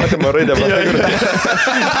 tai tave atima raidę.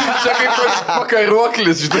 Čia kaip toks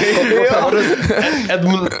pakaruoklis, žinai.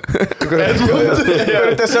 Edmund.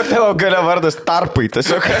 Ir tiesiog tavo gale vardas tarpai.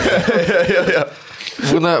 Tiesiog.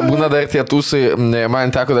 Būna dar tie tūsai, man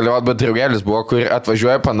teko dalyvauti, bet draugelis buvo, kur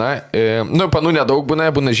atvažiuoja pana, panų nedaug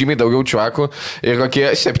būna žymiai daugiau čiuakų ir kokie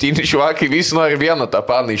 7 čiuakai visi nori vieną tą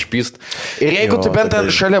paną išpist. Ir jeigu tu bent ten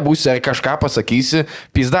šalia būsi ar kažką pasakysi,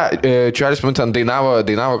 pizda, čiuelis man ten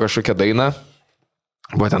dainavo kažkokią dainą.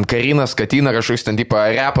 Buvo ten Karinas, Katina, kažkoks ten tipo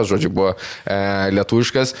repas, žodžiu, buvo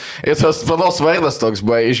lietuviškas. Ir tas panos vardas toks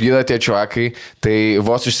buvo, išgyda tie čiuakai, tai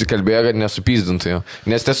vos išsikalbėjo, kad nesupizdintų jo.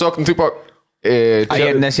 Nes tiesiog, tipo...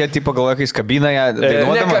 Nes jie tipo galvoja, kai jis kabina ją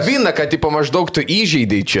dainuodamas. Ne kabina, kad tipo maždaug tu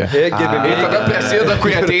įžeidai čia. Ir tada prasideda,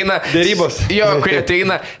 kurie ateina dėrybos. Jo, kurie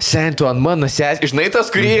ateina, sentu ant mano sesė. Žinai,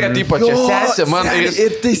 tas, kurie yra tipo čia sesė man.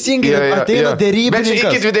 Ir teisingai ateina dėrybininkas.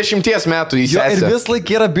 Bet čia iki 20 metų į sesę. Ir vis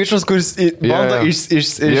laik yra bičas, kuris bando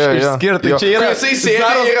išskirti. Čia yra... Jisai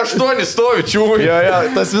sėdė ir 8 stovi čiūvai.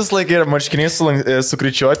 Tas vis laik yra marškiniais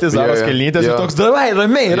sukryčiuoti, Zaros kelnytės ir toks, davai,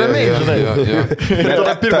 ramiai. Ir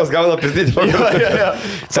pirmas gauna prizdėti.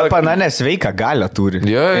 Ta pana nesveika galia turi.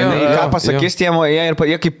 Ką pasakys tie moje ir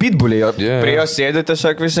jie kaip pitbuliai, prie jo sėdi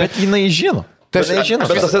tiesiog visi. Bet jinai žino. Bet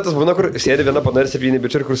tas setas būna, kur sėdi viena pana ir 7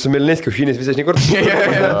 bičiai, kur su mėlynais kiaušiniais visi, žinai,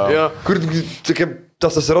 kur kaip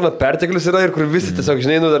testosterono perteklius yra ir kur visi tiesiog,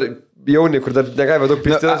 žinai, dar jauni, kur dar negavę daug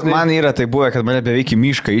pistės. Man yra tai buvo, kad mane beveik į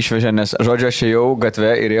mišką išvežė, nes, žodžiu, aš ėjau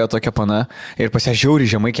gatvę ir ėjo tokia pana ir pas ją žiauriai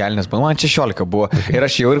žemai kelnes, man 16 buvo. Ir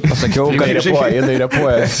aš jau ir pasakiau, kad jinai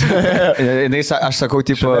repuoja. Aš sakau,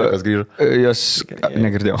 tipo, jos,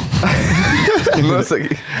 negirdėjau.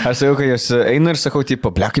 Aš sakau, kad jos einu ir sakau, tipo,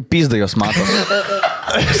 ble, kaip pizda jos matos.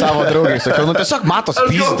 Savo draugai, sakiau, nu tiesiog matos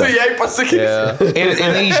pizda. Aš gal tu jai pasakysi. Ir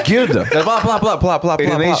jinai išgirdo. Ir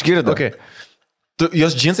jinai išgirdo.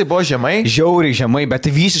 Jos džinsai buvo žemai? Žiauriai žemai, bet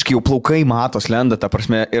visiškai jau plaukai matos lenda, ta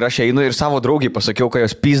prasme. Ir aš einu ir savo draugiai pasakiau, kad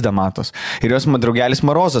jos pizda matos. Ir jos draugelis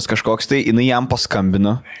Marozas kažkoks, tai jinai jam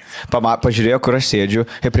paskambino. Pažiūrėjo, kur aš sėdžiu.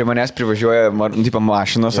 Ir prie manęs privažiuoja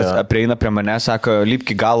mašinos, prieina prie manęs, sako,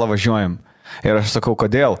 lipki galą važiuojam. Ir aš sakau,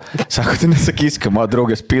 kodėl? Sako, tu nesakys, kai mano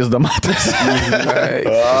draugės pizda matas.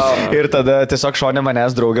 Ir tada tiesiog šonė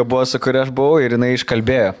manęs draugė buvo, su kuria aš buvau, ir jinai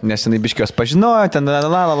iškalbėjo, nes jinai biškios pažinojo, ten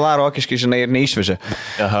rokiškai, žinai, ir neišvežė.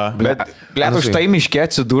 Bet, blėt, už tai miške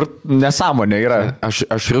atsidurt nesąmonė yra.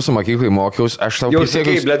 Aš rusų mokyklai mokiaus, aš tau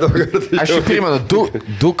aš primenu,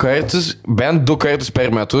 bent du kartus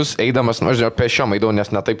per metus, eidamas, aš pešiom eidavau,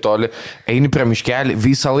 nes netaip toli, eini prie miškelį,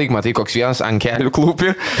 visą laiką matai, koks vienas ant kelių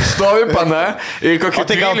klūpi, stovi pana, ir kokį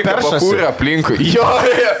tai 12 pakūrė aplinkui. Jo,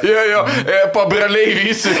 pabraliai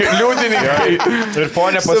visi, liūdininkai. Ir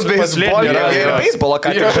fonė paslėdė. Ir beisbolo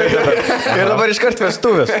ką tik. Ir dabar iškart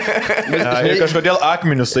vestuvės. Ir kažkodėl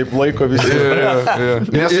akmenius taip laiko visi.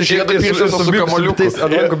 Nes išėda pirštas su kamoliukais.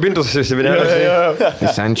 Adlanko bintus susivinėjo.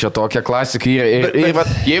 Sen čia tokia klasika yra. Ir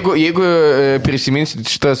jeigu prisiminsit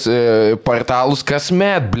šitas portalus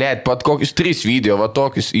kasmet, blėt, pat kokius 3 video, va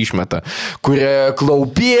tokius išmeta, kurie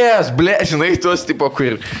klaupies, blėt, žinai, tuos tipo,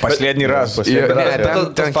 kur... Paslėdinį ras.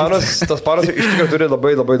 Tas paras iš tikrųjų turi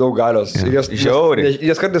labai labai daug galios.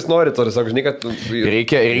 Jas kartais nori to, tiesiog, žinai, kad...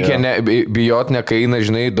 Reikia bijot, ne kai eina,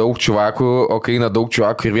 žinai, daug čuvakų, o kai eina daug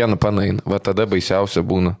čuvakų ir vieną panaina. Va tada baisiausia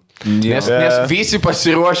būna. Nes visi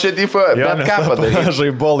pasiruošė, tipo, bet ką padaryti.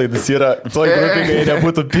 Žaibolaidas yra, toj grupiai, kai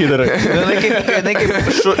nebūtų pidarai.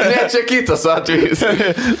 Ne, čia kitas atvejis.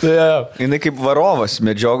 Jinai kaip varovas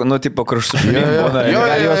medžioga, nu, tipo, kur šušunim būna.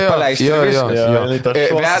 Gali juos paleisti.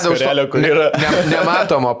 Veda už to,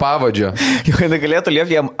 nematomo pavadžio. Jinai galėtų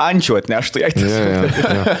liepti jam ančių atneštų.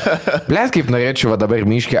 Blet, kaip norėčiau dabar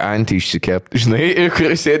miškę antį išsikepti. Žinai, ir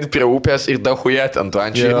kur sėdi prie upės ir dahujet ant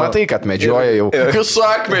ančių. Ir matai, kad medžioja jau. Ir su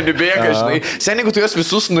akmeniu bėga, žinai. Sen, jeigu tu juos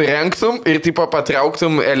visus nurenktum ir tipo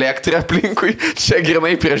patrauktum elektrą aplinkui, čia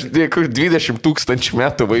grinai prieš 20 000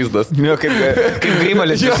 metų vaizdas. Jo, kaip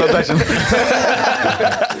Grimalis visada, žinai.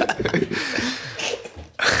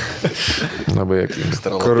 Labai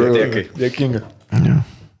dėkinga. Dėkinga.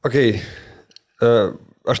 Ok.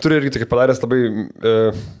 Aš turiu irgi tokį padaręs labai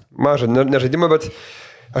mažą nežaidimą, bet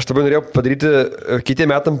aš labai norėjau padaryti kitiem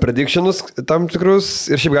metam predictionus tam tikrus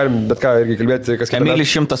ir šiaip galim bet ką irgi kalbėti, kas kitą metą.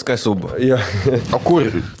 Emilis 100 kasubų. Ja. O kur?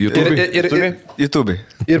 YouTube.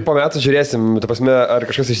 Ir po metų žiūrėsim, ta prasme, ar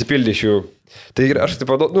kažkas išsipildė iš jų. Tai aš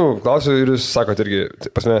taip, klausiu ir jūs sakot irgi,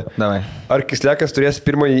 ta prasme, ar Kislekas turės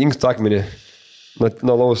pirmąjį inkstų akmenį?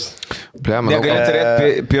 Nuo laus. Negali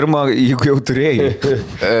turėti pirmą, jeigu jau turėjai.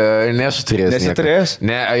 Nesuturės.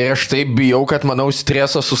 Ne, ir aš taip bijau, kad, manau,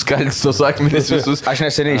 stresas suskaldys tos akmenis visus. Aš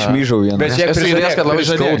neseniai išmyžau vieną. Bet esu žiūrės, kad labai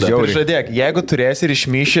skauda. Prižadėk, jeigu turėsi ir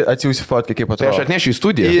išmyši, atsiųsi fotkę, kaip atrodo. Tai aš atnešiu į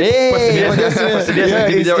studiją.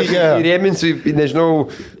 Pasidėsiu, įrėminsiu, nežinau,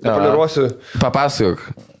 poliruosiu.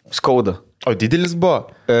 Papasakok. Skauda. O didelis buvo?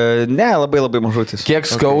 Ne, labai mažutis. Kiek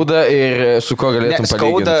skauda ir su ko galėtum palyginti?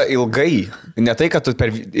 Skauda ilgai. Ne tai, kad tu per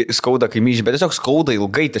skauda kai myži, bet tiesiog skauda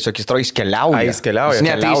ilgai, tiesiog jis keliauja. Jis keliauja.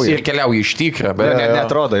 Ne, tai jis ir keliauja iš tikrą.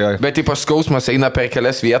 Netrodo jo. Bet tipo skausmas eina per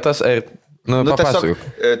kelias vietas ir... Nu,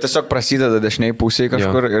 tiesiog prasideda dešiniai pusėje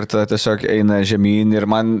kažkur ir tada tiesiog eina žemyn ir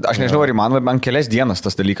man, aš nežinau, ar įmanoma, man kelias dienas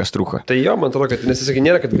tas dalykas truko. Tai jo, man atrodo, kad nesisakė,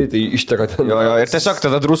 nėra, kad greitai išteka ten. Jo, ir tiesiog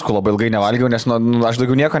tada druskų labai ilgai nevalgiau, nes aš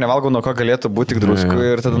daugiau nieko nevalgau, nuo ko galėtų būti tik druskų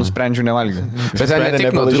ir tada nusprendžiau nevalgyti. Bet ten ne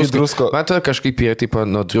tik nuo druskų. Man tada kažkaip jie taip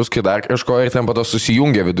nuo druskų dar kažko ir ten po to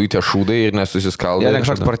susijungia viduje tie šūdai ir nesusiskaldo. Ja,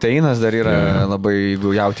 kažkoks proteinas dar yra labai,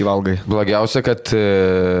 jeigu jauti valgai. Blogiausia, kad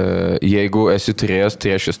jeigu esi turėjęs,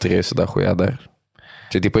 tai aš turėsi dahuja dar.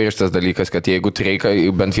 Čia taip ir tas dalykas, kad jeigu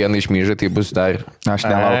turėjai bent vieną išmyžą, tai bus dar... Aš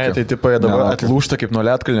nelaukiu. Tai taip dabar atlūšta kaip nuo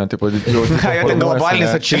Lietkalnio, taip jau... Ten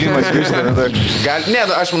globalinis atšilimas grįžta. Ne,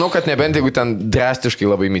 aš manau, kad nebent jeigu ten drastiškai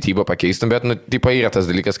labai mitybą pakeistum, bet taip yra tas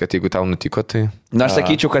dalykas, kad jeigu tau nutiko, tai... Na, aš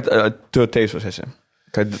sakyčiau, kad tu teisus esi.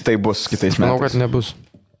 Kad tai bus kitais metais. Manau, kad nebus.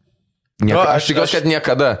 Aš tikiuosi, kad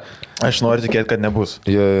niekada. Aš noriu tikėti, kad nebus.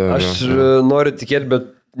 Aš noriu tikėti,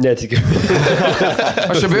 bet... Netikiu.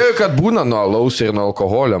 Aš abejoju, kad būna nuo alaus ir nuo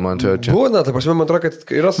alkoholio, man tai čia. Būna, tai man atrodo, kad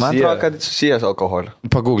yra susijęs. Man atrodo, kad susijęs alkoholio.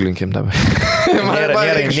 Paguglinkim dabar.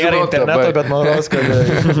 Nėra interneto, bet man atrodo,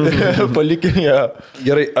 kad palikim ją.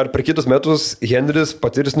 Gerai, ar per kitus metus Henris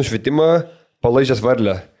patirs nušvitimą palaižęs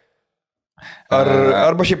varlę?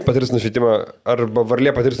 Arba šiaip patirs nušvitimą, arba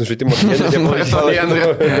varlė patirs nušvitimą.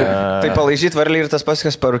 Tai palaižyti varlį ir tas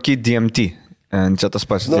pasikas parūkyti DMT. Čia tas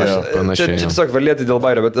pats. Čia tiesiog varlėti dėl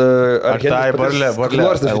bairio, bet ar tai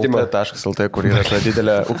varlė.lt, kur yra ta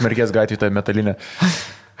didelė Ukmergės gatvė, ta metalinė.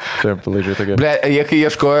 Taip, palaižiai tokia. Ble, jie kai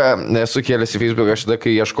ieškojo, esu kėlęs į Facebook, aš tada,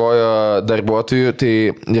 kai ieškojo darbuotojų, tai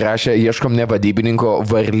rašė, ieškom ne vadybininko,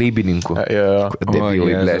 varlybininkų.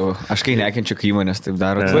 Debilai, ble. Aš kai nekenčiu, kai įmonės taip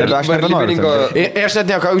daro. Varlybininko. Aš net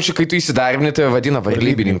nekaučiu, kai tu įsidarbini, tai vadina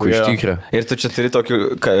varlybininku iš tikrą. Ir tu čia turi tokį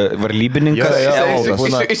varlybininką.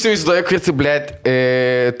 Įsivaizduoju, kad tu, ble,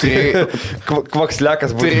 turi...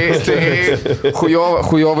 Kvakslekas buvo. Turi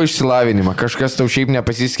hujovą išsilavinimą. Kažkas tau šiaip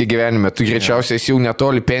nepasiskė gyvenime. Tu greičiausiai esi jau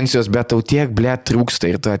netoli pensijos, bet tau tiek, ble, trūksta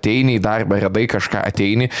ir tu ateini į darbą, radai kažką,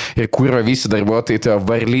 ateini ir kurva visi darbuotojai tave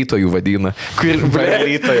varlytojų vadina.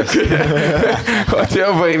 Varlytojas. O tie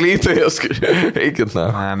varlytojas, eikit, na.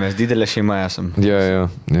 Mes didelė šeima esam. Jo.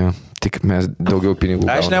 Tik mes daugiau pinigų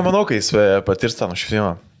gaunam. Aš nemanau, kai jis patirs tą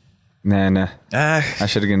nušvitimą. Ne.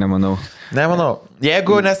 Aš irgi nemanau. Nemanau.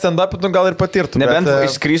 Jeigu nestand-upintų, gal ir patirtų. Nebent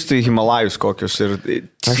išskristų į Himalajus kokius ir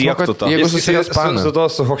siektų to. Jeigu susijęs paną. Su to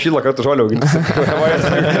su Hokšyla kartu žolio augintis.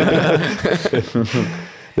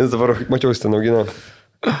 Nes dabar mačiau, jis ten augino.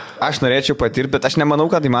 Aš norėčiau patirti, bet aš nemanau,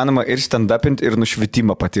 kad įmanoma ir stand-upinti, ir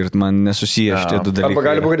nušvitimą patirti. Man nesusiję šitie du dalykai. Arba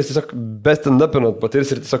gali būti, kad jis tiesiog be stand-upinant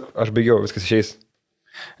patirs ir tiesiog aš baigiau, viskas išeis.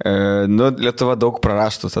 Lietuva daug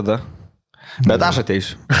prarastų tada. Bet aš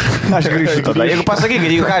ateisiu. Aš grįšiu tada. Jeigu pasakykit,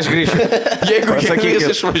 jeigu ką aš grįšiu. Jeigu jis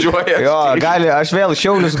išvažiuoja. Jo, gali, aš vėl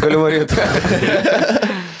Šiaulius galiu varyti.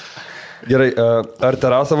 Gerai, ar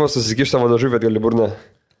Tarasovas susikiš savo dažuvę atgal į burną?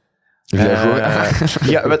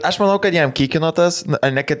 Ja, bet aš manau, kad jam kikino tas,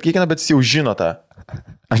 ne kad kikino, bet jis jau žino tą.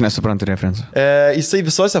 Aš nesuprantu referencijų. Jisai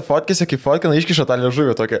visose fotkėse, kai fotkina, iškiša tą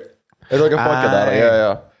liežuvį tokią. Ir tokią fotkę daro,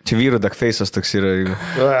 jo. Čia vyrų duckface'as toks yra.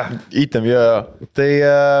 Įtem, jo. Tai,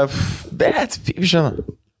 bet, žinau.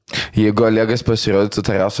 Jeigu Olegas pasirodytų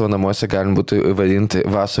Tarasovo namuose, galim būtų vadinti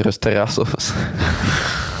vasaros Tarasovas.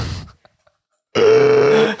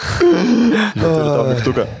 Turiu tą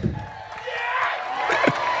mygtuką.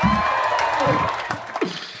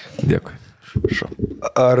 Dėkui.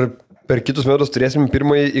 Ar per kitus metus turėsim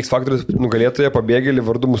pirmąjį X Factor nugalėtoją pabėgėlį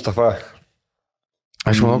vardu Mustafa?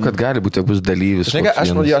 Aš manau, kad gali būti, bus dalyvis. Žinai, aš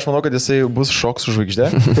manau, kad jisai bus šoks su žvaigždė.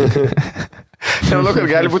 Manau, kad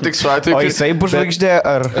gali būti X Factor. O jisai bus žvaigždė,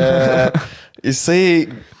 ar... Jisai...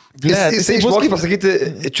 Jisai išmoks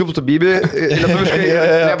pasakyti čiulptų bybį,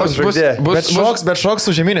 lietuviškai. Bet šoks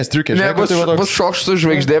su žemynės triukė. Ne, bus šoks su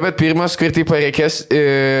žvaigždė, bet pirmas, kur taip reikės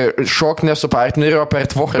šok ne su partneriu, o per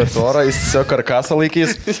tvorą. Per tvorą jis tiesiog karkasą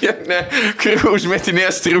laikys. Ne, kur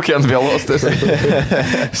užmetinės triukė ant vėlos.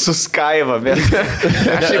 Su skaiva, bet...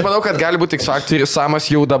 Aš manau, kad gali būti X Factor,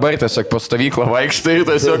 Samas jau dabar tiesiog po stovyklą vaikštai ir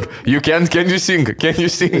tiesiog can you sing?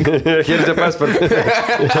 Here's the passport.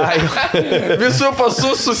 Visų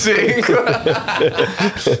pasus susirinko.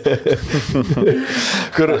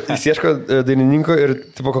 Kur jis ieško dainininko ir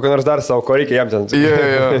tipo kokio nors dar savo, ko reikia jam ten.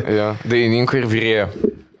 Jo. Dainininko ir vyrėjo.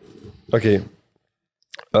 Ok.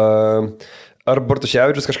 Ar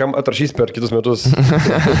Bartuševičius kažkam atrašys per kitus metus?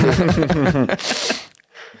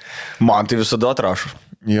 Man tai visada atrašo.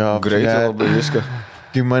 Jo, greitai labai viską.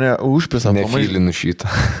 Tai mane užpisa. Nefylinu šitą.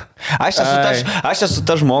 Aš esu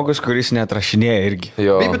tas žmogus, kuris neatrašinėja irgi.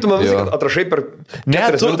 Taip, bet tu man visai atrašai per... Ne,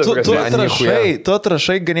 tu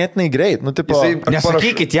atrašai ganėtinai greit. Nu, tipo...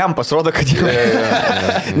 Nesakykit jam, pasirodo, kad jau...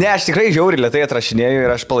 Ne, aš tikrai žiauriai lėtai atrašinėjau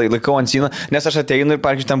ir aš palaikau ant sieną, nes aš ateinu ir,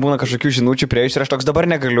 pavyzdžiui, ten būna kažkokių žinučių prie jūs ir aš toks dabar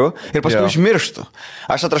negaliu ir paskui užmirštu.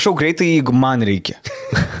 Aš atrašau greitai, jeigu man reikia.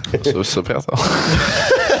 Supratau.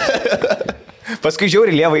 Paskui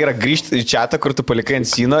žiauriai lieva yra grįžti į chatą, kur tu palikai ant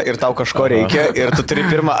sino ir tau kažko reikia ir tu turi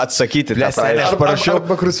pirmą atsakyti. Aš parašiau,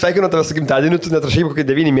 kur sveikinu tave su gimtadieniu, tu netrašai kokie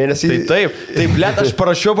 9 mėnesiai. Taip, blėt, aš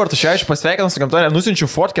parašiau Bartuševičiui, pasveikinu su gimtadieniu, nusinčiau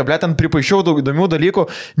fotkę, blėt, ten pripaišiau daug įdomių dalykų,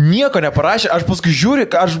 nieko neparašė, aš paskui žiūriu,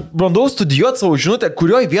 aš bandau studijuoti savo žinutę,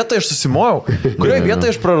 kurioje vietoje aš susimojau, kurioje vietoje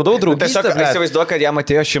aš praradau draugystę. Tiesiog įsivaizduoju, kad jam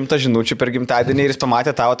atėjo 100 žinučių per gimtadienį ir jis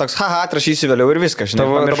pamatė tavo toks, haha, atrašysi vėliau ir viskas.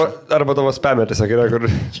 Arba tavo spamė tiesiog yra, kur...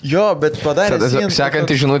 Jo, bet padarė.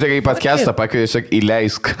 Sekantį žinutę, kai podcastą pakvietė, tiesiog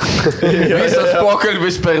įleisk. Visas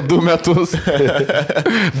pokalbis per 2 metus.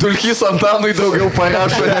 Dulkys Antanui daugiau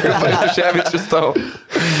parašo, negu Bartuševičius tau.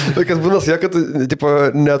 Kas būna su ja, kad tipo,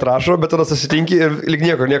 neatrašo, bet tada susitinki ir lyg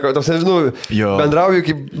nieko. Tavs nežinau, bendrauju,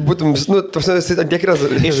 kaip būtum, tavs ant tiek yra...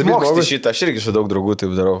 Išmoksti šitą, aš irgi su daug draugų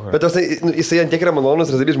taip darau. Bet jisai ant tiek yra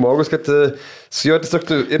malonus, razabys žmogus, kad su juo tiesiog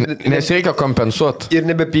tu... Nes reikia kompensuoti. Ir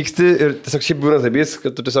nebepyksti, ir tiesiog šiaip būna razabys,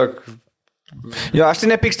 kad tu tiesiog... Jo, aš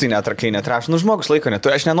tai nepykstu, kai netrašau. Nu, žmogus laiko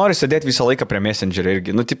netu. Aš nenoriu sėdėti visą laiką prie Messengerio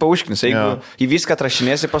irgi. Nu, tipo užknis, jeigu į viską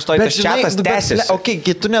atrašinėsi, pastoji tas chatas tęsiasi. Ok,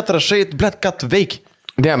 kai tu neatrašai, blėt, ką tu veiki?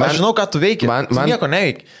 Aš žinau, ką tu veiki. Man nieko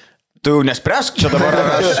neveiki. Tu nespręsk čia dabar,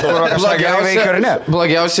 aš kažką veikiu ar ne.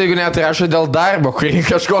 Blogiausia, jeigu neatrašo dėl darbo, kurį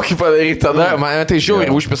kažkokį padaryti, tada man tai žiauriai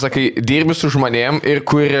užpisa, kai dirbi su žmonėm ir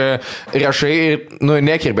kur rašai ir,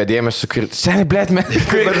 nekirbė dėmesio, kur, seniai, blėt,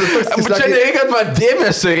 čia nereikia, kad man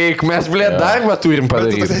dėmesio reikia, mes, blėt, darbą turim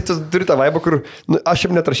padaryti. Tu turi tą vaibą, kur, aš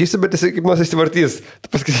jam neatrašysiu, bet jisai kaip nors įsivartys.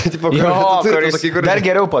 Dar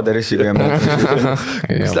geriau padarysi.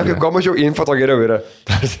 Sakai, kuo mažiau info, to geriau yra.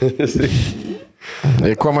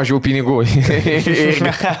 Ir kuo mažiau pinigų.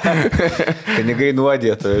 Pinigai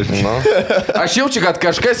nuodė, tai žinau. Aš jaučiu, kad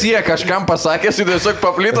kažkas jie kažkam pasakė, su tiesiog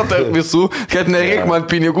paplito tarp visų, kad nereik man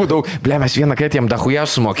pinigų daug. Ble, mes vieną kartą jiem dahuja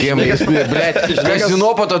sumokėjom. Ble,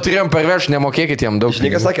 kazinopato turėjom parveš, nemokėkit jiem daug. Žinai,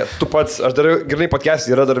 kas sakė, tu pats, aš dariau, gerai podcast,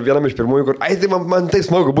 yra dar vienam iš pirmųjų, kur, ai, tai man tai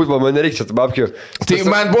smagu būti, man nereikia čia babkių. Tai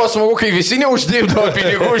man buvo smagu, kai visi neuždirbdavo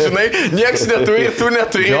pinigų, žinai, nieks neturi, tu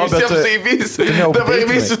neturi, visiems tai visi. Dabar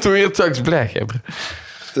visi turi ir toks, ble, hebra.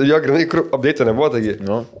 Jo, grinai, kur update nebuvo, taigi.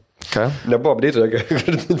 Ką? Nebuvo update,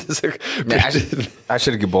 ne, aš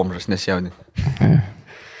irgi bomžas, nesjaudin.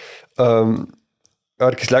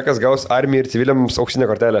 Ar Kislekas gaus armijai ir civiliams auksinę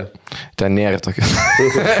kortelę? Ten nėra tokios.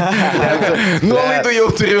 Nuolaidų jau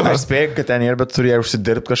turiu. Aš spėjau, kad ten nėra, bet turi ją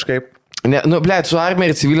užsidirbti kažkaip. Ne, blėt, su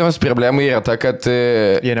armija ir civiliams problema yra ta, kad...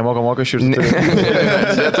 Jie nemoka mokesčių ir turi.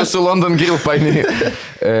 Tu su London Grill painiai.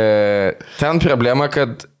 Ten problema,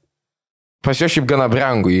 kad pas jo šiaip gana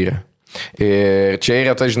brangu yra. Ir čia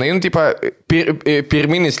yra ta, žinai,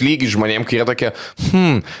 pirminis lygis žmonėm, kai yra tokie,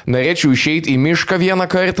 norėčiau išeiti į mišką vieną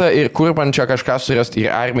kartą ir kur man čia kažką surasti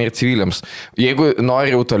ir armijai, ir civiliams. Jeigu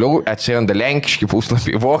nori jau toliau, atsiranda lenkiški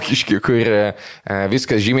puslapiai, vokiški, kur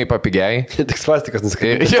viskas žymiai papigiai. Tik svastikas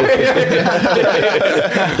nuskaitė.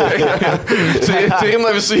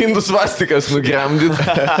 Turime visų indų svastikas nugramdyti.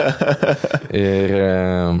 Ir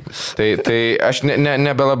tai aš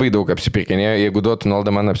nebelabai daug apsipirkinėjau, jeigu duotų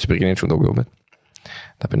nuolaidą, man apsipirkinėčiau daugiau, bet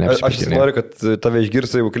taip neapsipirkinėjau. Aš noriu, kad tave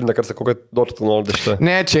išgirstų, jeigu kilinę kartą kokią duotų nuolaidą šitą.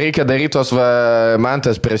 Ne, čia reikia daryti tos,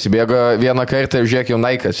 Mantas prasibėgo vieną kartą, žiūrėk, jau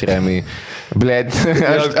Naikas remiai. Blėd.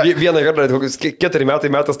 Vieną kartą, kokius 4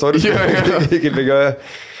 metas turi. Kaip bėgioja.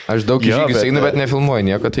 Aš daug žygius einu, bet nefilmuoju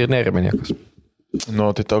nieko, tai ir neremia niekas.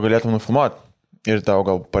 Nu, tai tau galėtum nufilmuoti ir tau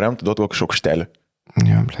gal paremtų, duotų kokį šaukštelį.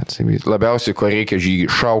 Jo, blėt, labiausiai, ko reikia žygį,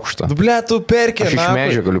 šaukštą. Nu, blėt, tu perkė. Aš iš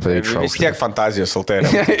medžio galiu padaryti šaukštą. Vis tiek fantazijos altarė.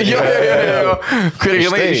 Jo. Kur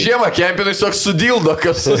jinai žiemą kempinai tiesiog sudildo,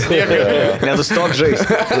 kas susniega. Nedustok žaisti.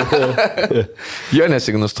 Jo,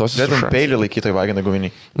 nesignustosi. Dėtum peilį laikytoj vaginai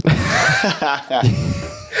guviniai.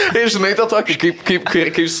 Ir žinai, to tokį,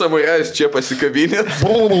 kaip samurajus čia pasikabinė.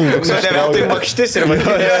 Tai makštis ir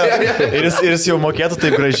jis jau mokėtų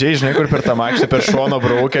taip gražiai, žinai, kur per tą makštį, per šoną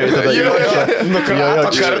braukia. Nukrato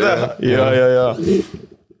kardą. Jo.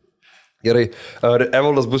 Gerai, ar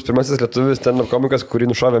Evaldas bus pirmasis lietuvis stand-up komikas, kurį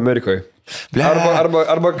nušovė Amerikoje?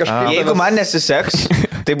 Arba kažkaip... Jeigu man nesiseks,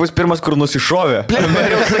 tai bus pirmas, kur nusišovė.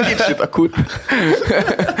 Norėjau sakyti šitą kūrį.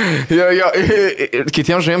 Jo,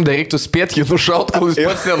 kitiems žmonėms dar reiktų spėti, jį nušaut, kol jis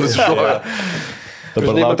pats nenusišovė.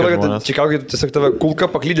 Žinai, man atrodo, kad Čikagui tiesiog tave kulka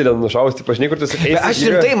paklydėlė nušausti, pažinai, kur tiesiog eisi. Aš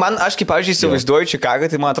rimtai, aš kaip, pavyzdžiui, įsivaizduoju Čikagą,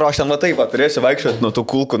 tai man atrodo, aš ten matai, turėsiu vaikščioti nuo tų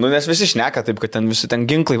kulkų, nes visi šneka taip, kad ten visi ten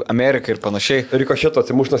ginklai, Amerika ir panašiai. Rikošeto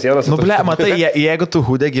atsimuš nuo sienos. Nu, ble, matai, jeigu tu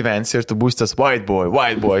hudė gyvensi ir tu būsi tas white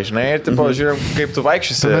boy, žinai, ir tu pažiūrėjom, kaip tu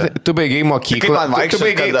vaikščiasi. Tu baigiai mokyklą. Kaip man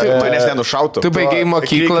vaikščiasi, kad manęs nenušautų. Tu baigiai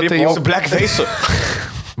mokyklą, tai jau... Su blackface'u.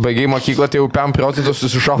 Baigiai mokyklą, tai jau 5%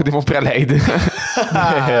 susišaudimų praleidai.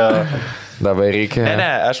 Dabar reikia... Ne,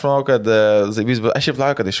 aš manau, kad aš šiaip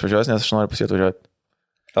laukiu, kad išvažiuos, nes aš noriu pas jį atvažiuoti.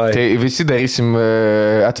 Tai visi darysim,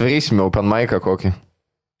 atvarysime open mic'ą kokį.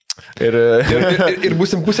 Ir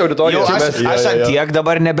būsim pusę auditorijos. Aš ant tiek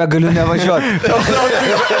dabar nebegaliu nevažiuoti.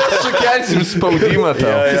 Sukelsim spaudimą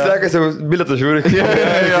tau. Jis sekasi, biletą žiūri.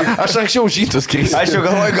 Aš anksčiau žytus skirsiu. Aš jau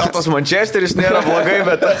galvoju, gal tas Manchesteris nėra blogai,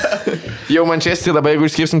 bet... Jau Manchesterį dabar, jeigu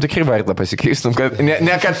išskirsim, tikrai vardą pasikeistum.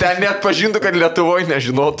 Ne, kad ten net pažintų, kad Lietuvoje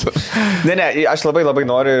nežinotų. Ne, aš labai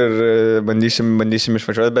noriu ir bandysim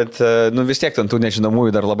išvažiuoti, bet vis tiek ten tų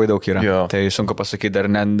nežinomųjų dar labai daug yra. Jo. Tai sunku pasakyti, dar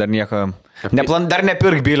nieko... Dar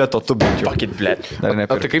nepirk bilieto, tu bent jau. Pakit, blėt.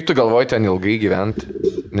 O tai kaip tu galvoji ten ilgai gyventi?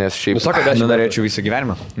 Nes šiaip... Norėčiau visą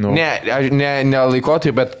gyvenimą. Ne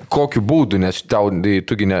laikotarpį, bet kokiu būdu, nes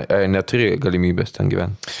tugi neturi galimybės ten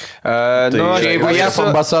gyventi. Jeigu jie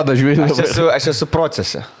ambasadą žiūri... Aš esu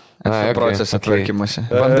procese. Procesą tvarkymuose.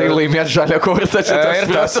 Bandai laimėti žalią kortą, čia tas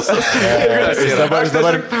procesas.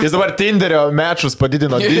 Jis dabar Tinderio mečus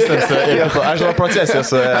padidino distance. Aš dabar procesė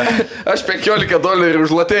esu. Aš $15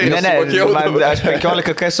 už loteriją sumokėjau. Aš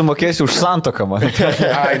 15 kai sumokėsiu už santoką, man.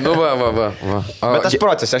 Ai, nu va. Bet aš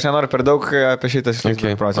procesą, aš nenoriu per daug apie šitą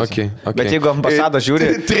procesą. Bet jeigu ambasada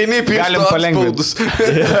žiūri, galim palengvinti.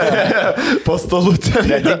 Po stalu.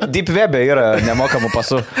 Deep Web'e yra nemokamų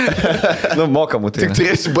pasų. Mokamų tai. Tik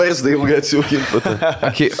turėsi barzdą ilgai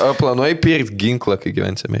atsiūkinti. O planuoji pirkti ginklą, kai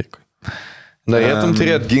gyvensi Amerikoje? Norėtum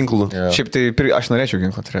turėti ginklų? Šiaip tai aš norėčiau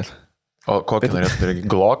ginklą turėti. O kokį norėtum turėti?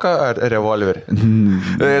 Gloką ar revolverį?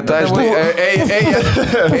 Ta, žinai,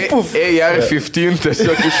 AR-15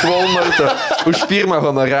 tiesiog iš Walmarto už pirmą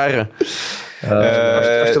honorarą.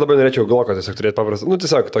 Aš tai labai norėčiau Gloką tiesiog turėti paprastą. Nu,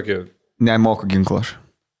 tiesiog tokį... Nemoku ginklą aš.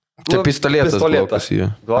 Tai pistoletas Glokas.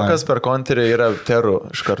 Glokas per konterį yra terų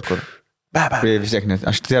iš karto. Vis tiek net.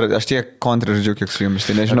 Aš tiek kontrį žodžiu, kiek su jumis.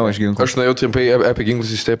 Tai nežinau, aš ginklą. Aš norėjau trumpai apie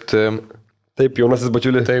ginklus įstepti. Taip, jaunasis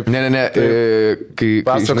bačiulį. Taip. Ne.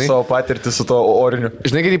 Pasakok savo patirtį su to oriniu.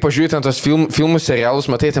 Žinai, kai pažiūrėjai ten tos filmus, serialus,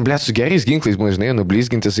 matai, ten blėt su gerais ginklais, būna, žinai,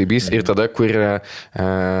 nublizgintis įbys ir tada, kur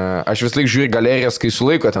aš vis laik žiūriu galerijas, kai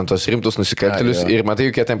sulaiko ten tos rimtus nusikaltėlius ir matai,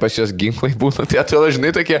 kokie ten pas jos ginklai būna. Tai atrodo,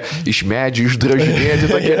 žinai, tokie iš medžių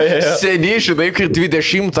išdražinėti, tokie seniai, žinai, kur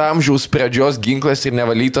 20 amžiaus pradžios ginklas ir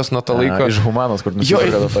nevalytas nuo to laiko. Iš humanos, kur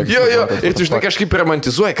nusipirkado toks. Jo. Ir tu, žinai, kažkaip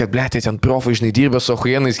romantizuoji, kad blėt, ten profai, žinai, dirbė su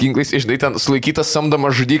ahuienais ginklais ir, žinai, ten sulaikytas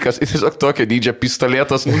samdomas žudikas, ir tiesiog tokio dydžio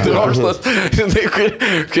pistoletas nudrožtas, žinai,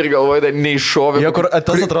 kur galvoja, neiššovė. Jo, kur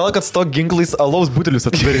tas atrodo, kad su to ginklais alaus butelius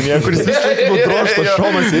atverinė, kuris vis nudrožtas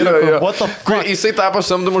šonas yra. Jisai tapo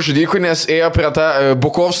samdomu žudiku, nes ėjo prie tą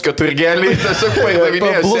Bukovskio turgelį, tiesiog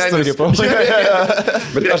paėdavinėjo.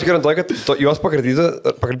 Bet aš garantuoju, kad juos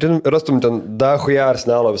pakartytum rastum ten dahuja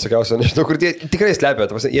arsenalo visokiausio, nežinau, kur jie tikrai slepia,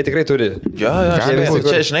 jie tikrai turi.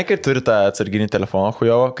 Čia, žinai, kai turi tą atsarginį telefoną,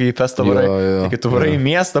 kai į festą varai, kai tu varai į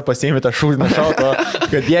miestą, pasiimi tą šūdinę šauto,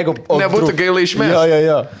 kad jeigu... Nebūtų gaila išmesti.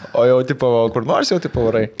 Jo. O jau, tipo, kur nors jau, tipo,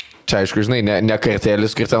 varai. Čia, aišku, žinai, ne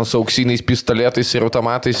kartelis, kur ten su auksiniais pistoletais ir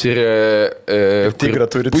automatais ir... Tigrą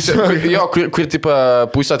turi. Kur, tipo,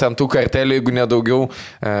 pusę ten tų kartelių, jeigu nedaugiau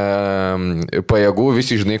pajėgų,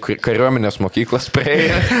 visi, žinai, kariuomenės mokyklas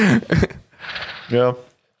praėjo. Jo.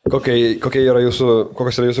 Kokios yra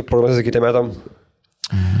jūsų prognozės kitiem metam?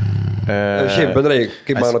 Šiaip bendrai,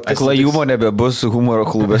 kaip manot, kas... Klajumo nebebus humoro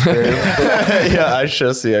klubas. Ja, aš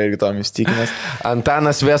esu irgi tom įstikinęs.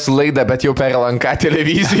 Antanas ves laidą, bet jau per LNK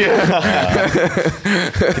televiziją.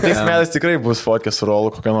 Kitais metais tikrai bus fotkė su rolu,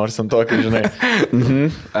 kokia nors ant tokį, žinai.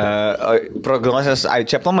 Prognozės,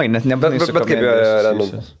 čia plamai, net nebūtų. Bet kaip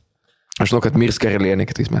random. Aš žinau, kad mirs karalienė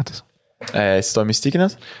kitais metais. Esi tom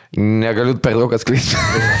įstikinęs? Negaliu per daug atskleisti.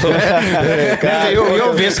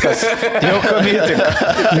 Jau viskas. Jau komitik.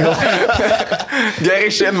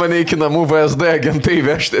 Gerai, šiandien mane iki namų VSD agentai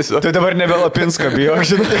veštėsiu. Tai dabar nebe Lapinsko bijok,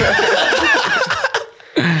 žinai.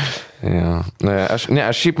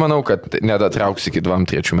 Aš šiaip manau, kad nedatrauks iki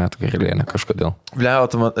 2-3 metų karalienę kažkodėl.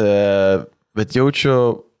 Bet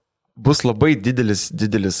jaučiu... Bus labai didelis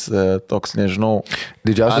toks, nežinau.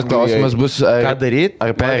 Didžiausias klausimas bus, ką daryti,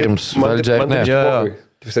 ar perims valdžią ar ne.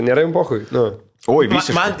 Visai nėra jums pohui. Oi,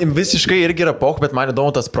 man visiškai irgi yra pohui, bet man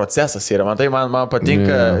įdomu tas procesas yra. Man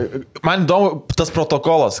patinka, man įdomu tas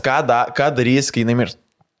protokolas, ką darys, kai jinai mirs.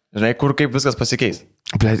 Žinai, kaip viskas pasikeis.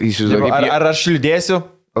 Ar aš liūdėsiu?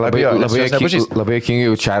 Labai jokingai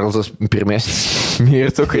jau Čarlzas pirmesnis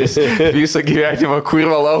mirtų, kai jis visą gyvenimą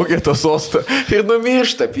kurva laukia to sostą ir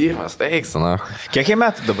numiršta pirmas, teiks, na. Kiek jie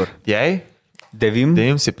metų dabar? Jai? 9?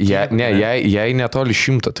 Jai netoli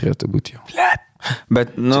 100 turėtų būti jau.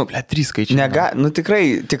 Bet, nu, 3 skaičiai.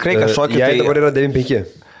 Tikrai kažkokie. Jai dabar yra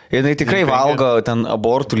 9-5. Jinai tikrai valgo ten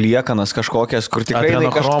abortų liekanas kažkokias, kur tikrai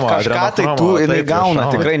kažką tai tu jinai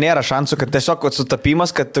gauna. Tikrai nėra šansų, kad tiesiog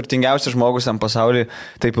sutapimas, kad turtingiausias žmogus tam pasaulyje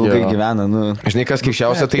taip ilgai gyvena. Žinai, kas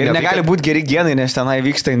keisčiausia, tai ir negali būti geri genai, nes tenai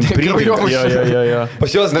vyksta intriga.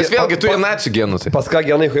 Nes vėlgi turi nacių genų. Pas ką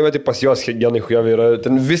genai hujavė, tai pas jos genai hujavė yra.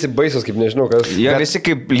 Ten visi baisus, kaip nežinau, kas. Jie visi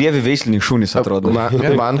kaip lievi veisliniai šunys atrodo.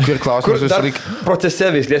 Man kur klausimas visą laiką.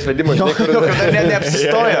 Procese veislės vedimas. Dar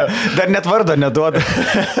neapsistoja, dar net vardo neduoda.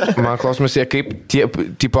 Man klausimas, jie kaip,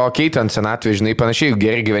 tipo, keitant senatvė, žinai, panašiai,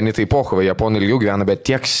 gerai gyveni tai pohovai, japonai ilgiau gyvena, bet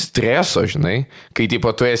tiek streso, žinai, kai, tipo,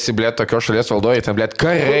 tu esi, blėt, tokios šalies valdoji, ten, blėt,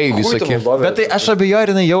 karai visokie. Bet tai aš abejoju, ar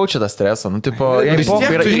jinai jaučia tą stresą, nu, tipo, vis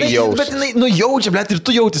tiek turi jaust. Bet jinai, jaučia, blėt, ir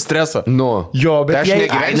tu jauti stresą. Jo, bet aš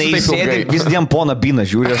negyvensiu taip ilgai. Vis dien poną biną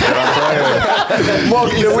žiūrės.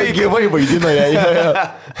 Mokytojai gyvai vaidina ją.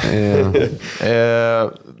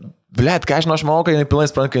 Blėt, ką aš manau, kad jinai pilnai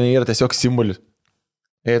supranta, kad jinai yra tiesiog simbolis.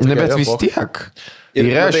 Bet vis tiek.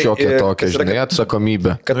 Yra šiokia tokia, žinai,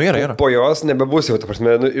 atsakomybė. Kad po jos nebebus jau, ta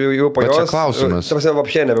prasme, jau po jos. Bet čia klausimas. Ta prasme,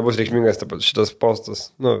 vapšė nebebus reikšmingas šitas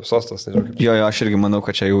postas, sostas, nežinau kaip. Jo, aš irgi manau,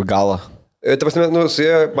 kad čia jau galą. Ta prasme, su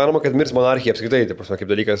jie manoma, kad mirs monarchija apskritai, ta prasme,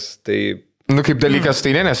 kaip dalykas, tai... Kaip dalykas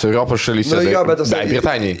tai ne, nes Europos šalyse. Jo, bet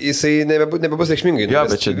Britanijai. Jisai nebebus reikšmingai. Jo,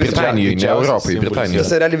 bet čia Britanijai, ne Europai, Britanijai. Nes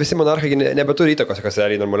realiai visi monarchai nebeturi įtakos, kas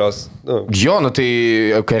realiai normalios. Jo, tai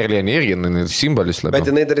karalienė irgi simbolis labiau. Bet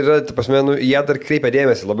jinai dar yra, ta prasme, jie dar kreipia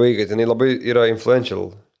dėmesį labai, kad jinai labai yra influential.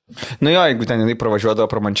 Nu jo, jeigu ten jinai pravažiuodavo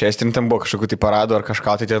pro Manchesterį, ten buvo kažkokių tai paradų ar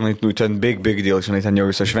kažką, tai ten big deal, žinai, ten jau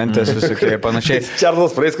visos šventės, visokie panašiai.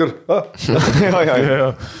 Čarlas praeis kur. Jo.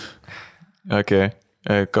 Ok.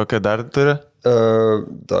 Kokią dar turi?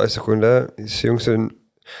 Sekundę, įsijungsiu.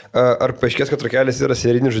 Ar paaiškės, kad Rokelis yra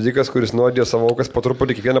serijinis žudikas, kuris nuodijo savo aukas po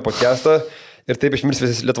truputį kiekvieną podcastą ir taip išmirs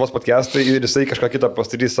visi Lietuvos podcastai ir jisai kažką kitą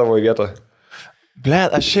pastatys savo vietą? Blet,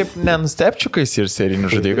 aš šiaip nenustepčiau, kai jis yra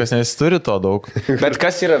serijinis žudikas, nes jis turi to daug. Bet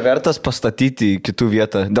kas yra vertas pastatyti į kitų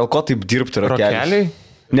vietą? Dėl ko taip dirbti Rokelis?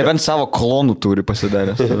 Nebent savo klonų turi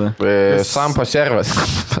pasidaręs. Sampo servas.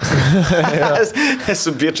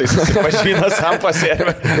 Su bičiai susipažino Sampo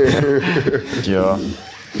servas. Jo.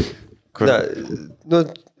 Ne,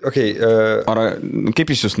 Okay, Ar kaip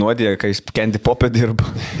jūs nuodė, kai jis Candy Pop'e dirba?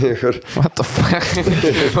 What the fuck?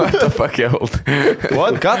 What the fuck, Eult?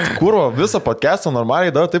 What, ką, kurvo, visą podcastą normaliai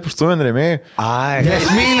dar taip užstumėn rėmėjai? Ai, mes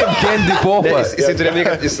mylim Candy Pop'ą. jisai turėjo,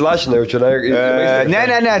 kad jis lašina jau čia.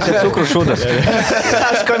 Ne, čia cukrų šūdas.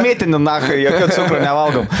 Aš komitinu, nakai, jokio cukrų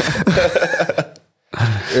nevalgom.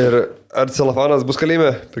 Ir ar celofanas bus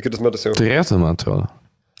kalėjime per kitus metus jau? Turėtų, man atrodo.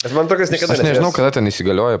 Aš man tokias niekada Aš nežinau, kada ten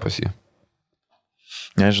įsigalioja pas jį.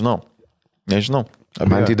 Nežinau.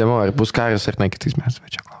 Man tai įdomu, ar bus karas ar ne kitais metais,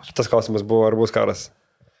 bet čia klausimas. Tas klausimas buvo, ar bus karas.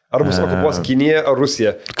 Ar bus okupuos Kinija ar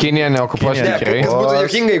Rusija? Kinija neokupuos tikrai. Kas būtų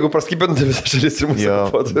jokinga, jeigu praskipintų visą šalis ir mūsų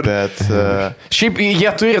okupuotų. Bet... Šiaip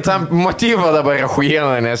jie turi tam motyvą dabar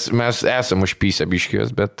achuieną, nes mes esam užpysę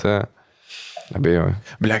biškijos, bet... Abejoju.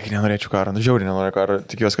 Bleki, nenorėčiau karo, žiauriai nenoriu karo,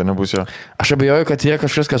 tikiuosi, kad nebus jo. Aš abejoju, kad yra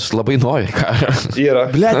kažkas, kas labai nori karo. Yra.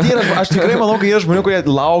 Bleki, aš tikrai manau, kad yra žmonių, kurie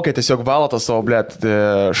laukia tiesiog valotą savo, bleki,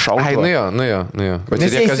 šautuvą. Ai, nu jo. Bet čia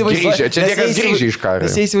tie, kas grįžė iš karo.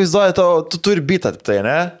 Nes jie įsivaizduoja, tu turi bitą, tai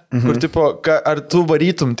ne? Kur, tipo, ar tu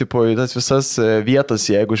varytum, tipo, į tas visas vietas,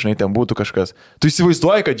 jeigu, žinai, ten būtų kažkas. Tu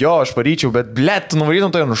įsivaizduoji, kad jo, aš varyčiau, bet, bleki, tu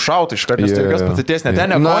nuvarytum, tai nušautų iš karto, nes tai jokios patirties net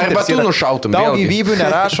ten. Na, arba tu nušautum. Tau gyvybių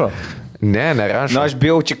nerašo. Ne, nerašo. Na, aš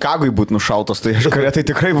bijau Čikagui būti nušautas, tai aš kare tai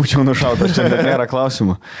tikrai būčiau nušautas, čia net nėra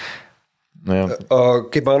klausimų. O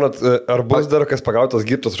kaip manot, ar bus dar kas pagautas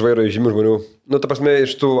girtos žvairo žymių žmonių? Nu, ta prasme,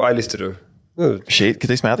 iš tų A-listerių. Šiai,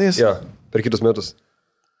 kitais metais? Jo, per kitus metus.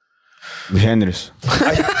 Henris.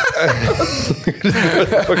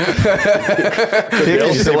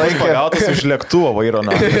 Jis pagautas už lėktuvo vairo.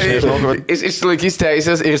 Jis išsilaikys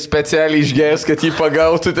teisės ir specialiai išgės, kad jį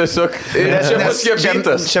pagautų tiesiog. Čia bus jie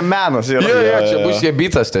bitas. Čia menas yra. Jo, čia bus jie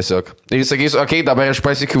bitas tiesiog. Ir jis sakys, okei, dabar aš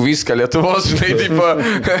pasiekiu viską Lietuvos, žinai, tipo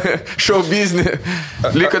show business.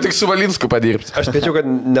 Liko tik su Valinsku padirbti. Aš spėčiau, kad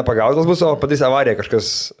nepagautas bus, o padarys avariją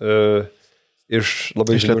kažkas iš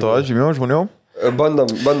labai Iš Lietuvos žymių žmonių.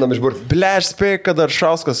 Bandom išburti. Ble, aš spėju, kad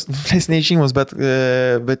Aršauskas, jis nežymus, bet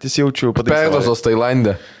jis jaučiu padaryti. Perdozos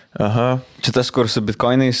Tailande. Aha. Šitas, kur su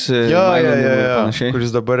bitkoinais. Jo,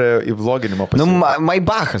 kuris dabar į vloginimą pasirinkė. Nu,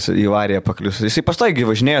 Maibachas į avariją paklius. Jisai pastoigi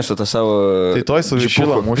važinėjo su tą savo... Tai toj su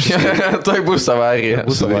Viršilo mūšį. Toj bus avarija.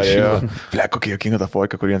 Ble, kokia jokinga ta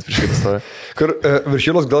foika, kur jiems prieš kitą stovi. Kur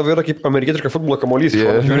Viršilos galva yra kaip amerikietiška futbolo kamuolys.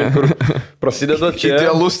 Kur prasideda čia...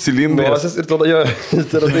 Idealus cilindras. Ir tada jo...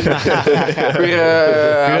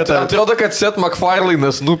 Atrodo, kad Seth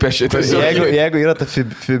MacFarlane'as nupiešė. Jeigu yra ta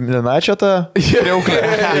Fibonaccio ta kriauklė,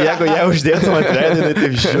 jeigu ją uždėtum ant veido, tai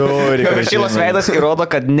taip žiūri. Viršilos veidas įrodo,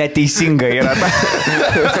 kad neteisinga yra ta.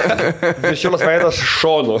 Viršilos veidas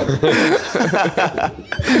šonu.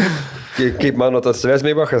 Kaip mano tas savęs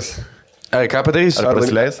Maibachas? Ar ką padarys? Ar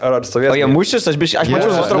prasileis? Ar atstovės? O jie mušis, aš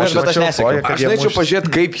mačiau nuotraukas, bet aš nesekiau. Aš norėčiau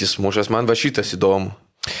pažiūrėti, kaip jis mušas, man va šitas įdomu.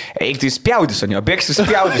 Eik, tai spjaudys ant jo, bėgsis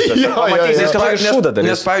spjaudys.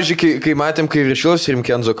 Nes, pavyzdžiui, kai matėm, kai Viršilas ir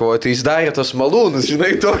Rimkenzo kovojo, tai jis darė tos malūnus,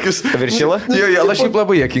 žinai, tokius. Viršilą? Jo, aš šiaip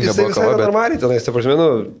labai jokinga buvo kovoja. Jis normaliai tenais, ta prasme,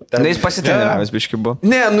 Jis pasiteniravęs biški buvo.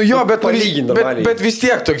 Ne, nu jo, bet vis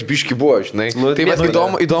tiek toks biški buvo, žinai. Tai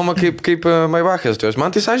įdomu, kaip Maibachas,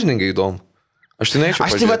 man tai sąžiningai įdomu. Aš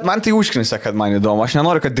tai man tai užknisa, kad man įdomu. Aš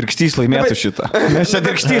nenoriu, kad Dirkštys laimėtų šitą. Nes čia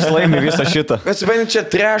Dirkštys laimė visą šitą. Bet supranti, čia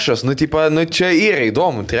trešas, čia yra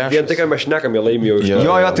įdomu, trešas. Vien tai, ką mes šnekam, jie laimė jau.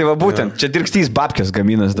 Jo, tai va būtent. Čia Dirkštys babkės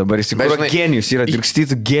gaminas dabar. Jis yra genijus, yra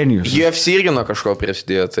Dirkštys genijus. UFC irgi nuo kažko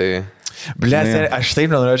prisidėjo, tai... Blės, aš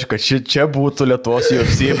taip nenorėčiau, kad čia būtų Lietuvos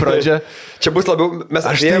UFC pradžia. Čia bus labiau,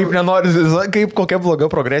 aš taip nenoriu, kaip kokia bloga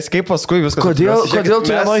progresija, kaip paskui viskas. Kodėl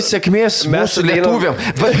tu nenori sėkmės mūsų lietuviam?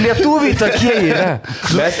 Bet lietuviai tokie yra.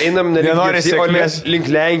 Mes einam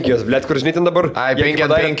link Lenkijos, blėt, kur žinai ten dabar... Ai,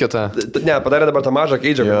 5-5 tą. Ne, padarė dabar tą mažą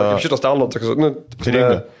keidžią, kaip šito stalo.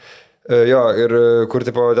 Jo, ir kur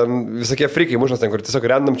tipo ten visokie frikai mušas ten, kur tiesiog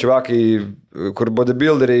random čiuvakai, kur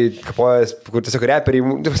bodybuilderiai kapojas, kur tiesiog reperiai,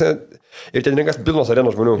 ir ten rinkas pilnos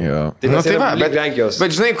arenos žmonių. Tai va,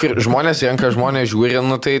 bet žinai, kur žmonės renka, žmonės žiūri,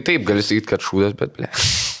 nu tai taip, gali sakyti, kad šūdas, bet ble.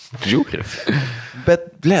 Žiūri. Bet,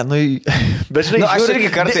 ble, bet žinai, aš irgi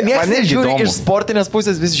kartais, man žiūri iš sportinės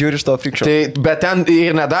pusės, vis žiūri iš to frikščio. Tai, bet ten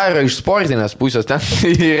ir nedaro iš sportinės pusės, ten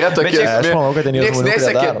yra tokie. Bet aš manau, kad ten yra žmonių,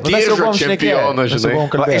 kurie daro. Mes jau buvom čempionų, žinai.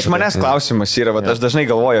 Iš manęs klausimas yra, aš dažnai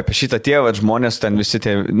galvoju apie šitą tėvą, žmonės ten visi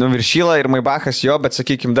tie, Viršila ir Maibachas jo, bet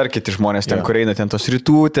sakykim dar kiti žmonės ten, kur eina ten tos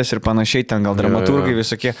rytutės ir panašiai, ten gal dramaturgai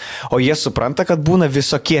visokie, o jie supranta, kad būna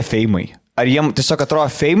visokie feimai. Ar jiem tiesiog atrodo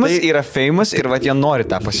famous, yra famous ir vat jie nori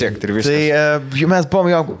tą pasiekti ir viskas. Tai mes buvom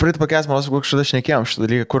jau praeitą pakęs, man kažkada šnekėjom šitą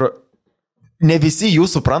dalyką, kur ne visi jų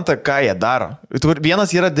supranta, ką jie daro.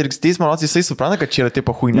 Vienas yra dirgstys, manau, jisai supranta, kad čia yra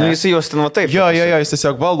tipo huinė. Nu, jisai jos ten va taip. Jo, jis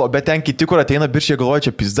tiesiog valdo, bet ten kiti, kur ateina biršiai, galvoja,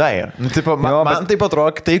 čia pizdai. Nu, tipo, man taip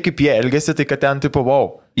atrodo, taip kaip jie elgesi, tai kad ten tipo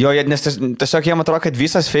wow. Jo, nes tiesiog jiem atrodo, kad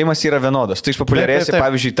visas feimas yra vienodas. Tu išpopuliarėsi,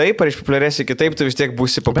 pavyzdžiui, taip, ar išpopuliarėsi kitaip, tu vis tiek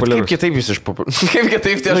būsi populiarus. Kaip kitaip jis išpopuliarės? Kaip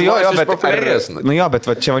kitaip tie žmonės išpopuliarės? Nu jo, bet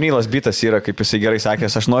va, čia Vanilas Bitas yra, kaip jisai gerai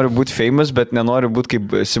sakęs, aš noriu būti famous, bet nenoriu būti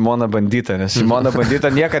kaip Simona Bandita, nes Simona Bandita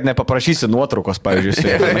niekad nepaprašysi nuotraukos,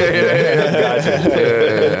 pavyzdžiui.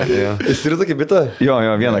 Jis turi tokį bitą? Jo,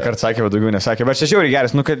 vieną kartą sakė, bet daugiau nesakė. Bet čia žiauriai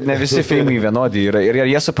geras, nu, kad ne visi feimai vienodi yra. Ir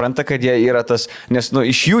jie supranta, kad jie yra tas, nes nu,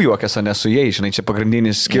 iš jų juokas, o ne su jais, žinai, čia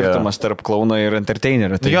pagrindinis skirtumas tarp klauno ir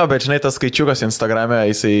entertainerio. Tai... Jo, bet žinai, tas skaičiukas Instagrame,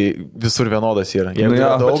 jisai visur vienodas yra. Jeigu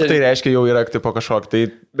yra daug, tai reiškia jau yra tipo kažkok. Tai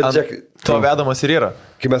to vedamas ir yra.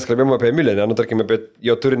 Kai mes kalbėjome apie Emilę, nu, tarkime, apie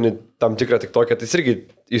jo turinį tam tikrą tik tokią, tai irgi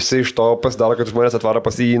jisai iš to pasidaro, kad žmonės atvaro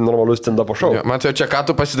pas į normalus stand-up show. Man tai čia ką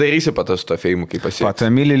tu pasidarysi patas to feimu, kaip pasidarysi. Pat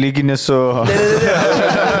Emilį lyginį su...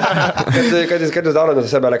 kad jis daro, nes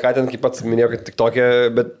jisai beleka ten, kaip pats minėjo, kad tik tokia,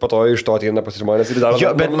 bet po to iš to ateina pas žmonės ir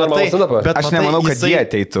daro normalų stand-upą. Bet aš nemanau, kad jie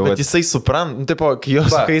ateitų. Bet jisai supranta, tipo,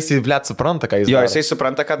 kai jisai blėt supranta, ką jis daro. Jo, jisai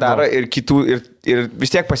supranta, ką daro ir kitų, ir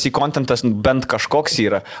vis tiek pasikontentas bent kažkoks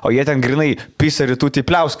yra, o jie ten grinai pisa rytų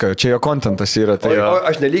tipliauską, čia jo kontentas yra. Tai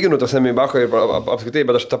aš nelyginu tos Emibacho ir apskritai,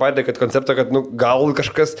 bet aš tą patį, kad konceptą, kad nu, gal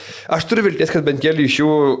kažkas, aš turiu vilties, kad bent keli iš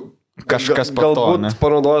jų kažkas galbūt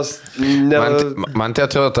panaudos. Man tai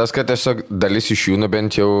atrodo tas, kad tiesiog dalis iš jų, nu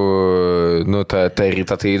bent jau, nu, ta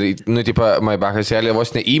ryta, tai, nu, tipo, Maibachas realiai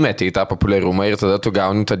vos neįmetė į tą populiarumą ir tada tu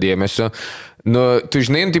gauni tą dėmesio. Nu, tu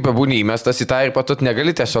žinai, tipo, būni įmestas į tą ir pat tu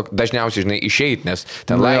negali tiesiog dažniausiai, žinai, išeiti, nes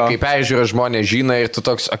ten laikai peržiūro žmonės žino ir tu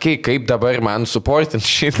toks, okei, kaip dabar man supportint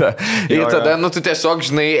šitą. Ir tada, nu, tu tiesiog,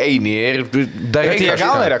 žinai, eini ir darai kažką. Jie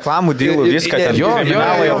gauna reklamų dylų, viską ten.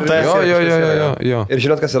 Jo. Ir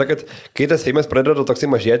žinot, kas yra, kad kai tas feimas pradeda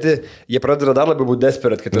toksai mažėti, jie pradeda dar labiau būti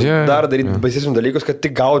desperate, kad dar daryti baisesnius dalykus, kad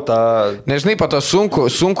tik gauta. Nežinai, pato sunku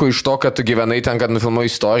iš to, kad tu gyvenai ten, kad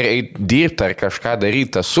nufilmuoji istoriją, eiti dirbti ar kažką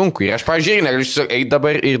daryti, tas sunku. Ir aš, pažiūrėjau, negaliu eiti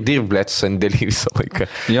dabar ir dirbti, blėt, sandėlį visą laiką.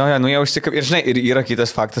 Jo, nu jau užsikab. Ir žinai, ir yra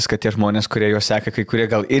kitas faktas, kad tie žmonės, kurie juos seka, kai kurie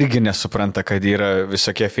gal irgi nesupranta, kad yra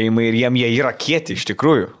visokie feimai ir jie yra kieti iš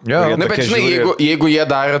tikrųjų. Jo, bet žinai, jeigu jie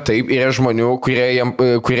daro taip, yra žmonių,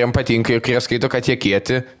 kuriem patinka ir kurie skaito, kad jie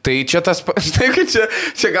kieti, tai čia tas pats,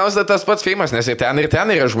 čia gausia tas pats feimas, nes ir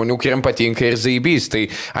ten yra žmonių, kuriem patinka ir zaibys. Tai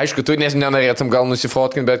aišku, tu nenorėtum gal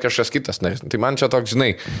nusifotkinti, bet kažkas kitas. Tai man čia toks,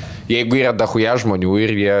 žinai, jeigu yra dahuja žmonių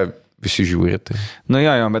ir jie visi žiūri. Tai. Nu jo,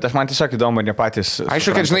 bet aš man tiesiog įdomu, ne patys.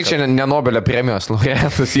 Aišku, kad žinai, čia ne Nobelio premijos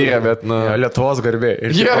laureatas yra, bet, nu... Jo, Lietuvos garbė.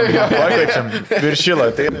 Jo. Pakviečiam Viršilą.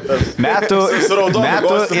 Metų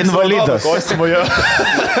invalidas. Kostiumu jo.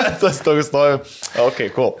 Tas toks stovi. Ok,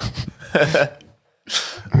 cool.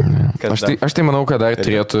 Aš tai manau, kad dar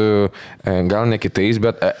turėtų, gal ne kitais,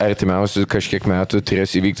 bet artimiausius kažkiek metų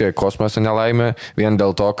turės įvykti kosmoso nelaimė, vien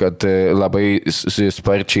dėl to, kad labai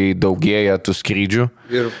sparčiai daugėja tų skrydžių.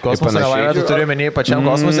 Ir kosmoso nelaimė tu turi menį pačiam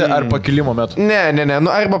kosmose ar pakilimo metu? Ne, nu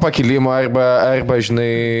arba pakilimo, arba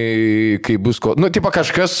žinai, kai bus nu, tipo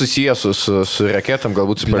kažkas susijęs su raketom,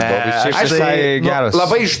 galbūt su palidovais. Geras.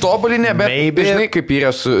 Labai ištobulinė, bet žinai, kaip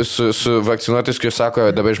yra su vakcinuotis, kuris sako,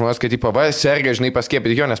 dabar žmonės, kad tipo, serga, žinai,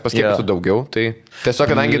 paskiepyti jo, nes paskiepyti daugiau. Tai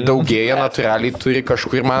tiesiog, kadangi daugėja, natūraliai turi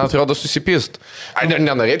kažkur, man atrodo, susipist.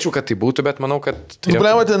 Nenorėčiau, kad tai būtų, bet manau, kad...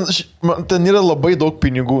 Problema, ten yra labai daug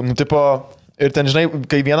pinigų. Nu, tipo, ir ten, žinai,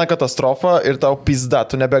 kai viena katastrofa ir tau pizda,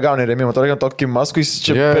 tu nebegauni rėmimo. Tokį tokį Maskui,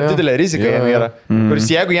 čia per didelė rizika jam yra.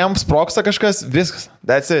 Kuris, jeigu jam sproksta kažkas, viskas.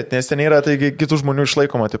 That's it. Nes ten yra tai kitų žmonių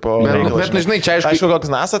išlaikoma, tipo... Bet, žinai, čia aišku,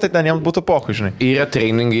 koks NASA, tai ten jam būtų pohui, žinai. Yra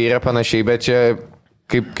treningai, yra panašiai, bet čia...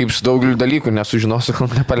 Kaip su daugeliu dalykų nesužinosiu, kol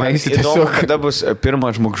nepaleisi tiesiog. Kada bus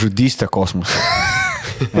pirma žmogžudystė kosmose?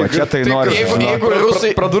 O čia tai noriu. Jeigu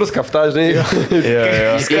rusai... Pradurs kaftą, žinai.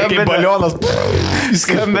 Kaip balionas.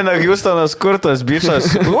 Skambina Houstonas, Kurtas, Bišas.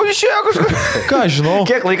 O, išėjo kažkur. Ką, žinau.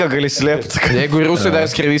 Kiek laiko gali slėpti? Jeigu rusai dar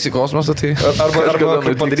skrydys į kosmosą, tai... Arba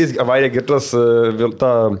padarys avariją girtas,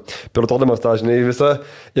 tą pilotuodamas tą, žinai, visą.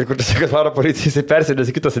 Ir kur tiesiog atvaro policija, jisai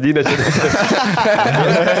persėdės į kitą sėdynę.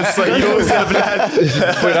 Sajūzė, blėt.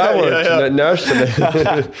 Vairavo, ne aš čia.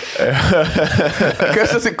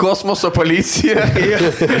 Kas esi kosmoso policija?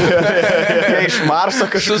 Iš Marso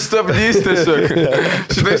kažkas. Sustabdys tiesiog.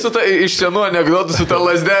 Štai su ta iš senų anegdotų, su ta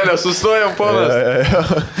lasdelė, sustojam ponas.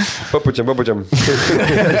 Papučiam.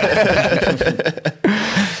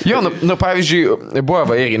 Jo, nu pavyzdžiui, buvo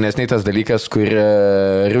vairinės nei tas dalykas, kur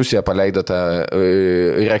Rusija paleido tą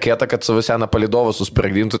raketą, kad savo seną palidovą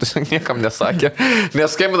susprogdintų, tiesiog niekam nesakė.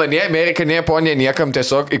 Neskambino nei Amerika, nei Japonija, niekam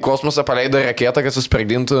tiesiog į kosmosą paleido raketą, kad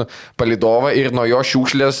susprogdintų palidovą ir nuo jo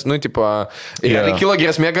šiukšlės, nu, tipo, realiai kilo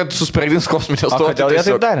grėsmė, kad susprogdins kosminę stotį. Kodėl jie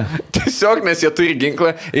taip darė? Tiesiog, nes jie turi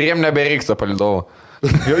ginklą ir jiem nebereiks to palidovo.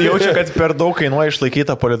 Jaučia, kad per daug kainuoja išlaikyti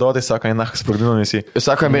palidovą, tai sako, eina, sprogdino visi.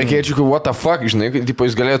 Sako amerikiečių, what the fuck, žinai, tipo,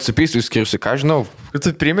 jūs galėjote supysti, jūs skirsi, ką žinau. Tu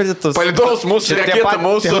primeti tos... Palidovus mūsų, raketą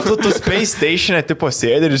mūsų. Tu Space Station'e, tipo,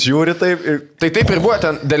 sėdi ir žiūri taip. Ir... Tai taip ir buvo,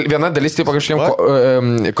 ten viena dalis, tipo,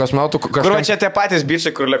 kažkokiem kosmonautų... Kur čia tie patys bičiai,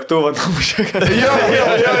 kur lėktuvą numušė. Jo.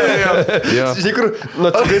 Žinai, kur nuo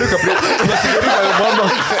cigariuką bando.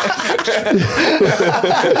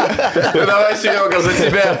 Davai, Seriogas,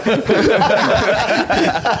 atsibėr.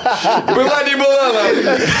 Была не была,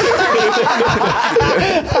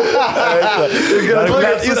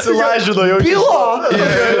 Блядь, įsilažino jau. Bylo!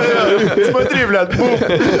 Смотри, блядь,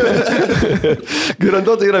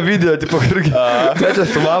 Garantuotai yra video, tipo,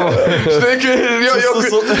 trečias filmavo. Štai,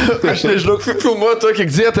 aš nežinau, filmuoju tokį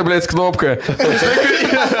gzėtą, blėt, knopką.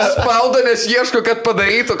 Štai, spauda, nes ieško, kad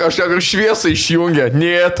padarytų kažką šviesą išjungia.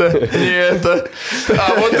 Nieta.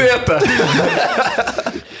 A, вот это.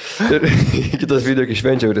 Ir kitas video, kai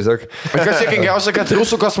švenčiau tiesiog. Kas sėkingiausia, kad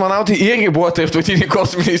rusų kosmonautai irgi buvo tarptautiniai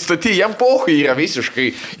kosminiai stoty, jiem pohui yra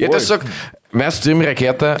visiškai. Jie tiesiog, mes turim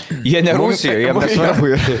raketą. Jie ne Rusijoje, jiem nesvarbu.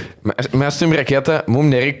 Mes turim raketą,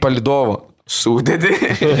 mums nereik palidovo. Sudedi.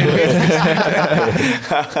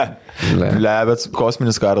 Ble, bet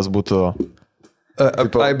kosminis karas būtų...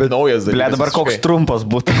 Bet naujas dalykas. Ble, dabar koks trumpas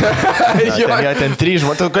būtų. Jie ten 3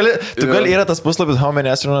 žmonės. Tu gali, yra tas puslapis How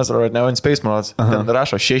many astronauts are right now in space, manos. Ten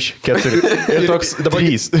rašo 6, 4. Ir toks dabar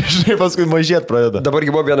 3. Žinai, paskui mažėt pradeda.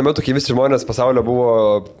 dabargi buvo vienu metu, kai visi žmonės pasaulio buvo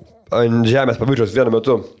ant žemės paviršiaus vienu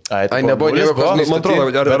metu. Ai, nebuvo nieko kosminės. Man atrodo,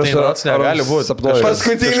 negali būti. Sapnuoju.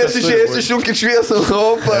 Paskutinės išėjęs išjungkit šviesą.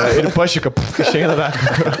 Opa. Ir pašika, išeina dar.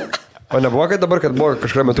 O nebuvo, kad dabar, kad buvo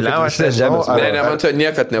kažkurio metu, kad visi ant žemės. Ne, man to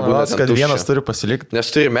niekad nebūna. Kad vienas turi pasilikti. Nes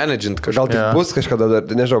turi managint kažką. Gal tai bus kažkada dar,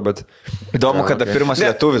 nežinau, bet... Įdomu, kada pirmas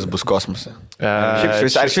lietuvis bus kosmose.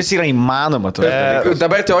 Ar šis yra įmanoma?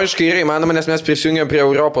 Dabar teoriškai yra įmanoma, nes mes prisijungiam prie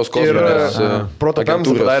Europos kosminės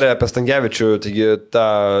Protopams padarė apie Stankevičių, taigi tą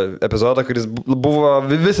epizodą, kuris buvo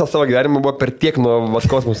visą savo gyvenimą buvo per tiek nuo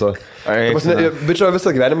kosmoso. Bičio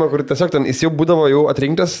visą gyvenimą, kur tiesiog ten jis jau būdavo jau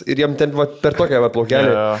atrinktas ir jam ten per tokią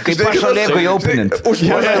plaukelį. Kaip pašalėgo jau pinint.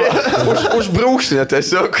 Užbrūkšnė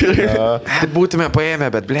tiesiog. Tai būtume paėmę,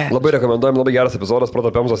 bet ble. Labai rekomenduojam, labai geras epizodas,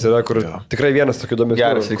 Protopamsas yra, kur tikrai vienas tokių įdomių.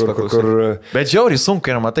 Bet žiauriai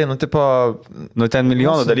sunku yra, matai, nu tipo... Nu ten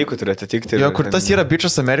milijonų dalykų turi atitikti. Jo, kur tas yra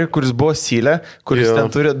bičas Amerikai, kuris buvo Sylė, kuris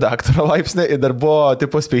ten turi daktaro laipsnį ir dar buvo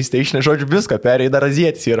tipo Space Station, žodžiu, viską perėjai, dar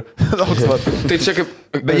azietis yra. Tai čia kaip...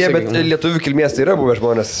 Beje, bet lietuvių kilmės tai yra buvę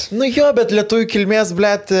žmonės. Nu jo, bet lietuvių kilmės,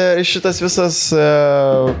 blėt, šitas visas...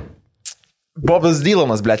 Bobas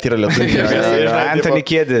Dylanas, blėt, yra lietuvių. Anthony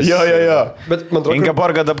Kiedis. Jo. Bet man atrodo...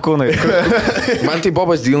 Ingeborga Dabkūnai. Man tai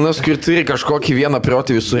Bobas Dylanas, kur turi kažkokį vieną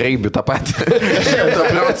protėvį su Reibiu tą patį.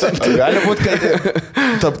 100%. Gali būti,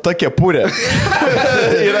 kad ta kepurė.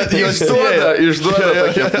 Išduoda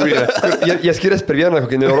tą kepurę. Jie skiriasi per vieną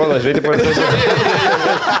kokį neuroną, žinai,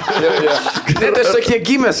 Ne, tiesiog jie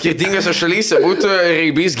gimė skirtingose šalyse. Būtų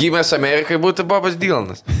Reibys gimęs Amerikai, būtų Bobas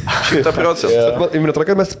Dylanas. 100%. Man atrodo,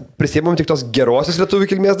 kad mes prisėmėm tik tos gerosios lietuvių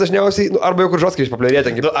kilmės dažniausiai, arba jau kur žodskiai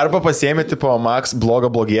išpopuliarėti. Arba pasiėmė tipo Max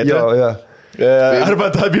blogą blogietį. Jo.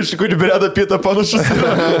 Arba tą bišį, kurį Breda Pittą panašus.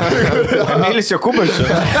 Emilis Jokubas čia.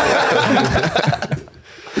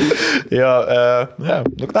 Jo,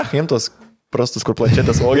 nu ką, imtos prastus, kur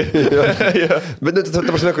planšetės vogia. Bet ta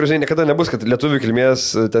prasme, kur žinai, niekada nebus, kad lietuvių kilmės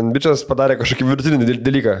ten bičias padarė kažkokį vidutinį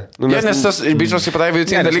dalyką. Nes tas bičias padarė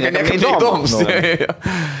vidutinį dalyką, niekam neįdomus.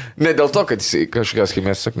 Ne dėl to, kad jis kažkas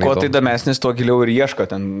kilmės sakė. Kuo tai įdomesnis, tuo giliau ir ieško,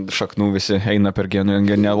 ten šaknų visi eina per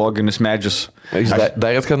genealoginius medžius.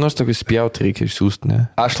 Darėt, kad nors tokius spjauti reikia išsiųsti,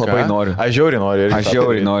 ne? Aš labai noriu. Aš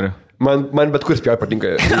žiauriai noriu. Man bet kur spjauti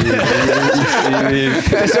patinka.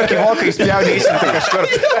 Tiesiog į voką įspjaudė įsimti kažkur.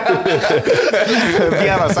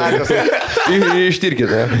 Vienas akras.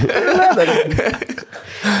 Ištirkite.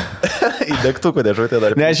 Į degtukų dėžutę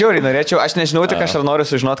dar. Ne, žiūri, norėčiau, aš nežinau, tik aš ar noriu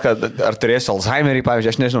sužinoti, kad ar turėsiu Alzheimerį,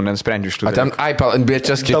 pavyzdžiui, aš nežinau, nesprendžiu iš tų. Ten, bet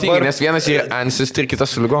čia skirtingai, nes vienas yra ancestry, kitas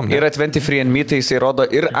su lygom. Yra 23 andMe, tai jisai rodo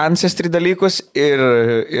ir ancestry dalykus,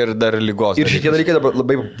 ir dar lygos. Ir šitie dalykai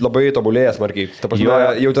labai tobulėja smarkiai.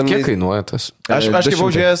 Jau ten... Kiek kainuoja tas? Aš kaip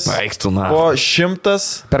buvau žiūrėjęs, po 100...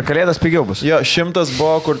 Per kalėdas pigiau bus. Jo, 100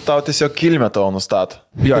 buvo, kur tau tiesiog kilmę tavo nustato.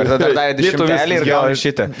 Jo, ir tada davė 10 ir gauni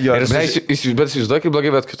šitą. Bet įsivaizduok, kaip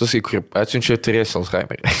blogai, bet kitus, kur atsiunčia turėsi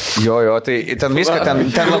Alzheimerį. Jo, tai ten viską,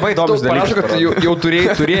 ten labai įdomus dalykai. Parašau, kad jau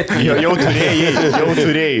turėjai turėti. Jau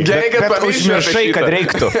turėjai. Gerai, kad užmiršai, kad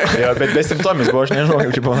reiktų. Jo, bet be simptomis buvo, aš nežinau,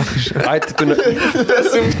 kaip čia buvo. Ai, tai tu ne... Be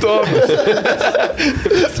simptomis.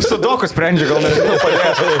 Sudokus sprendžia, gal nežinau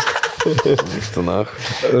padėti.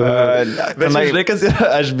 Bet žinai, kas yra,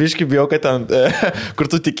 aš biškai bijau, kad ten, kur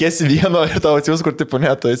tu tikėsi vieno ir tavo atsiūs, kur tipo ne,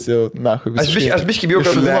 tu esi jau, na, aš biškai bijau,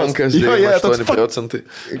 kad Lenkas, 8%.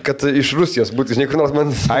 Kad iš Rusijos būtų, žinai, kur nors man...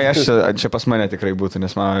 Ai, čia pas mane tikrai būtų,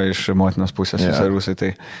 nes man iš motinos pusės visai rusai, tai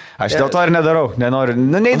aš dėl to ir nedarau, nenoriu,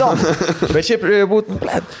 neįdomu. Bet šiaip būtų,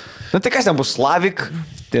 nu tai kas ten bus, Slavik,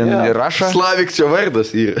 ten Raša? Slavik čia vardas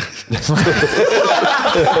yra.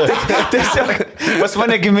 Tiesiog, pas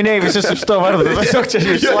mane giminiai visi su šito vardu, tiesiog čia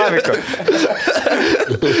iš Slaviko.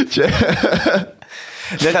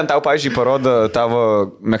 Net ten tau, pavyzdžiui, parodo tavo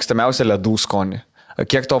mėgstamiausią ledų skonį.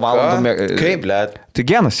 Kiek to valandų... Kaip, blėt? Tai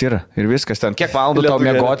genas yra ir viskas ten. Kiek valandų tau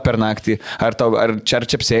mėgot per naktį? Ar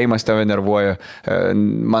čepsėjimas tave nervuoja?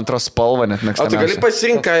 Man atrodo spalva net mėgstamiausia. O tu gali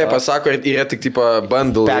pasirinkti, ką jie pasako, ir yra tik tipo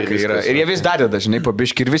bundle. Ir jie vis darė dažnai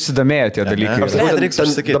pabiški ir visi domėjo tie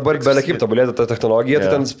dalykai. Dabar belia kaip tobulėtų ta technologija,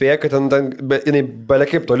 tai ten spėja, kad jinai belia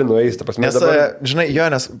kaip toli nueis. Nes, žinai, jo,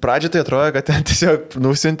 nes pradžioje tai atrodo, kad ten tiesiog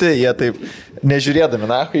nusinti, jie taip nežiūrėdami,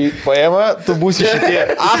 na, kai paėma, tu būsi šitie.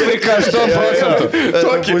 Afrika 8%.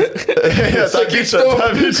 Tokį. Sakyčiau,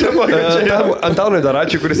 Antanui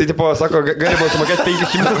Daračiui, kuris, tipo, sako, galima sumokėti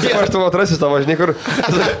 500, kaip aš tu atrasiu tavo, žinai, kur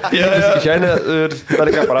kišenė ir dar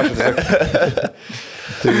ką parašyti.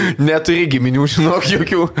 Neturi giminių, žinok,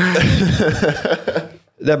 jokių.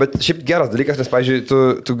 Ne, bet šiaip geras dalykas, nes, pavyzdžiui,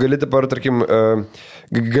 tu gali dabar, tarkim,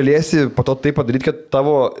 galėsi po to taip padaryti, kad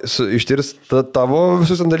tavo ištirs tavo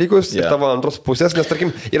visus dalykus ir tavo antros pusės, nes,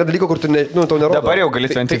 tarkim, yra dalyko, kur tu tau nerodo. Dabar jau gali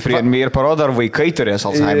 23 andMe ir parodo, ar vaikai turės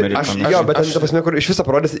Alzheimerį. Jo, bet ten, ta prasme, kur iš viso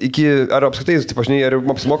parodės iki, ar apskritai, taip, žinai, ar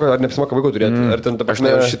apsimoka, ar neapsimoka vaikų turėti. Ar ten, ta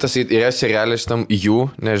prasme... Šitas yra serialis tam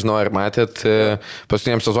jų, nežinau, ar matėt,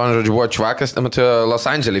 paskutiniam sezonui, žodžiu, buvo čvakas, Los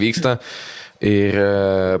Andželė vyksta. Ir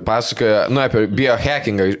pasakoja, apie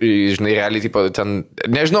biohackingą, žinai, realiai, tipo, ten,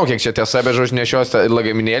 nežinau, kiek čia tiesa, bet žodžiu, nešios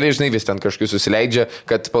lagaminėlį, žinai, vis ten kažkaip susileidžia,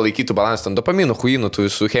 kad palaikytų balansą, ten dopaminų, huinų, tų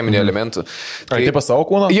visų cheminių elementų. Tai pas savo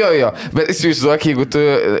kūną? Jo, bet įsivaizduok, jeigu tu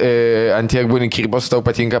ant tiek būni kirbos, tau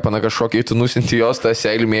patinka pana kažkokį, tu nusinti jos tą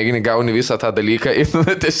seilių mėginį, gauni visą tą dalyką ir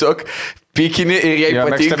tiesiog pikini ir jai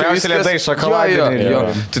patinka viskas.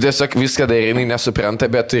 Tu tiesiog viską darinai nesupranta,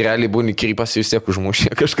 bet tu realiai būni krypas vis tiek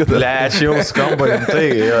užmušė kažkada. Lečiai jau skamba rimtai,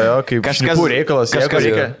 kaip kažkas reikalas.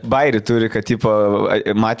 Kažkas bairį turi, kad tipo,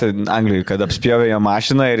 matė Anglijoje, kad apspjovė jo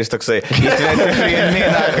mašiną ir jis toksai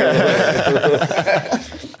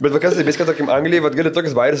Bet kas tai viską, tarkim, Anglijai, gali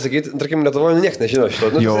tokius bairius sakyti, tarkim, Lietuvoje niekas nežino šito.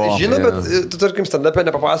 Žino, bet tu, tarkim, stand-up'e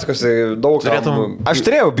nepapasakosi daug. Aš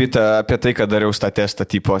turėjau bitą apie tai, kad dariau tą testą,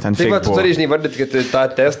 tipo, ten fake buvo. Tu turi, žinai, vardyti, kad tą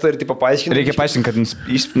testą ir, tipo, paaiškinti. Reikia paaiškinti, kad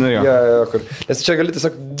jis, jo. Nes čia gali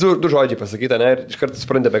tiesiog du žodžiai pasakyti, ne, ir iš karto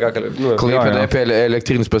supranti, apie ką kalbėti. Klaipėda apie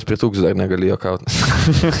elektrinius paspirtukus dar negali jokauti.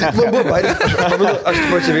 Aš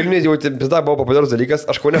čia Vilniuje jau pizda buvo populiarus dalykas,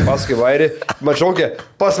 aš ko nepasakau vairį, man šaukė,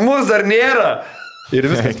 pas mus dar nėra. Ir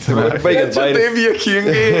viskas. Baigiant čia taip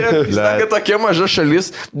juokingai yra. Saka, tokia maža šalis,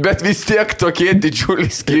 bet vis tiek tokie didžiuliai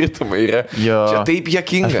skirtumai yra. Čia taip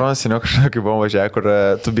juokinga. Aš man seniau kažką, kai buvom važiavę, kur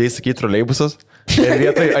tu bijai sakyti troleibusas ir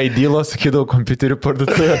vietoj Aidylo sakydavau kompiuterių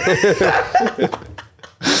parduotuvę.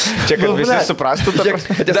 Čia, kad visi suprastų,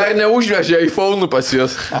 dar neužvežė iPhone'ų pas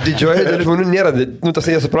juos. Didžioji dalis žmonių nėra, tas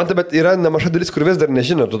jie supranta, bet yra nemaža dalis, kur vis dar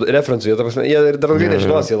nežino tų referencijų, jie dar ilgai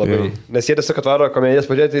nežinos jie labai. Nes jie tiesiog atvaro komedijas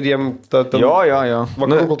pažiūrėti ir jiem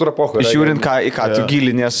vakarų kultūra pochų. Žiūrint, į ką tu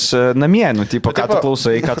gilinės namie, tipo, ką tu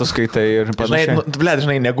klausai, ką tu skaitai ir panašiai.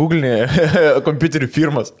 Žinai, negooglini kompiuterių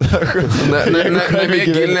firmas. Namie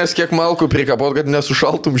gilinės, kiek malkų prikapot, kad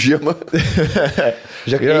nesušaltum žiemą.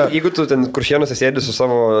 Žiūrėk, jeigu tu ten Kuršienose sėdi su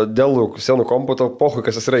savo dėlų senų kompu, tau pohui,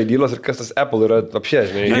 kas tas yra Aidylas ir kas tas Apple yra apšė,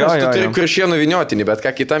 žinai. Tu turi Kuršienų viniotinį, bet ką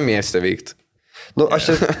kitą miestą veikti. Nu, aš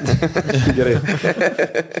čia... Gerai.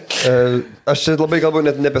 Aš čia labai galbūt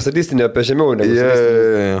net ne apie sadistinį, apie žemiau.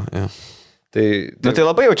 Tai Tai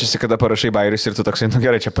labai jaučiasi, kada parašai bairius ir tu toksai,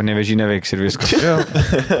 gerai, čia Panevėžinė veiks ir viskas.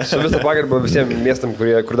 su visą pagarbą visiems miestam,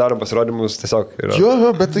 kur darom pasirodymus, tiesiog yra.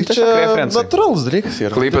 Jo, bet tai čia natūralus dalykas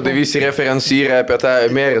yra. Klaipėda visi referencijai apie tą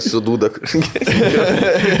merę su dūda.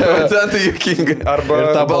 Ten tai juokinga. Arba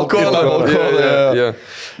tą balkoną.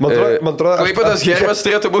 Man atrodo, Klaipėdas herbas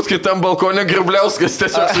turėtų būti kitam balkonė, Grubliauskas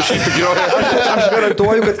tiesiog su šitą groja. Aš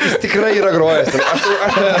garantuoju, kad jis tikrai yra grojęs. Aš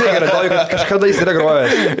tikrai garantuoju, kad kažkada jis yra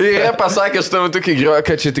grojęs. Jie pasakė, tuo metu, kai groja,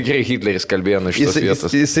 kad čia tikrai Hitleris kalbėjo iš tos vietos.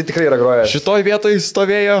 Jisai tikrai yra grojęs. Šitoj vietoj jis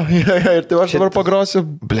stovėjo ir tai aš dabar pagrosiu.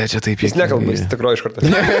 Ble, čia taip Jis nekalba, jis tikrai iš karto.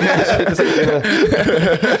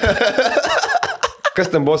 Kas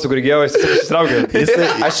ten buvo, su kur gėjau, jis įsitraukė.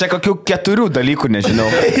 Aš čia kokių 4 dalykų nežinau.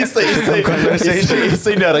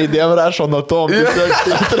 Jisai neraidėm rašo nuo to. Tiesiog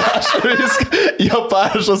rašo viską. Jo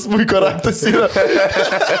parašas smuiko raktas yra.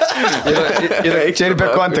 Čia ir be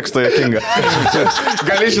konteksto jokinga.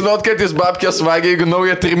 Gali žinot, kad jis babkės vagia, jeigu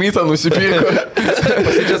naują trimitą nusipirko.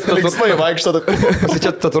 Linksmai vaikšto.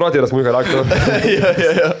 Pasičia tatuiruotė yra smuiko rakto.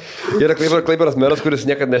 Yra Klaipėdos meras, kuris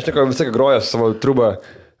niekada nešneka, visą groja su savo trubą.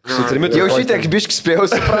 Jau šitiek biškis spėjau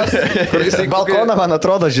suprasti. Balkoną, man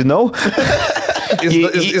atrodo, žinau.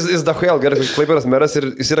 Jis dahuel, gerai, Klaipėdos meras ir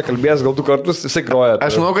jis yra kalbėjęs gal 2 kartus, jisai groja.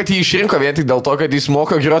 Aš manau, kad jį išrinko vien tik dėl to, kad jis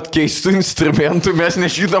moka grot keistų instrumentų, mes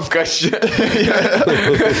nežinom, kas čia.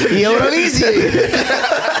 Į Euroviziją.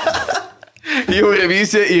 Jau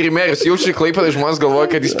revizija ir meris. Jau šį Klaipėdą žmonės galvoja,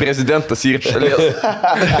 kad jis prezidentas ir šalies.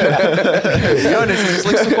 Jo, nes jis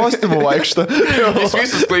laik su kostiumu vaikšto. Jis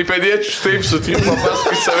visus klaipėdiečius taip sutrimo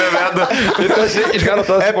paskui save veda. Ir tas išgaro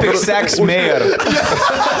tas... Epic Sex Mayor.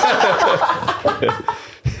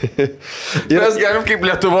 Mes galim kaip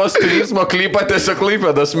Lietuvos turizmo klipą tiesiog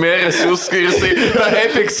Klaipėdos merės jūs, kai jisai tą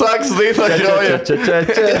Epic Sex dainą groja.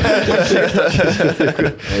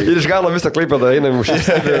 Ir išgalo visą Klaipėdą, einam už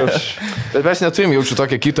šį. Bet mes neturim jaučiu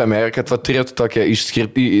tokią kitą merę, kad turėtų tokią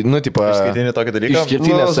Išskirtinį tokį dalyką.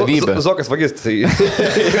 išskirtinę savybę. Zokas vagis, tai...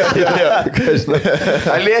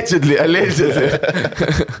 Allegedly.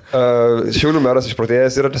 Šiaulių meras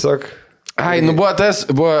išprotėjęs yra tiesiog... Ai,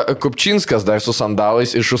 buvo Kupčinskas dar su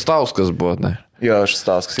sandalais ir Šustauskas buvo, ne? Jo,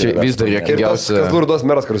 Šustauskas. Čia vis dar jokingiausia. Kas Lurdos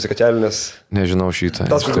meras, kuris įkačelinės. Nežinau šitą.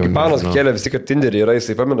 Tas, kur kaip panas kėlė visi, kad Tinderį yra,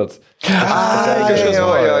 jisai paminat. Kažkas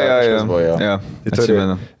buvo, jo.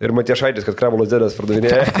 Atsimenu. Ir Matiešaitis, kad Kremlos dėlės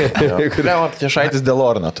pardavinėja. Matiešaitis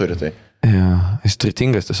Delorną turi tai. Ja, jis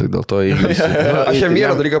turtingas tiesiog dėl to. Aš jam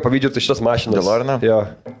vieną dalyką pavydžiu, tai šitas mašinas. Delorną? Jo.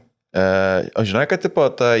 O žinai, kad tipo,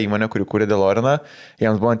 ta įmonė, kuri kūrė Deloriną,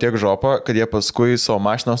 jiems buvo tiek žopo, kad jie paskui savo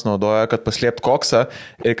mašinos naudoja, kad paslėpt koksą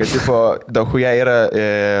ir kad tipo, dahuja yra...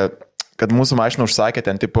 kad mūsų mašiną užsakė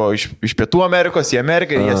ten, tipo, iš Pietų Amerikos į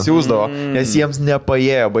Ameriką ir jie siūsdavo, nes jiems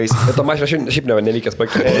nepaėjo baisiai. Bet ta mašina šiaip nevykęs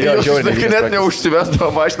pakėlė. Net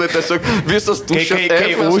neužsivesdavo mašiną, tiesiog visas tuščias.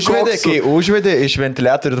 Kai užvedė iš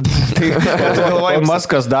ventiliatorių, tai galvoju,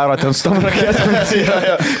 Maskas daro ten su tom raketomis.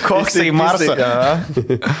 Koksai į Marsą.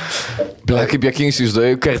 Ble, kaip jokings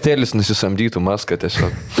įsivaizduoju, kartelis nusisamdytų Maską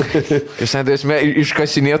tiesiog. Jis nedėsime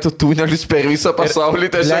iškasinėtų tunelius per visą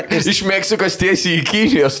pasaulį, tiesiog iš Meksikos tiesiai į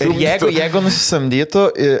Kinijos. Jeigu nusisamdytų,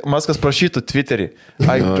 Maskas prašytų Twitterį.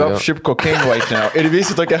 I drop ship cocaine right now. Ir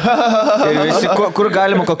visi tokie, Ir visi, kur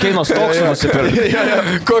galima kokaino stoksų nusipirkti.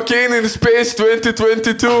 Cocaine in space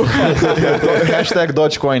 2022. Hashtag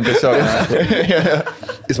Dogecoin tiesiog.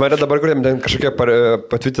 Jis matė dabar, kur jam ten kažkokia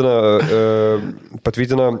patvirtino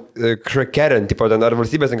kažkokia Karen, tipo, ten, ar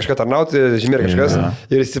valstybės ten kažką tarnauti, žymė ar kažkas.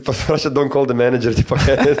 Ir jis pasirašė don't call the manager, tipo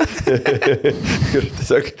Karen. Ir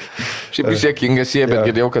tiesiog... Šiaip jis jėkingas jie, bet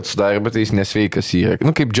girdėjau, kad sudarė, bet jis nesveikas yra.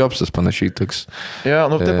 Nu, kaip Jobsas panašiai toks. Jo,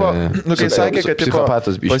 kai sakė, kad tipo,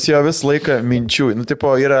 pas jo vis laiką minčių. Nu, tipo,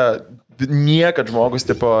 yra... Niekad žmogus,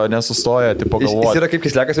 tipo, nesustoja, tipo, galvoja. Jis yra kaip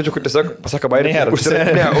kislekas, jaučiu, kur tiesiog pasako bairį.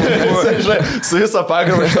 Su visą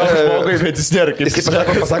pagarbą iš tavo žmogui, bet jis nėra kaip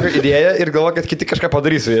kislekas. Jis pasako idėją ir galvoja, kad kiti kažką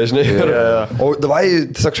padarys su jie, žinai. O davai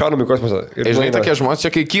tiesiog šaunam į kosmosą. Žinai, tokie žmonės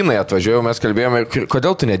čia, kai Kinai atvažiuoju, mes kalbėjome,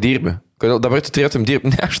 kodėl tu nedirbi? Kodėl dabar tu turėtum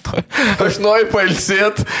dirbti? Ne, aš noriu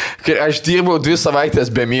pailsėti, kai aš dirbau 2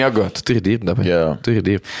 savaitės be miego. Tu turi dirbti dabar. Turi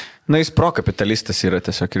dirbti. Na, jis prokapitalistas yra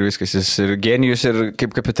tiesiog ir viskas. Jis ir genijus, ir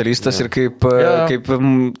kaip kapitalistas, ir kaip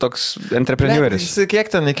toks entrepreneuris. Jis kiek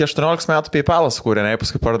ten iki 18 metų PayPalas kūrė, ne,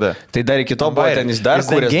 paskui pardė. Tai dar iki to buvo, ten jis dar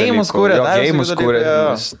kūrė. Gėjimus kūrė, gėjimus kūrė.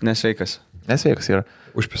 Nesveikas. Nesveikas yra.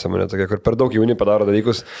 Užpisa mane tokia, kur per daug jauni padaro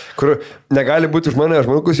dalykus, kur negali būti už mane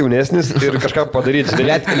žmogus jaunesnis ir kažką padaryti.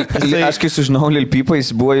 Aš kai sužinau Lil Peepą, jis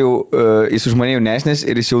buvo jau, jis už mane jaunesnis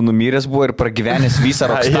ir jis jau numyręs buvo ir pragyvenęs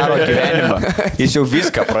visą rockstaro gyvenimą. Jis jau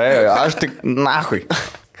viską praėjo, aš tik nahui.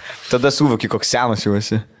 Tada suvoki, koks senas jau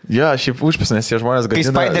esi. Ja, šiaip užpis, nes tie žmonės Kai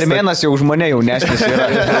Spider-Manas jau už mane jaunesnis yra.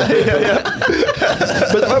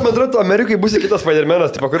 Bet man atrodo, Amerikai bus ir kitas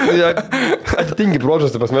Spider-Manas, tipo, kur atitingi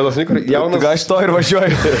brožas, taip pasmėtos, kur jaunas. Aš to ir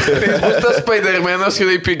važiuoju. Bus tas Spider-Manas,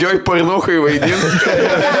 kai pigioj pornukai vaidins.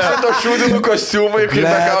 To šūdinų kostiumai, kai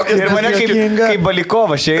nekaukės. Ir mane kaip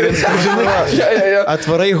Balikovas šiaip.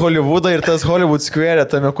 Atvarai Hollywoodą ir tas Hollywood Square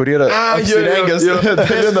tame, kur yra apsirengęs.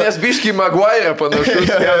 Nes biškai Maguire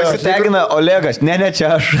panašus. Tegina Olegas, ne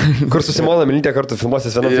čia aš. Kur su Simona Milnytė kartu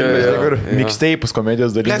filmuosis vienam filmui. Mixtape'us komedijos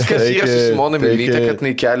dalykas. Net kas yra su Simona Milnytė, kad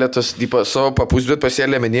jinai keletas, savo papusbėt pasie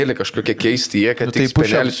lemenėlį kažkokie keisti, jie, kad tik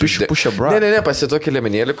spenelis pušia bra. Ne, pasitokė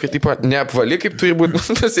lemenėlį, kur neapvali, kaip turi būti,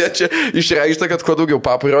 nes jie čia išreišta, kad kuo daugiau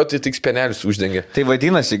papuriuoti, tik spenelis uždengia. Tai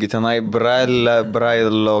vadinasi, tenai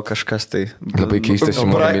Brailo kažkas tai. Labai keistas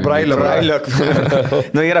Simona Milnytė. Brailo.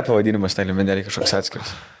 Nu, yra pavadinimas tai lemenėlį kažkoks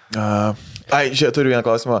atskiras. Žiūrėjau, turiu vieną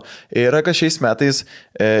klausimą. Yra, kad šiais metais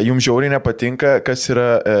jums žiauriai nepatinka, kas yra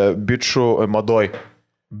bičių madoj.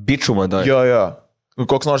 Bičių madoj? Jo.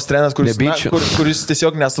 Koks nors trenas, kuris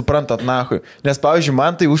tiesiog nesuprantat nahui. Nes, pavyzdžiui,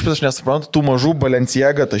 man tai užpis, aš nesuprantu tų mažų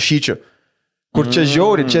Balenciaga tašyčių. Kur čia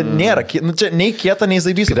žiauri, čia nėra, čia nei kieta, nei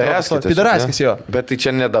zaibys. Pidaraskis, jo. Bet tai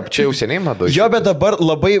čia čia jau seniai madoj. Jo, bet dabar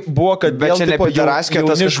labai buvo, kad bet čia ne Pidaraskis,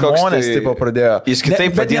 tas žmonės taip pradėjo. Jis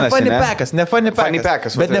kitaip vadinasi, ne funny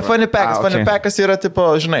packas. Bet ne funny packas. Funny packas yra, tipo,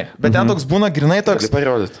 žinai. Bet ten toks būna grinai toks. Gali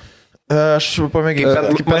parodyti. Aš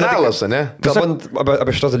pamėginsiu. Kaip penalas, ne? Kalbant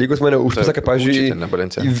apie šitos dalykus, mane užpisa, kad,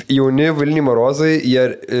 pavyzdžiui, jauni Vilniai Morozai, jie,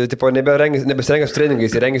 tipo, nebesirengia su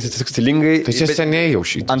treningais, jie rengiasi tiesiog stilingai. Tai jie seniai jau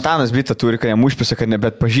šitą. Antanas Bita turi, kad jam užpisa, kad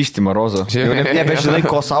nebet pažįsti Morozo. Nebežinai,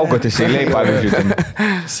 ko saugotis eiliai, pavyzdžiui.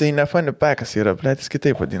 Jisai ne funny packas yra, plėtis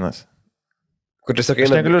kitaip vadinas. Kur tiesiog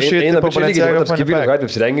eina gatvė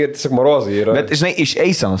apsirengia ir tiesiog Morozai yra. Bet, žinai, iš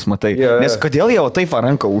eisenos matai. Nes kodėl jie taip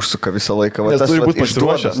ranką užsuka visą laiką? Nes turi būti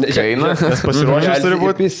pasiruošęs. Nes pasiruošęs turi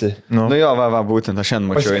būti visi. Nu jo, būtent, aš šiandien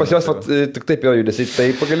mačiau. Pas juos tik taip jo judesiai,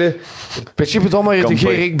 taip pagali. Bet šiaip įdomu, tik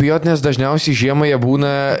jie reikia bijoti, nes dažniausiai žiemą jie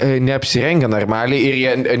būna neapsirengę normaliai ir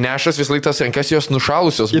jie nešas vis laik tas rankas, jos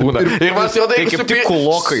nušalusios būna. Ir man atrodo, kaip tik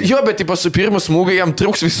kulokai. Jo, bet su pirmu smūgiu jam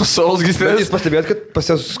truks visus sausgyslės. Jūs pastebėjot, kad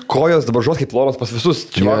pas jos kojos dabar žuos kaip plonos pas visus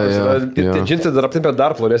čivakus. Tie džinsai dar aptimpė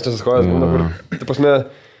dar plonesnės kojos būna, kur, tai pasme...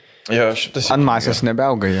 Ant masės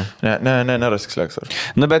nebeauga jie. Nėra siksleksas.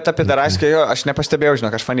 Nu, bet apie Daraskį jo, aš nepastebėjau,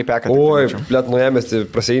 žinok, aš funny packą. Oi, plėt nuėmėsi,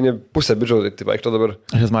 praseini pusę biudžio, tai vaikšto dabar.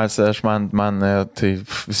 Man tai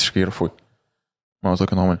visiškai yra fui. Mano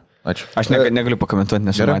tokia nuomonė. Ačiū. Aš negaliu pakomentuoti,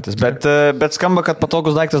 nesu matęs. Bet skamba, kad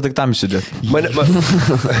patogus daiktas daiktam įsidėt.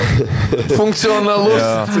 Funkcionalus.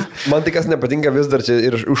 Ja. Man tai kas nepatinka vis dar čia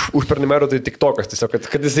ir už pernimero tai TikTokas, tiesiog,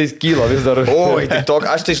 kad jisai kyla vis dar. Oi, TikTok,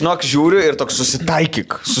 aš tai žinok žiūriu ir toks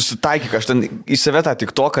susitaikyk, aš ten į save tą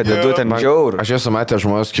TikToką dedu ten žiaur. Aš esu matęs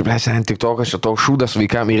žmonės, kaip lėsia ant TikTokas, čia toks šūdas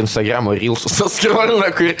vaikam ir Instagramo Reelsus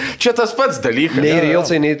skrolina, kur čia tas pats dalykas. Nei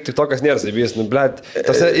Reelsai, nei TikTokas nėra savys, nu, blėt,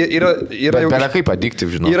 tas yra jau... Bet kaip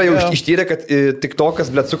adiktyv, žinau. Yra jau ištyrė, kad TikTokas,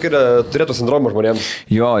 blėt, sukelia turėtų sindromą žmonėms.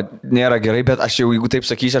 Jo, nėra gerai, bet aš jau, jeigu taip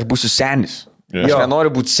sakysiu, aš būsiu senis. Aš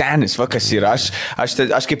nenoriu būti senis, va kas yra.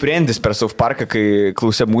 Aš kaip Rendis per South Parką, kai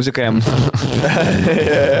klausė muziką jam.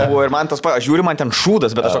 Ir man tas, aš žiūriu, man ten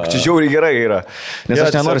šūdas, bet aš tokia, čia žiauriai gerai yra. Nes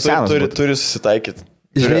aš nenoriu senas. Turi susitaikyti.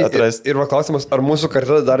 Ir va klausimas, ar mūsų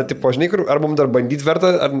karta dar, tipo, žinai, ar mums dar bandyti verta,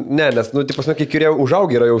 ar ne, nes, nu, tipo, kai kurie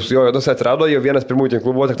užaugę yra jau su jo, jos atsirado, jau vienas pirmųjų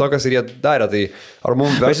tinklų buvo TikTokas ir jie darė, tai ar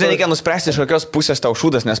mums verta... Bet reikia nuspręsti, iš kokios pusės tau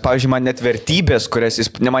šūdas, nes, pavyzdžiui, man net vertybės, kurias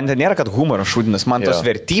jis, man nėra, kad humoras šūdinas, man tos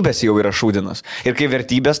vertybės jau yra šūdinas. Ir kai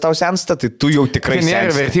vertybės tau sensta, tai tu jau tikrai sensta.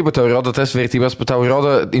 Nėra vertybių, tau rodo tas vertybės, tau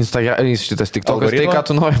rodo Instagram, šitas TikTokas, tai ką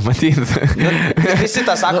tu nori matyti. Visi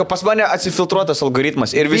tą sako, pas mane atsifiltruotas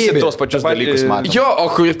algoritmas ir visi tos pačius dalykus mato. Jo, o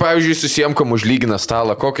kur, pavyzdžiui, susiemkom užlygina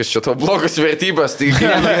stalą, kokios čia to blogos vertybės, tai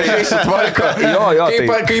gerai sutvarko.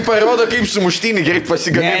 Kai parodo, kaip sumuštinį greit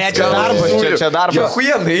pasigaminti. Ne, čia darbas, čia darbas. Jo,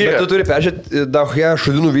 huienai yra. Bet tu turi peržiūrėti daugia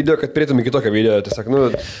šudinų video, kad prietum į kitokią video. Tiesiog, nu...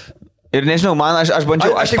 Ir nežinau, man, aš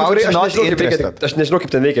bandžiau, aš spaudžiu not interested. Aš nežinau,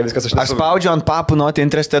 kaip ten veikia viskas. Aš spaudžiu ant papų not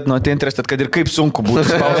interested, kad ir kaip sunku būtų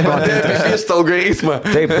spaudžiu not interested. Vist algoritmą.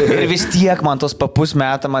 Taip, ir vis tiek man tos papus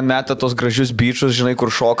man meta tos gražius bičius, žinai,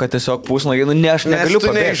 kur šoka tiesiog pusnagį, nu ne, aš negaliu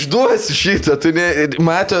pabėgti. Nes tu neišduosi šitą, tu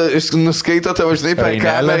mato, nuskaito tavo, žinai, per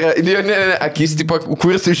kamerą, akis, tipo,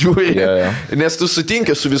 kur tu žiūri. Nes tu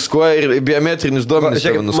sutinki su viskuo ir biometrinis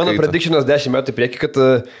duomenys. Mano predictionas 10 metų prieki, kad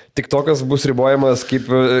TikTokas bus ribojamas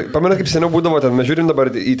kaip... Pamenat, kaip seniau būdavo, ten mes žiūrim dabar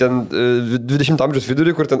į ten 20 amžiaus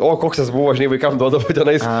vidurį, kur ten, koks tas buvo, žinai, vaikams duodavo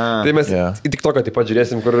tenais. Tai mes į TikToką taip pat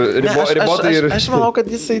žiūrėsim, kur ribotai ir... Aš manau, kad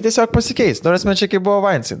jisai tiesiog pasikeis. Nors man čia kaip buvo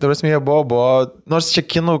Vainsai, nors jie buvo, nors čia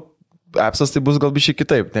kinų appsas, tai bus gal biškai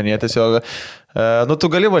kitaip. Ten jie tiesiog, tu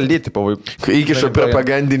gali valdyti pavojų. Įkiša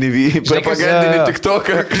propagandinį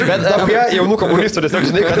TikToką. Bet apie jaunų komunistų, tiesiog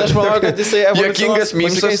žinai, Bet aš manau, kad jisai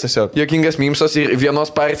Jokingas mimsas ir vienos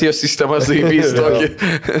partijos sistema zaibys tokį.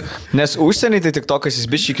 Nes užsienį tai TikTokas jis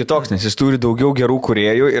biškai kitoks, nes jis turi daugiau gerų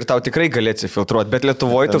kūrėjų ir tau tikrai gali atsifiltruoti. Bet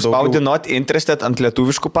Lietuvoje tu spaudi not interested ant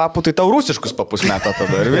lietuviškų papų, tai tau rusiškus papus meta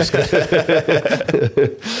tada ir viskas.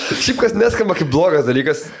 Šiaip kas neskamba kaip blogas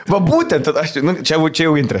dalykas. Va būtent, čia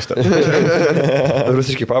jau interested.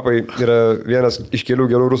 Rusiški papai yra vienas iš kelių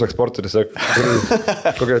gerų rusų eksportų, tiesiog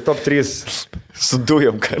kokie top 3. Su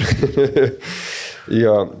dujom, kar.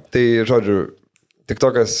 Jo, tai žodžiu,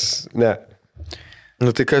 TikTokas, ne. Nu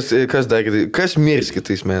tai kas dar, kas mirs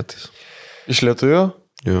kitais metais? Iš lietuvių?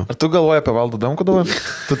 Jo. Ar tu galvoji apie Valdą Damkų dabar?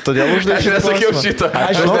 Tu todėl uždavai. Aš nesakiau šitą.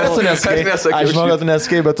 Aš žinau, kad tu nesakai. Aš žinau, kad tu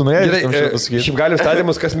nesakai, bet tu nuėjai. Šiaip galim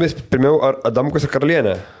statymus, kas mis pirmiau, ar Adamkus ar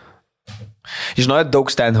Karalienė? Žinojot daug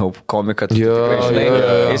Stanhope komiką.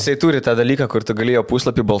 Jisai turi tą dalyką, kur tu galėjo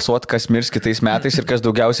puslapį balsuoti, kas mirs kitais metais ir kas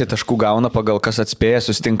daugiausiai taškų gauna pagal kas atspėja,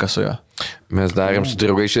 sustinka su juo. Mes darėm su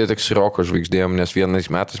draugai šitą tik su roko žvaigždėjom, nes vienais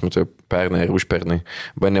metais, metu pernai ir užpernai,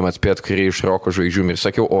 bandėm atspėti, kurį iš roko žvaigždžių mirs.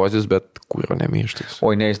 Sakiau Ozis, bet kurio nemirštis.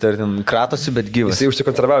 Oi, ne, jis dar ten kratosi, bet gyvas. Jisai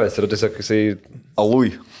užsikonservavęs ir tiesiog jisai... Alui.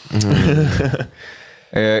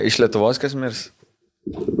 Iš Lietuvos kas mirs?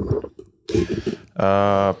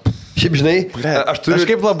 Šiaip žinai, aš turiu...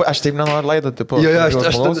 Aš taip nenoriu laidą, tipo. Jo, aš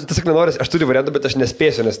tiesiog nenoriu, aš turiu variantą, bet aš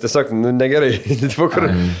nespėsiu, nes tiesiog, negerai.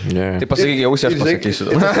 Tai pasakyk, jau aš pasakysiu.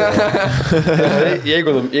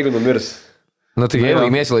 Jeigu numirs. Nu tai jeigu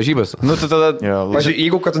laimėsi lažybas. Nu tai tada... Pavyzdžiui,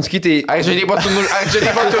 jeigu Katunskytai... Ar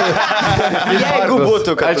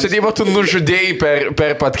žaidybą tu nužudėjai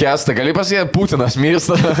per podcastą, gali pasakyti, Putinas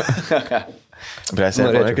mirsta.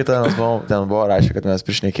 Ten buvo rašę, kad mes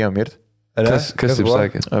prišnekėjom mirti. Kas taip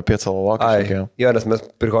sakė? Apie Calovoką šnekėjom. Jo, nes mes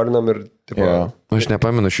priholinom ir... Aš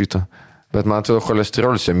nepamenu šito, bet man atrodo,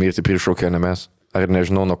 cholesterolis jo mirti prišaukė, ne mes. Ar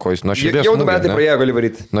nežinau, nuo ko jis. Nuo širdies smūgio. Jau metai praėjo, gali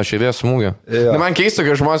varyti. Nuo širdies smūgio. Man keista,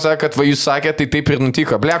 kad žmonės sako, kad va jūs sakėte, tai taip ir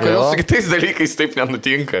nutiko. Ble, kodėl su kitais dalykais taip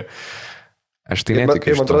nenutinka? Aš tai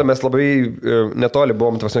netikiu. Man atrodo, mes labai netoli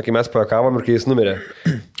buvom, kai mes pajakavom ir kai jis numirė.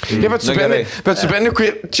 Bet su Beniku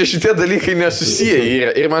čia šitie dalykai nesusiję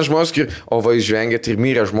yra. Ir man žmonės, o va, jūs žvengėt ir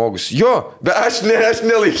mirė žmogus. Jo, bet aš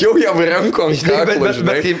nelaikiau jam rankom.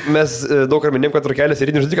 Bet kai mes daug ar minėjom, kad trukelis ir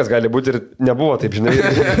rytinis žudikas gali būti ir nebuvo taip, žinai.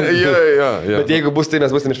 Jo. Bet jeigu bus, tai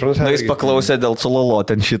mes būsim išpranešę. Na, jis paklausė dėl Cololo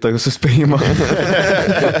ten šitą suspėjimą.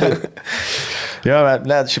 Jo,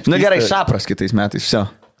 net šiaip... Na gerai, Šapras kitais metais, viso.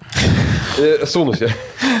 Sūnus, ja.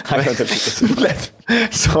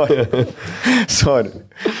 Sorry.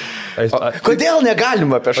 Kodėl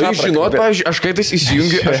negalima apie Šaprą? Žinot, pavyzdžiui, aš kartais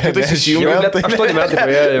įsijungiu. 8 metai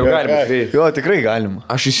praėjo, jau galima. Jo, tikrai galima.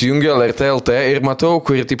 Aš įsijungiu LRT LT ir matau,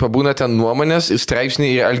 kur taip būna ten nuomonės ir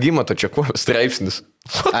straipsniai ir Algimanto čia kuo straipsnis.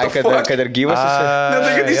 Ai, kad ir gyvas esi? Ne,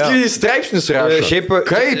 tai kad jis straipsnius rašo. Šiaip,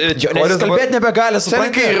 kaip? Nes kalbėti nebegali,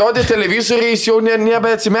 supranti. Kai rodė televizoriai, jis jau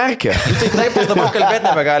nebeatsimerkė. Tai taip, jis dabar kalbėti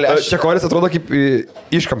nebegali. Čekonis atrodo kaip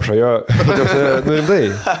iškamša, jo. Nu, rimtai.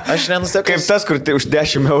 Aš nenustebėjau. Kaip tas, kur tai už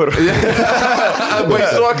 10 eurų.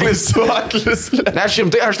 Baisuoklis. Ne, aš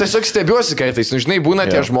tiesiog stebiuosi kartais. Nu, žinai, būna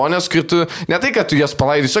tie žmonės, kur tu, ne tai, kad tu jas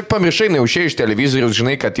palaidai, tiesiog pamiršai, neužėjai iš televizoriaus,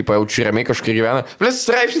 žinai, kad, tipo, jau ramiai kažkur gyvena. Vis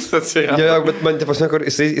straipsnis atsirado. Jo, bet man, tipo, kur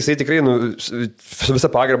jisai tikrai, su visa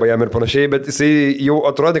pagarba jam ir panašiai, bet jisai jau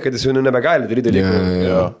atrodė, kad jis jau nebegali daryti dalykų.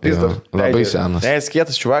 Jo. Labai senas. Ne, jis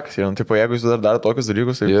kietas čuvakas, tipo, jeigu jis dar daro tokius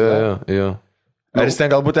dalykus. Jo. Ar jis ten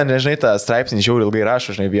galbūt, nežinai, tą straipsnį žiauriai ilgai rašo,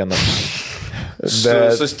 žinai, vieną.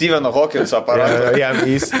 Su Steveno Hawkinso aparatu.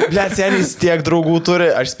 Jis tiek draugų turi,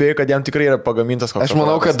 aš spėju, kad jam tikrai yra pagamintas koks. Aš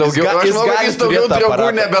manau, kad jis daugiau draugų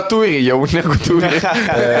nebeturi jau, negu turi.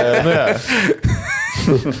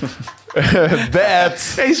 Bet...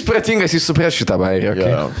 Jis pratingas, jis supres šitą bairį.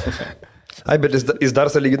 Ai, bet jis dar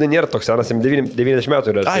sąlyginai nėra toks senas, 90 metų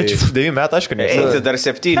yra. Ai, 9 metų, aišku, ne. Eiti dar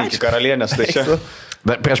 7 iki karalienės, tai čia.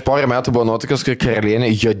 Prieš porą metų buvo nuotikas, kai karalienė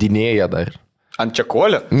jodinėja dar. Ant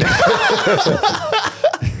čekolio?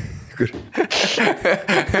 Jo,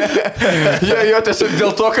 tiesiog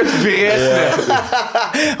dėl to, kad vyresnė.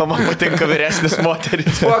 O man patinka vyresnės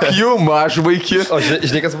moteris. Fuck you, mažvaiki. O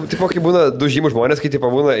žinai, kas, tipo, kai būna du žymus žmonės, kai tipo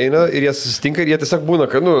būna eina ir jie susitinka ir jie tiesiog būna,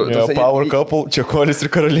 kad, power couple, Čekolis ir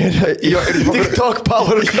karalienė. TikTok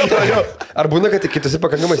power couple. Ar būna, kad kitose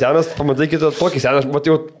pakankamai senas, pamatai kitą tokį seną, mat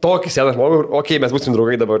jau tokį seną žmogų, okei, mes būsim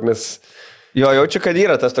draugai dabar, nes... Jo, jaučiu, kad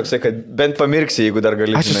yra tas toksai, kad bent pamirksi, jeigu dar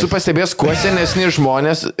gali. Aš esu pastebėjęs, kuo senesni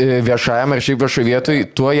žmonės viešajame ar šiaip viešoje vietoje,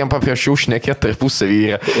 tuo jam paprašiau šnekėti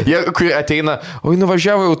tarpusavyje. Jie, kur ateina, oi,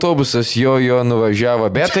 nuvažiavo autobusas, jo, nuvažiavo,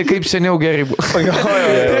 bet tai kaip seniau gerai buvo.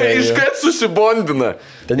 Iškart susibondina.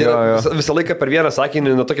 Ten yra visą laiką per vieną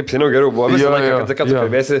sakinį, nuo to kaip seniau geriau buvo. Visą laiką, kad ką tu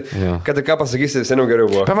kalbėsi, kad ką pasakysi, seniau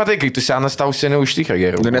geriau buvo. Pamatai, kai tu senas, tau seniau iš tikrųjų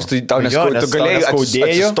geriau. Nes tu galėjai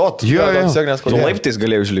atsistot. Tu laiptais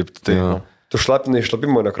galėjai užlipti. Tai. Tu šlapinai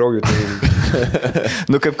šlapimo, ne krauju. Tai...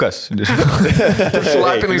 Nu kaip kas? Tu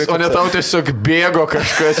šlapinais, o ne tau tiesiog bėgo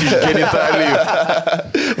kažkas iš genitalijų.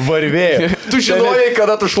 Varvėjo. Tu žinojai,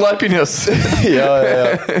 kada tu šlapinės.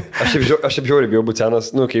 Aš šiaip žiauriai bijau būti senas,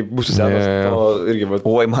 nu, kai būsiu senas. Irgi,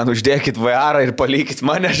 oi, man uždėkit VR ir palikit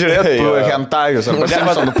mane žiūrėti hentajus, ar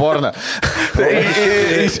Samsung porną.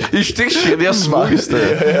 Iš tik širdies smūgis.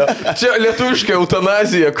 Čia lietuviška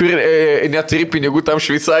eutanazija, kur neturi pinigų tam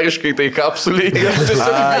šveicariškai, tai kapsuliai.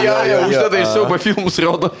 Tiesiog uždeda iš siaubo filmus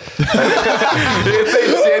rodo. Ir taip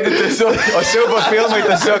sėdi tiesiog. O siaubo filmai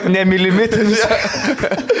tiesiog nemilimitis.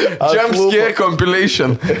 Jump scare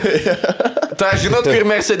compilation. Ta, žinot, kur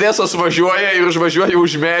Mercedesas važiuoja ir užvažiuoja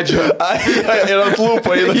už medžio. Ir ant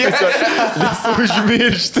lūpo eina tiesiog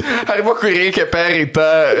užmiršti. Arba kur reikia pereiti tą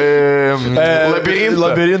labirintą.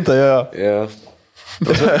 Labirintą, jo.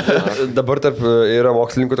 Dabar tarp yra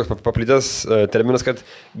mokslininkų toks paplitęs terminas, kad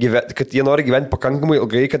jie nori gyventi pakankamai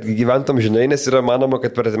ilgai, kad gyventam žinai, nes yra manoma,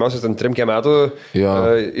 kad per artimiausius 3 metų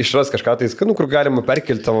išras kažką tais, kur galima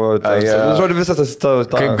perkelti tavo... Žodžiu, visas tas...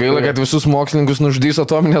 Kaip gaila, kad visus mokslininkus nužudys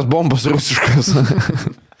atominės bombos rusiškas.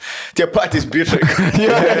 Tie patys bičiai.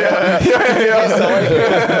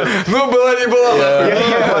 Nu, byla.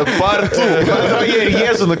 Partų. Jie ir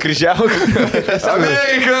Jėzų nukryžiavo.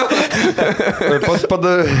 Amerika.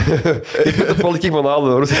 Palaikyk mano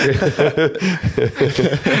alų rusiškai.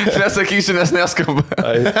 Nesakysiu, nes neskamba.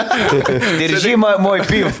 Diržymą moj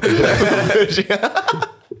piv.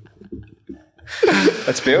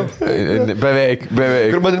 Atspėjau? Beveik.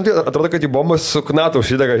 Ir man atrodo, kad į bombas su knatu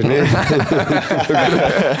užsidega, žinai.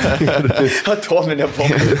 Atominė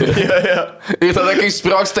bomba. Ir tada, kai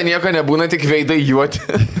sprogsta, nieko nebūna, tik veidai juoti.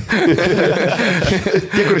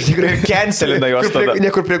 Tie, kur iš tikrųjų cancelina juos tada.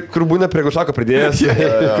 Kur būna prie gušako pridėjęs.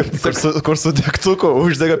 Kur su degtuku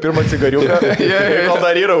uždega pirmą cigariuką. Ir kol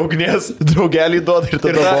dar yra ugnies, draugelį duoda ir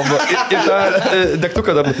tada bomba. Ir tą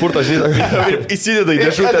degtuką dar nupurta, žinai. Ir įsideda į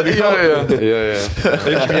dėžutę.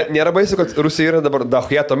 Nėra baisu, kad Rusija yra dabar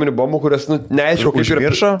dahuja atominių bombų, kurios neaišku, kaip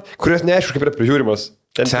yra prižiūrimas.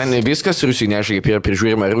 Seniai viskas Rusijai neaišku, kaip yra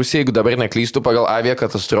prižiūrima. Rusija, jeigu dabar neklystų pagal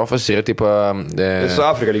aviakatastrofas, yra taip... Su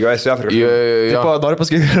Afrika, lygiuoja su Afrika. Taip, noriu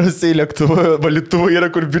pasakyti, kad Rusijai valytuvai yra,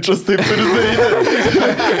 kur bičias taip turi daryti.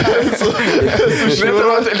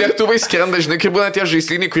 Lėktuvai skrenda, žinai, kaip būna tie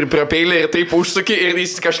žaisliniai, kur prapeilė ir taip užsuki ir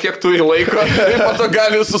jis kažkiek turi laiko ir po to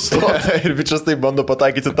gali sustoti. Ir bičias taip bando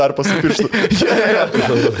pataikyti tarpą su pirštu.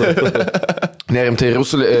 Nerimtai,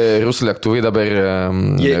 rusų lėktuvai dabar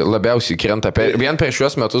labiausiai krenta. Vien per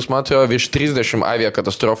šiuos metus, man atrodo, virš 30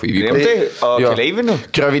 aviakatastrofų įvyko. Keleivinių?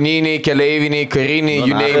 Krovininiai, keleiviniai, kariniai,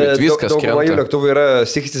 you name it, viskas krenta. Dauguma jų lėktuvai yra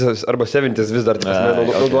 60s arba 70s vis dar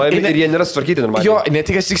naudojami ir jie nėra sutvarkyti normaliai. Jo, ne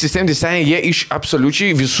tik 60s, seniai, jie iš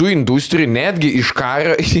absoliučiai visų industrijų, netgi iš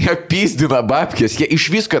karo, jie pizdina babkės, jie iš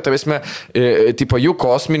visko, tavęsme, tipo jų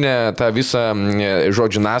kosminė, tą visą,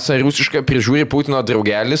 žodžiu, NASA rusišką prižiūri Putino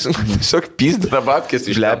draugelis, tiesiog pizdina babkės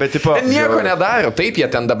išlepia, tipo. Nieko nedaro, taip jie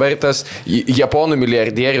ten dabar tas japonų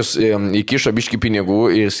milijardierius įkišo biški pinigų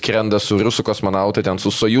ir skrenda su rusų kosmonautai, ten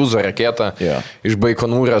su Sojuzo raketa iš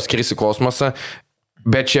Baikonūro skris į kosmosą.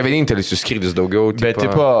 Bet čia vienintelis jų skrydis daugiau, bet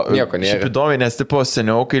tipo, nieko nėra. Šiaip įdomi, nes tipo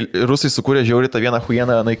seniau, kai rusai sukūrė žiaurį tą vieną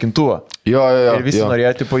huieną naikintuvą. Jo. Ir visi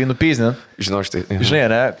norėjo tipo jį nupyzdinti. Žinau štai. Žinai,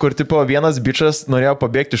 ne? Kur tipo vienas bičas norėjo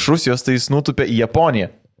pabėgti iš Rusijos, tai jis nutupė į Japoniją.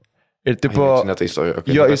 Ir tipo,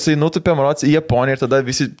 jo, jisai nutupė marots į Japoniją ir tada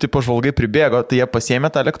visi tipo žvalgai pribėgo, tai jie pasiėmė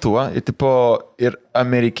tą lėktuvą ir tipo, ir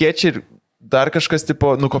amerikiečiai ir dar kažkas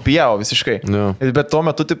tipo nukopijavo visiškai. No. Bet tuo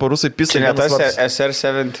metu tipo rusai pisai. Čia ne tas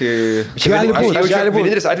SR-70. Gali būti.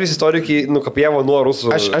 Vienintelis atvejis istorikai nukopijavo nuo rusų.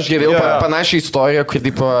 Aš girdėjau panašią istoriją, kur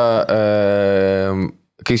tipo,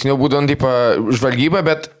 kai seniau būdavo tipo žvalgyba,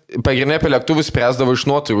 bet pagrindinė apie lėktuvus spręsdavo iš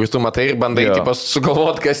nuotraukų, tu matai ir bandai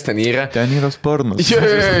sugalvoti, kas ten yra. Ten yra sparnas. Jo.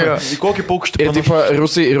 Į kokį paukštį ir tipo,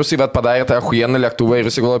 rusai padarė tą huieną lėktuvą ir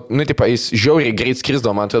rusai galvoja, tipo, jis žiauriai greit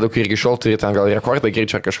skrisdavo, man atrodo, kur irgi šiol turi ten gal rekordą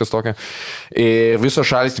greičio ar kažkas tokio. Ir visos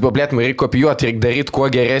šalis, tipo, blėt, man reikia kopijuoti, reikia daryti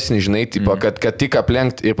kuo geresnį, žinai, tipo, kad tik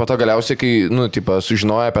aplenkti. Ir po to galiausiai, kai, tipo,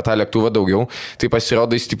 sužinojo apie tą lėktuvą daugiau, tai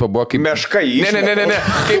pasirodo, jis, tipo, buvo kaip... Meška Ne.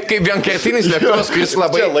 Kaip vienkartinis lėktuvas, kuris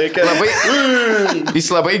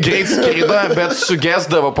labai greit skrido, bet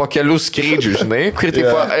sugesdavo po kelių skrydžių, žinai, kur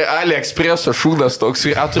tipo AliExpresso šūdas toks.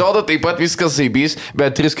 Ir atrodo taip pat viskas zaibys,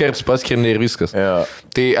 bet 3 kartus paskrinė ir viskas. Yeah.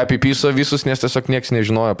 Tai apipiso visus, nes tiesiog niekas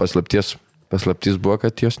nežinojo paslapties. Paslaptis buvo,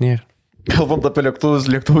 kad jos nėra. Kalbant apie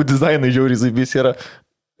lėktuvų dizainą, žiauriai zaibys yra.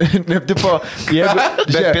 Ne, tipo, jeigu...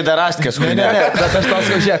 Bet pidarastkas, kur ne, bet aš tau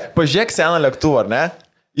sakau, pažiūrėk seną lėktuvą, ar ne?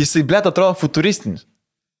 Jisai, blėt, atrodo futuristinis.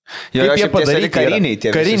 Jo, kaip jie padaryti kariniai, tie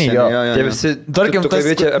kariniai, visi. jo. Jie visi, Tarkim, tu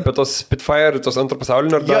kalbėčiai apie tos Spitfire, tos antro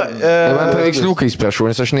pasaulinio, ar dar? Man paveiksliukais prašau,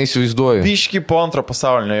 nes aš neįsivaizduoju. Biški po antro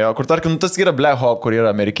pasaulinio, jo, kur tarkim, tas yra Black Hawk, kur yra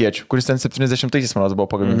amerikiečių, kuris ten 70-aisiais, manos, buvo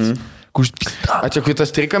pagamintas. Čia kai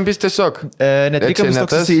tas trikampis tiesiog? Ne trikampis,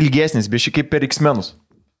 toks jisai ilgesnis, biški kaip per X-menus.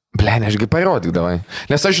 Ble, nežgi parodyk davai.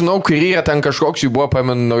 Nes aš žinau, kur yra ten kažkoks jų buvo,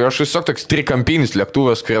 pamenu, aš tiesiog toks trikampinis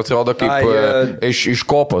lėktuvas, kur atrodo kaip iš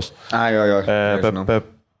kopos. Jo.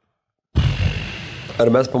 Ar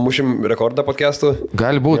mes pamušim rekordą podcastų?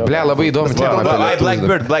 Gali būti, ble, labai įdomu.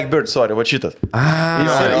 Blackbird, sorry, va šitas.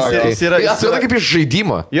 Jis yra... Jis atrodo kaip iš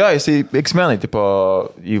žaidimo. Jo, jisai X-menai, tipo,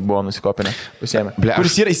 jį buvo nusikopinę.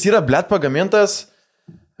 Jis yra, blėt, pagamintas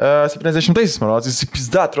 70-aisiais, manau, jis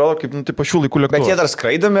pizda atrodo kaip, nu, tipo, šių laikų lėktuvas. Bet jie dar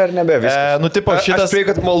skraidomi ar nebe viskas? Nu, tipo, šitas... Aš spėjau,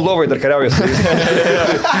 kad Moldovai dar kariauja su jais.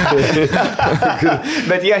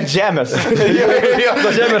 Bet jie ant žemės.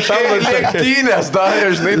 Nuo žemės šaudo. Lenktynės dar,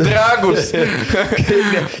 žinai, dragus.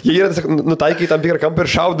 Jie yra nutaikiai tam tikrą kampą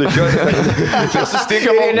ir šaudo iš jos.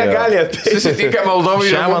 Susitinka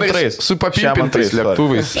Moldovai su papilpintais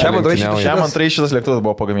lėktuvais. Šiam antrai šitas lėktuvas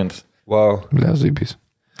buvo pagamintas. Wow. Ble, zaibys.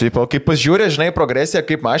 Taip, kaip pasižiūrė, žinai, progresiją,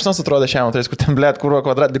 kaip mašinos atrodo šiam antrais, kur ten, blėt, kurvo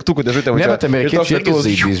kvadrat, diktukų dėžutė važiuoja. Ne, bet amerikiečiai irgi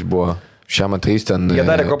zaibys buvo. Šiam antrais ten... Jie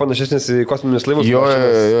darė ko panašesnis į kosminius laivus.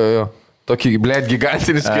 Jo. Tokį, blėt,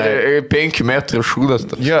 gigantinis 5 metrų šūdas.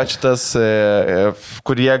 Jo, šitas,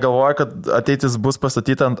 kur jie galvoja, kad ateitis bus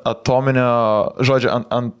pastatyta ant atominio, žodžiu,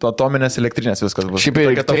 ant atominės elektrinės viskas bus. Šiaip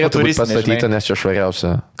ir turėtų būti pastatyta, nes čia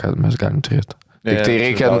švariausia, kad mes galim turėti. Tik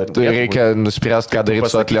tai reikia nuspręsti, ką daryti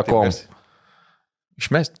su atliekom.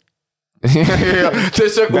 Išmest.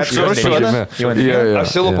 Tiesiog užsirašyti.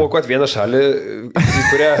 Aš siūlau paukoti vieną šalį,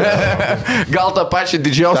 kurią... Gal tą pačią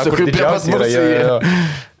didžiausią, kur prie pas mus yra.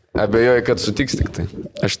 Abejoju, kad sutiks tik tai.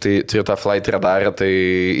 Aš tai turiu tą flight radarą, tai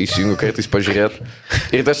įsijungiu kartais pažiūrėti.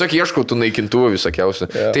 Ir tiesiog ieškau tų naikintuvų visokiausių.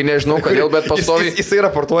 Tai nežinau kodėl, bet pastoviai... Jisai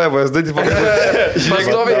raportuoja VSD.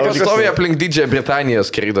 Pastoviai aplink Didžiąją Britaniją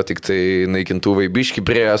skraido tik tai naikintuvai. Biški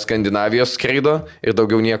prie Skandinavijos skraido ir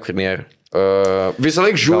daugiau niekur nėra. Visą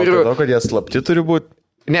laik žiūriu... Gal kad jie slapti turi būti?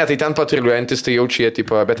 Ne, tai ten patruliuojantis, tai jaučia,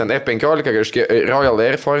 tipo, bet ten F-15, kažkiek Royal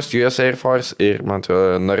Air Force, US Air Force ir, man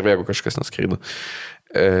atrodo, Norvegų kažkas neskraido.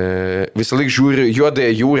 Visą laik žiūriu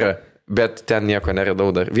juodąją jūrą, bet ten nieko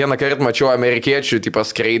neradau dar. Vieną kartą mačiau amerikiečių, tipo,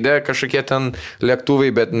 skraidę kažkokie ten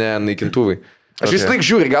lėktuvai, bet ne naikintuvai. Aš visą laik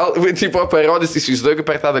žiūriu, gal, tipo, parodys, įsivaizduoju,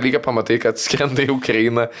 per tą dalyką pamatai, kad skrenda į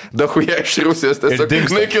Ukrainą, dahuja iš Rusijos, tiesiog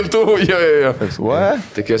naikintuvų, jo.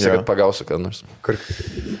 Tikiuosi, kad pagausiu, kad nors.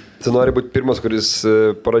 Tu nori būti pirmas, kuris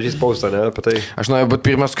parašys postą, ne, apie tai? Aš noriu būti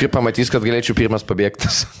pirmas, kurį pamatys, kad galėčiau pirmas pabėgti.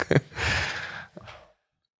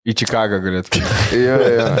 Į Čikagą galėtų.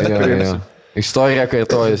 Jo. Istorija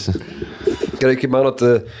kartojasi. Gerai, kaip manot,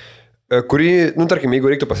 kurį, nu tarkim, jeigu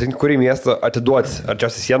reiktų pasirinkti, kurį miestą atiduoti, ar čia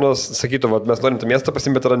sienos sakytų, va, mes norim tą miestą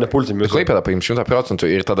pasimti, bet tada nepulsim jūsų. Klaipėdą paim 100%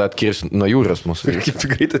 ir tada atkirs nuo jūros mūsų. Kaip tu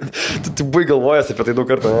greitai, tu buvai galvojęs apie tai daug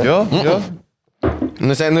kartų. Jo.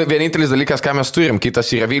 Nu, vienintelis dalykas, ką mes turim, kitas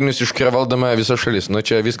yra Vilnius, iš kurio valdoma visa šalis. Nu,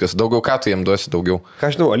 čia viskas. Daugiau ką tu jam duosi, daugiau. Ką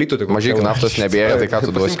aš žinau, Alytų tik. Mažai naftos nebėra, tai ką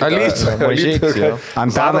tu duosi. Alytų.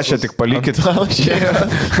 Antaną čia tik palikit.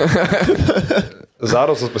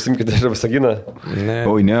 Zarosas pasimkite iš Visaginą.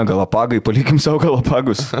 Oi, ne, Galapagai, palikim savo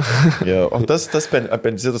Galapagus. O tas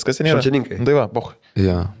apendicitas, kas ten yra? Šalčininkai. Tai va, boh.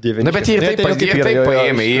 Na, bet ir taip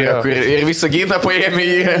paėmė yra, ir Visaginą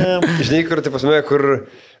paėmė yra. Žinai, kur tai pasmė, kur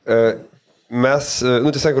mes,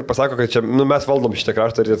 nu tiesiog, kur pasako, kad čia, nu mes valdom šitą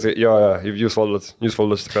kraštą ir jūs valdot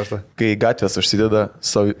šitą kraštą. Kai gatvės užsideda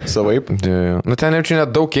savaip. Nu, ten jau čia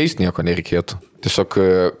net daug keisti nieko nereikėtų. Tiesiog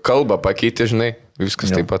kalbą pakeitė, žinai,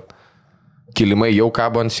 viskas taip pat. Kilimai jau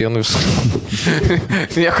kabo ant sienų,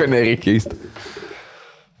 nieko nereikia keisti.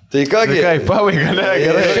 Tai kągi? Pabaiga, ne,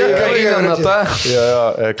 gerai.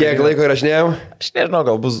 Kiek laiko įrašinėjom? Aš nežinau,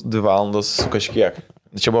 gal bus 2 valandos su kažkiek.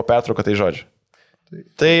 Čia buvo pertrauka, tai žodžiu.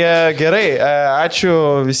 Tai gerai, ačiū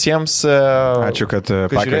visiems. Ačiū, kad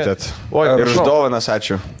pakvietėt. Ir už dovanas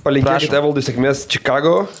ačiū. Palinkėkite Evaldui sėkmės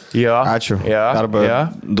Čikago. Jo. Ačiū.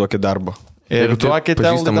 Duokit darbo. Ir duokite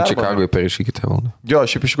pažįstamų Čikagoje, parašykite Evaldui. Jo,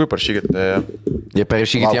 šiaip iš tikrųjų parašykite. Jie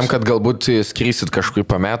parašykit jiem, kad galbūt skrysit kažkur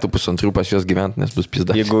po metų, pusantrų pas juos gyventi, nes bus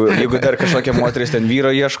pizda. Jeigu dar kažkokia moteris ten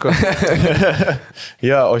vyro ieško.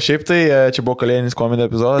 Ja, o šiaip tai čia buvo kalėdinis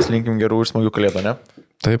komedijos epizodas, linkim gerų ir smagių kalėdų, ne?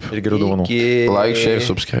 Taip. Ir gerų dovanų. Like, share,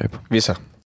 subscribe. Visa.